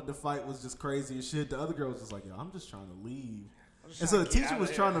that wanted to fight was just crazy as shit. The other girl was just like, yo, I'm just trying to leave. And so the teacher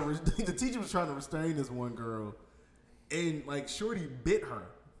was trying to restrain this one girl, and like Shorty bit her.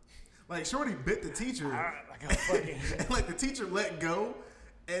 Like Shorty bit the teacher, Like a fucking. and like the teacher let go,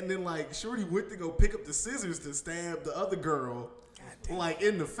 and then like Shorty went to go pick up the scissors to stab the other girl, like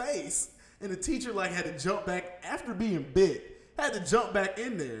in the face, and the teacher like had to jump back after being bit, had to jump back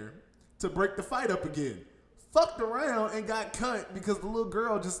in there to break the fight up again. Fucked around and got cut because the little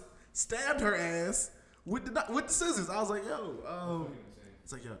girl just stabbed her ass with the scissors. I was like, yo,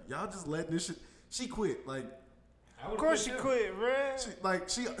 it's like, yo, y'all just letting this shit. She quit. Like, Of course she quit,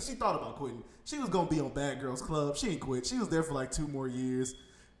 bruh. she thought about quitting. She was gonna be on Bad Girls Club. She ain't quit. She was there for like 2 more years.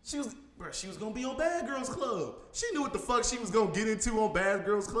 She was gonna be on Bad Girls Club. She knew what the fuck she was gonna get into on Bad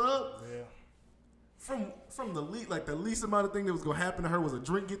Girls Club. Yeah. From the least amount of thing that was gonna happen to her was a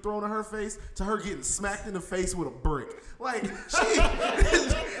drink get thrown in her face to her getting smacked in the face with a brick. Like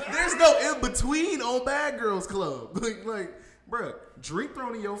there's no in between on Bad Girls Club. Like, bruh, drink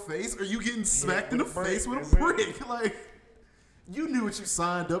thrown in your face or you getting smacked in the face with a brick. Like, you knew what you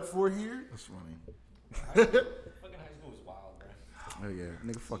signed up for here. That's funny. Fucking high school was wild, bro. Oh yeah,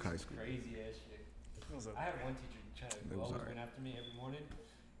 nigga, fuck high school. Crazy ass shit. I had one teacher who always went after me every morning.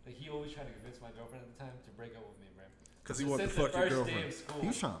 Like he always tried to convince my girlfriend at the time to break up with me, bro. Because he wanted to Since fuck your the first day girlfriend. of school. He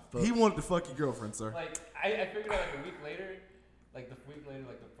was trying to fuck. He wanted to fuck your girlfriend, sir. Like I figured out like a week later, like the first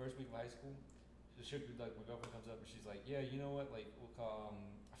week of high school, like my girlfriend comes up and she's like, yeah, you know what? Like we'll call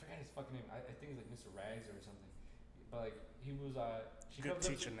I forgot his fucking name. I think it's like Mr. Rags or something. But like he was she Good comes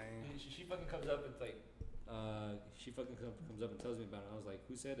teacher up, name. She fucking comes up and like she fucking comes up and tells me about it. I was like,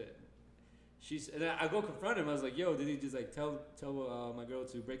 who said it? And I go confront him. I was like, yo, did he just like tell my girl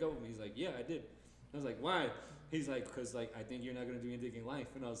to break up with me? He's like, yeah, I did. I was like, why? He's like, because like I think you're not gonna do anything in life.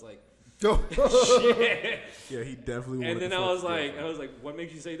 And I was like, Shit. shit. Yeah, he definitely. And wanted then to I fuck was his like, girlfriend. what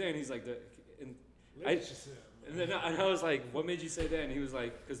makes you say that? And he's like, and I was like, what made you say that? And he was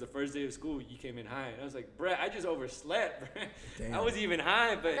like, because the first day of school you came in high. And I was like, bruh, I just overslept, bruh. Damn. I wasn't even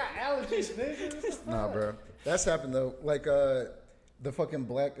high, but Got allergies, nigga. Nah, bro. That's happened though. Like the fucking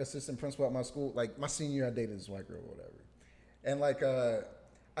black assistant principal at my school. Like my senior year, I dated this white girl or whatever. And like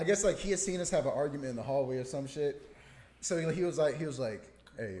I guess like he had seen us have an argument in the hallway or some shit. So he was like, hey,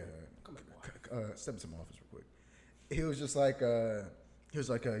 step into my office real quick. He was just like, you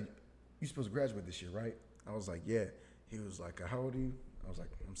supposed to graduate this year, right? I was like, yeah. He was like, how old are you? I was like,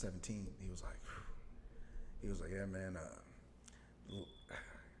 I'm 17. He was like, yeah, man.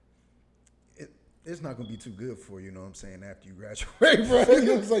 It's not gonna be too good for you, you know what I'm saying, after you graduate, bro. He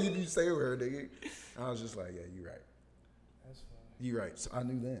was like, if you stay with her, nigga. I was just like, yeah, you're right. That's fine. You're right. So I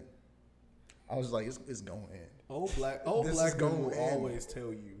knew then. I was like, it's going to end. Old This black is men going will in. always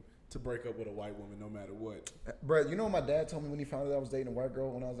tell you to break up with a white woman no matter what. Bro, you know what my dad told me when he found out I was dating a white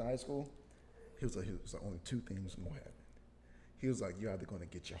girl when I was in high school? He was like, only two things going to happen. He was like, you're either going to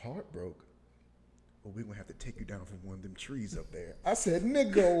get your heart broke or we're going to have to take you down from one of them trees up there. I said,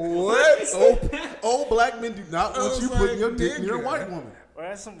 nigga, what? Old black men do not I want was you like, putting your dick near a nigga. white woman. Well,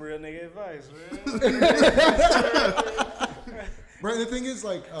 that's some real nigga advice, man. Bro, the thing is,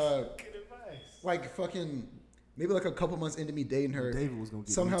 like, Good advice. like fucking maybe like a couple months into me dating her, David was gonna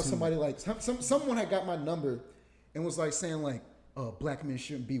get somehow me too. somebody like someone had got my number and was like saying like black men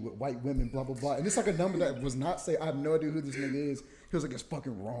shouldn't be with white women, blah blah blah, and it's like a number that was not say. I have no idea who this nigga is. He was like, it's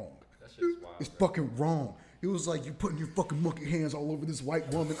fucking wrong. that shit's wild. It's fucking wrong. He was like, you putting your fucking monkey hands all over this white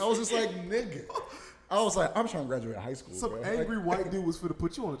woman. I was just like, nigga. I was like, I'm trying to graduate high school. Some bro. angry Like, white dude was finna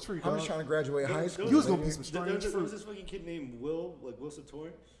put you on a tree. I'm dog. just trying to graduate high school. You was gonna nigga. be some strange There was fruit. this fucking kid named Will, like Will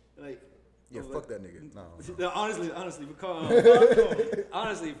Sator. Like, Yeah, like- fuck that nigga. No. No, honestly, because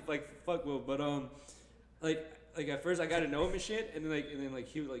honestly, like fuck Will, but like at first I got to know him and shit, and then like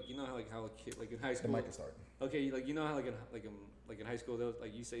he was like, you know how a kid like in high The school. mic is starting. Okay, like you know how like in high school there was,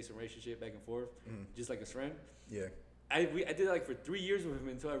 like you say some racist shit back and forth, just like a friend. Yeah. I did that like for 3 years with him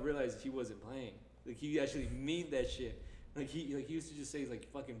until I realized he wasn't playing. Like he actually mean that shit. Like he used to just say like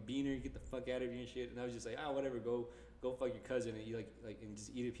fucking beaner, get the fuck out of here and shit. And I was just like, whatever, go fuck your cousin and you like and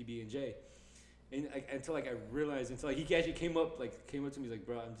just eat a PB and J. And until I realized, until like he actually came up to me like,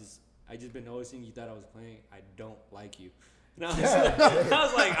 bro, I just been noticing you thought I was playing. I don't like you. And I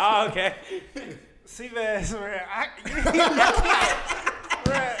was like, oh, okay. See, man,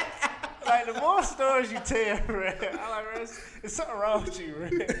 man, like the more stories you tell, man, I like, man, it's something wrong with you, man.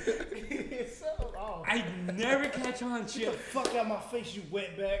 It's something wrong. I never catch on shit. Get the fuck out my face, you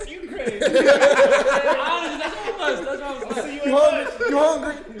wetback. You crazy. Honestly, that's what it was. That's what I was like. See, you You hungry? You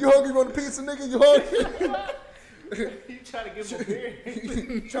hungry? You hungry? You want a pizza, nigga? You hungry? You trying to give him a beer.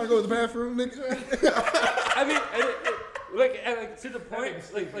 Trying to go to the bathroom, nigga? I mean, like to the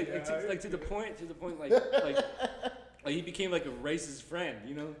point, to the point, like he became like a racist friend,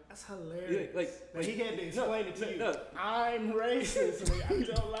 you know? That's hilarious. Yeah, Like he had to explain it to you. No. I'm racist. Like, I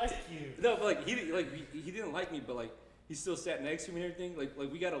don't like you. No, but like he didn't like me, but like he still sat next to me and everything. Like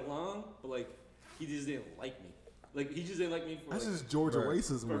we got along, but like he just didn't like me. Like he just didn't like me for That's like, just Georgia Right.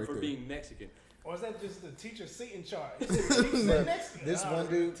 racism for, right for there. being Mexican. Or is that just the teacher seat in charge? Sit next to you. This Nah, one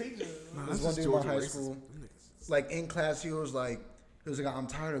dude- Teacher. Nah, This that's one just dude in my Georgia high racism. school, like in class, he was like, I'm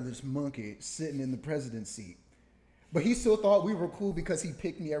tired of this monkey sitting in the president's seat. But he still thought we were cool because he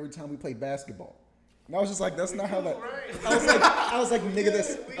picked me every time we played basketball. And I was just like, that's not how that. I was like, nigga,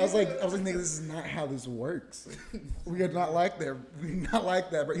 nigga, this is not how this works. We are not like that. We're not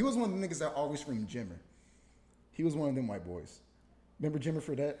like that. But he was one of the niggas that always screamed Jimmer. He was one of them white boys. Remember Jimmer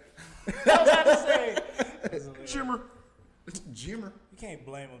for that? I was about to say. Shimmer. Jimmer. You can't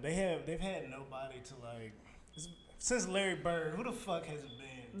blame them. They've had nobody to like since Larry Bird. Who the fuck has it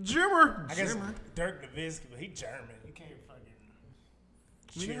been? Jimmer. I guess Dirk Nowitzki, but he German. You can't fucking.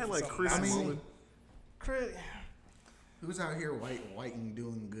 I mean, they cheer had for like something Chris else. Mullin. Chris. Who's out here white and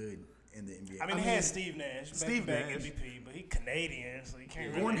doing good in the NBA? I mean, they had Steve Nash, Steve back Nash. MVP, but he Canadian, so he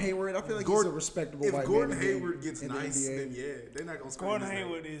can't Gordon really. Hayward. I feel like Gordon- he's a respectable If white Gordon man in the- Hayward gets in the nice, NBA. then yeah, they're not gonna scream Gordon his name.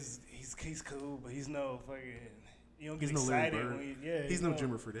 Hayward he's cool, but he's no fucking. You don't get He's no Larry excited Bird. when He's no don't-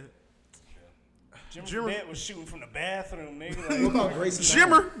 Jimmer for that. Jimmer Jimmer- Fredette was shooting from the bathroom, nigga. What Like, about Grayson?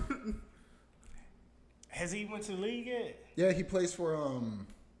 Jimmer. has he went to the league yet? Yeah, he plays for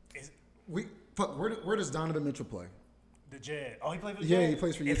Is where does Donovan Mitchell play? the Jazz? Oh, he played for the Yeah, Jazz? he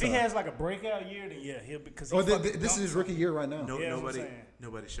plays for If he Utah. has like a breakout year, then yeah, he'll because he Oh, fucking this is his dunks. rookie year right now. No, Yeah, that's what I'm nobody, saying.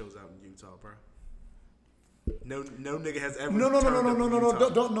 nobody shows out in Utah, bro. No nigga has ever. No, turned up in Utah.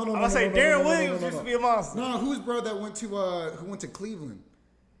 don't, no. I'm gonna say Darren Williams used to be a monster. No, who's bro that went to Cleveland?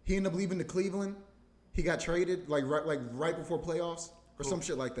 He ended up leaving to Cleveland. He got traded right before playoffs or some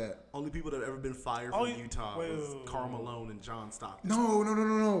shit like that. Only people that have ever been fired from Utah was Karl Malone and John Stockton.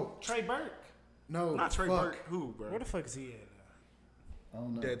 No. Trey Burke. No, Not Trey fuck. Burke. Who, bro? Where the fuck is he at? I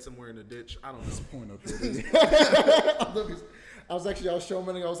don't know. Dead somewhere in the ditch. I don't know. Point up there. I was showing.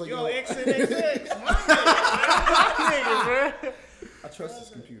 I was like, Yo, yo, XNXX. My nigga, bro. I trust this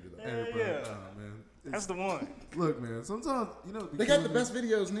computer though. Yeah. Oh, man. That's the one. Look, man. Sometimes They got the best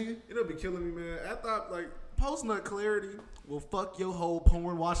videos, nigga. It'll be killing me, man. I thought post nut clarity will fuck your whole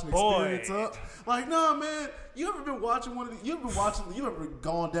porn watching experience up. Like, nah, man. You ever been watching one of these? You ever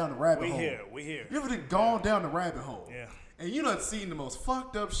gone down the rabbit hole? We here. You ever been gone down the rabbit hole? Yeah. And you done seen the most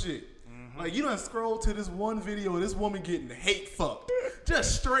fucked up shit. Like, you done scrolled to this one video of this woman getting hate fucked.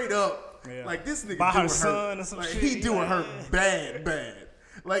 Just straight up. Yeah. Like, this nigga By doing her son or some like, shit. he doing Yeah. her bad.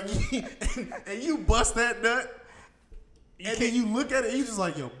 Like, and you bust that nut, and then you look at it, and you just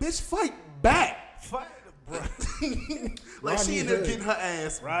like, yo, bitch, fight back. Fight, bro. Like, Rodney she ended up Hood. getting her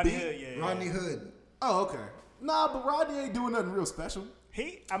ass Rodney beat. Hood, yeah. Rodney Hood. Oh, okay. Nah, but Rodney ain't doing nothing real special. I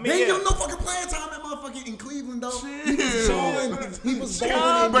mean, They ain't yeah. doing no fucking playing time that motherfucker in Cleveland though. Chill. He was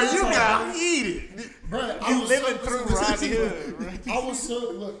balling. But you got heated. Bro, You living through Rodney Hood, bro. I was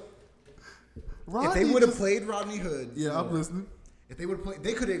so look. If Rodney they would have just- played Rodney Hood, Yeah, I'm listening. if they would have played,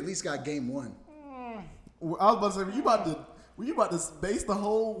 they could have at least got game one. I was about to say, were you about to base the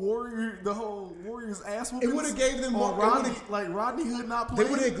whole Warriors ass whooping? It would've gave them on more- it Rodney, would've- like Rodney Hood not They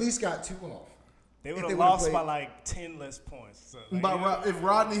playing. would have at least got 2 off. They would they have would've lost played- by like 10 less points. So, like, If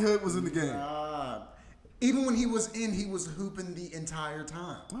Rodney Hood was in the game. Even when he was in, he was hooping the entire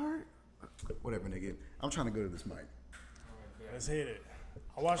time. All right. Whatever, nigga. I'm trying to go to this mic. let's hit it.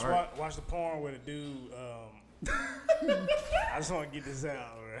 I watched watch the porn where the dude. I just want to get this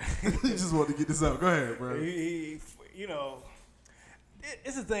out, bro. You just want to get this out. Go ahead, bro. he, you know,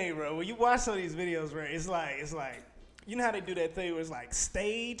 it's the thing, bro. When you watch some of these videos, bro, it's like, you know how they do that thing where it's like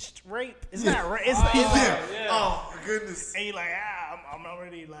staged rape? It's not rape. It's like, Yeah. Oh, my goodness. and you're like, I'm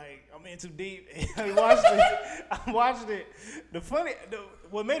already like, I'm in too deep. I watched it.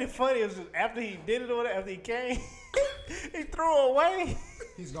 What made it funny is after he did it or whatever, after he came, he threw it away.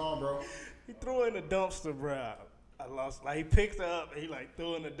 He's gone, bro. He threw it in the dumpster, bro. I lost. Like, he picked her up and he like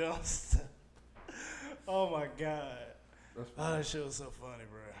threw it in the dumpster. Oh my god. Oh, that shit was so funny,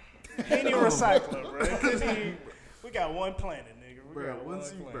 bro. He ain't even recycler, bro. Couldn't even- We got one planet, nigga. We Bro, got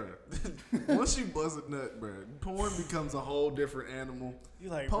once one you, planet. bro, once you buzz a nut, bro, porn becomes a whole different animal. You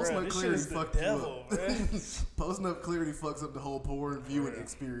like, Post bro, nut this shit clarity is the fucked you devil, up. bro. Post nut clarity fucks up the whole porn viewing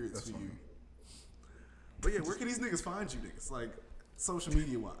experience for you. But yeah, where can these niggas find you, niggas? Like, social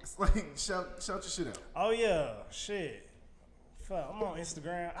media wise, like, shout your shit out. Oh yeah, shit. Fuck, I'm on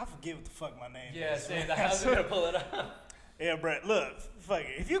Instagram. I forget what the fuck my name Yeah, is. same. I was gonna pull it up. Yeah, bro. Look, fuck it.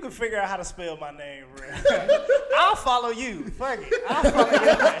 If you can figure out how to spell my name, bro, I'll follow you. Fuck it. I'll follow your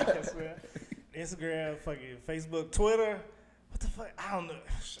ass, man. Instagram, fucking Facebook, Twitter. What the fuck? I don't know.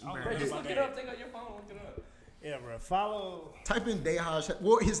 Bro, just look it up. Take out your phone. Look it up. Yeah, bro. Follow. Type in Dehaj.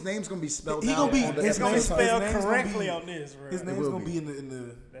 Well, his name's gonna be spelled He out. gonna be- on the It's gonna be episode. spelled name's gonna correctly be- on this, bro. His name's will gonna be. be in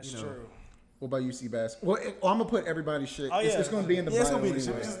the That's you know. true. What about UC Bass? Well, I'm gonna put everybody's shit. Oh, It's yeah. gonna be in the Yeah, it's bio gonna be in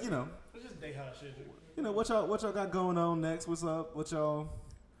the anyway. shit. Just, It's just day hot shit. what y'all got going on next? What's up?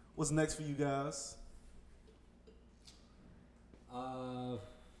 What's next for you guys?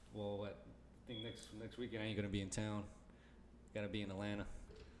 Well, what? I think next weekend I ain't gonna be in town. Gotta be in Atlanta.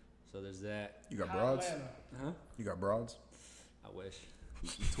 So there's that. You got broads? Huh? You got broads? I wish.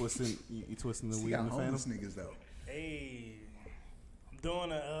 You twisting the You weed got in the homeless phantom? niggas though. Hey, I'm doing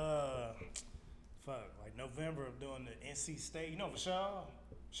like November. I'm doing the NC State. You know, for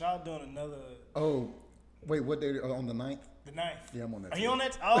Shaw doing another Oh, wait, what day? On the 9th? the 9th. Yeah, I'm on that. Are too. you on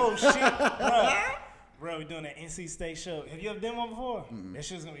that? Oh shit, bro. Bro, we're doing that NC State show. Have you ever done one before? That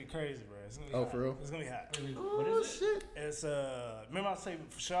shit's gonna be crazy, bro. It's gonna be Oh, hot. for real? It's gonna be hot. What is it? It's remember I was saying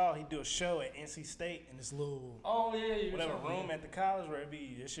for Shaw, he do a show at NC State in this little Oh yeah, you whatever room at the college where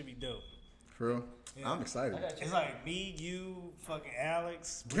it should be dope. For real? Yeah. I'm excited. It's like me, you, fucking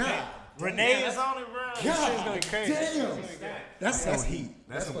Alex, God Renee is on it, bro. This shit's gonna be crazy. damn. It's gonna be great. That's heat.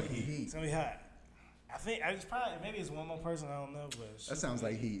 That's That's gonna fucking be heat. It's gonna be hot. I think it's probably maybe it's one more person. I don't know, but it's That just sounds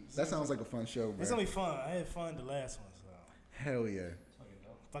gonna like heat. That sounds like a fun show, It's bro. gonna be fun. I had fun the last one, so Hell yeah.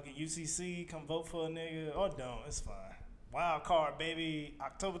 fucking UCC, come vote for a nigga or don't. It's fine. Wild card, baby.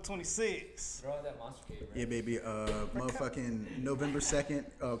 October 26th. Bro, that monster cave, right? Yeah, baby. Motherfucking November 2nd,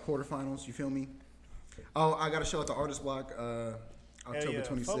 quarterfinals. You feel me? Oh, I got a show at the Artist Block, Hell October yeah.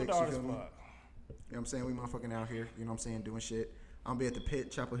 26th. Fuck with the You Artist feel me? Block. what I'm saying? We motherfucking out here. You know what I'm saying? Doing shit. I'm gonna be at the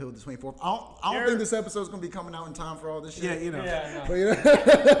Pit, Chapel Hill, the 24th. I don't think this episode's gonna be coming out in time for all this shit. Yeah, you know. Yeah, But, you know,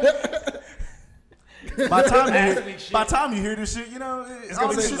 By the time you hear this shit, you know,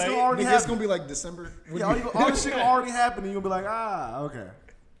 all this shit's gonna already it's happen. gonna be like December. Yeah, all this shit gonna already happen, and you'll be like, okay.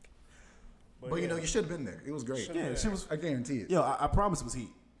 But you know, you should have been there. It was great. Yeah, she was. I guarantee it. Yo, I promise it was heat.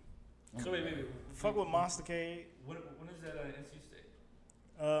 So wait. Fuck with Monstercade. When is that NC State?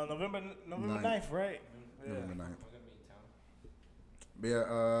 November 9th, right? November 9th. I'm gonna be in town. But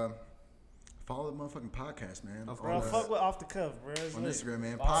yeah, follow the motherfucking podcast, man. Bro, fuck with Off the Cuff, bro. It's On lit. Instagram,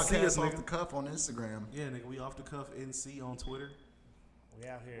 man. See us, Podcast off nigga. the cuff on Instagram. Yeah, nigga, we off the cuff NC on Twitter. We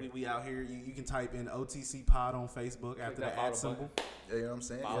out here. We out here. You can type in OTC Pod on Facebook after that the at follow symbol. Yeah, you know what I'm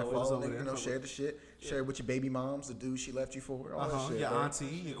saying? Follow Yeah, us follow over nigga, there. you know, share the shit. Share it with your baby moms, the dude she left you for, all that shit. Your bro. auntie,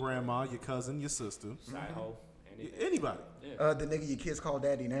 your grandma, your cousin, your sister, Side hoe. anybody. The nigga your kids call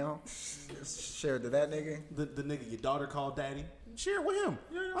daddy now. Share it to that nigga. The nigga your daughter called daddy. Share it with him.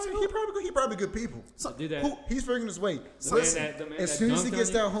 You know what I'm saying? He probably good people. So, Do that. He's figuring his way. The man that As soon as he dunked gets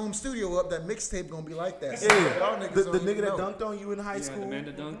on you? that home studio up, that mixtape gonna be like that. Yeah, Y'all niggas the don't nigga even that know. dunked on you in high Yeah, school. the man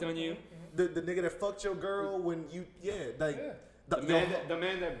that dunked on you. The nigga that fucked your girl when you The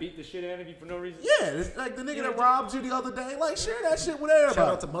man that beat the shit out of you for no reason. it's like the nigga that robbed you the other day. Like share that shit with everybody. Shout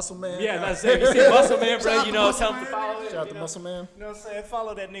out to Muscle Man. Yeah, that's it. You see Muscle Man, Shout bro. out You to know, Muscle tell him to Man. follow it. Shout out you to know? Muscle Man. You know what I'm saying?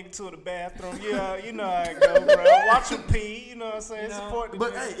 Follow that nigga to the bathroom. Yeah, you know how it go, bro. Watch him pee. You know what I'm saying? You know, Support the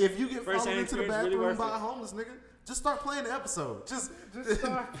But nigga. hey, if you get First followed hand into the experience really bathroom worth by it. a homeless nigga, just start playing the episode. Just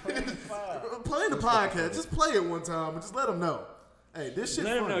start playing the file. playing the podcast. Just play it one time and just let them know. Hey, this shit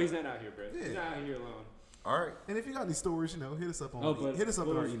Let him funny. know he's not out here, bro. Yeah. He's not out here alone. All right. And if you got any stories, you know, hit us up on Oh, but hit us up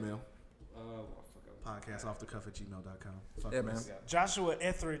what in our was- email. Podcastofthecuff@gmail.com. Fuck Yeah, with man. us. Joshua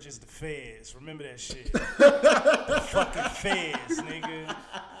Etheridge is the feds. Remember that shit. The fucking feds, nigga.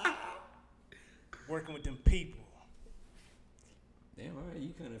 Working with them people. Damn, all right.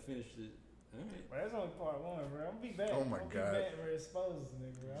 You kind of finished it. All right. Bro, that's only part one, bro. I'm be back. Oh my I'm God. Be back where exposed,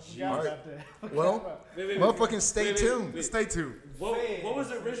 nigga. Bro. I Jeez. forgot All right. about that. Well, motherfucking stay tuned. wait. Stay tuned. What was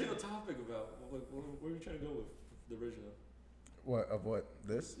the original topic about? Where were you trying to go with the original? What?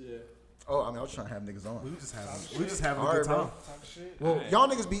 This? Yeah. Oh, I mean, I was trying to have niggas on. We just having a All good right, bro. time. Talk shit. Well, Alright. y'all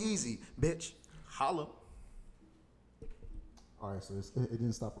niggas be easy, bitch. Holla. All right, so it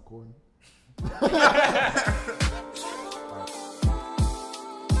didn't stop recording.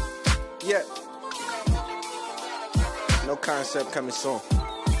 Yeah. No concept coming soon.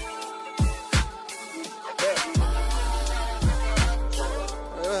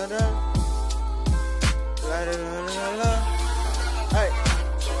 Hey.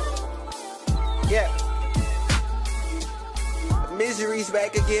 Yeah. Misery's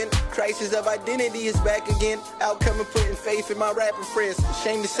back again. Crisis of identity is back again. Outcome of putting faith in my rapping friends.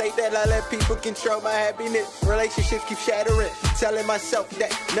 Shame to say that I let people control my happiness. Relationships keep shattering. Telling myself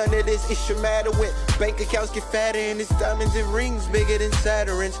that none of this it should matter when bank accounts get fatter and it's diamonds and rings bigger than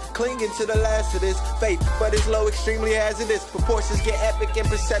Saturn's. Clinging to the last of this faith, but it's low, extremely hazardous. Proportions get epic and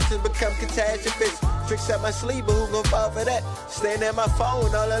perceptions become catastrophes. Tricks up my sleeve, but who gon' fall for that? Staying at my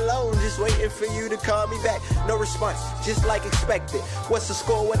phone all alone, just waiting for you to call me back. No response, just like expected. What's the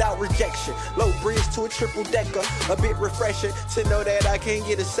score without rejection? Low bridge to a triple decker, a bit refreshing to know that I can't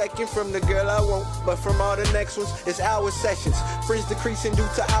get a second from the girl I want, but from all the next ones, it's our sessions. Friends decreasing due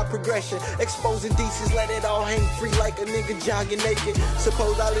to our progression, exposing decents, let it all hang free like a nigga jogging naked.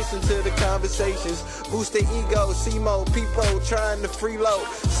 Suppose I listen to the conversations, boost the ego, C-mode, people trying to freeload.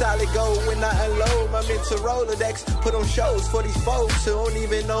 Solid gold when I unload my mental Rolodex, put on shows for these folks who don't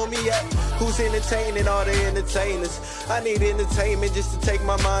even know me yet. Who's entertaining all the entertainers? I need entertainment just to take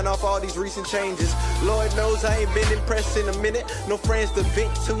my mind off all these recent changes. Lord knows I ain't been impressed in a minute. No friends to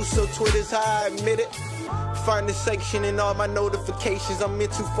vent to, so Twitter's how I admit it. Find the section in all my notifications. I'm in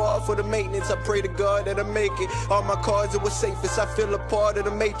too far for the maintenance. I pray to God that I make it. All my cards are what's safest. I feel a part of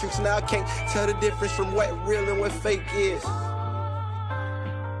the matrix. Now I can't tell the difference from what real and what fake is.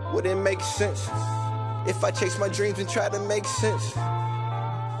 Would it make sense if I chase my dreams and try to make sense?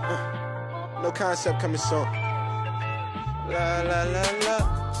 No concept coming soon. La la la la.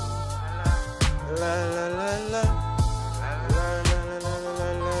 La la la la. La la la la la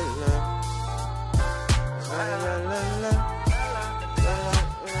la la. La la la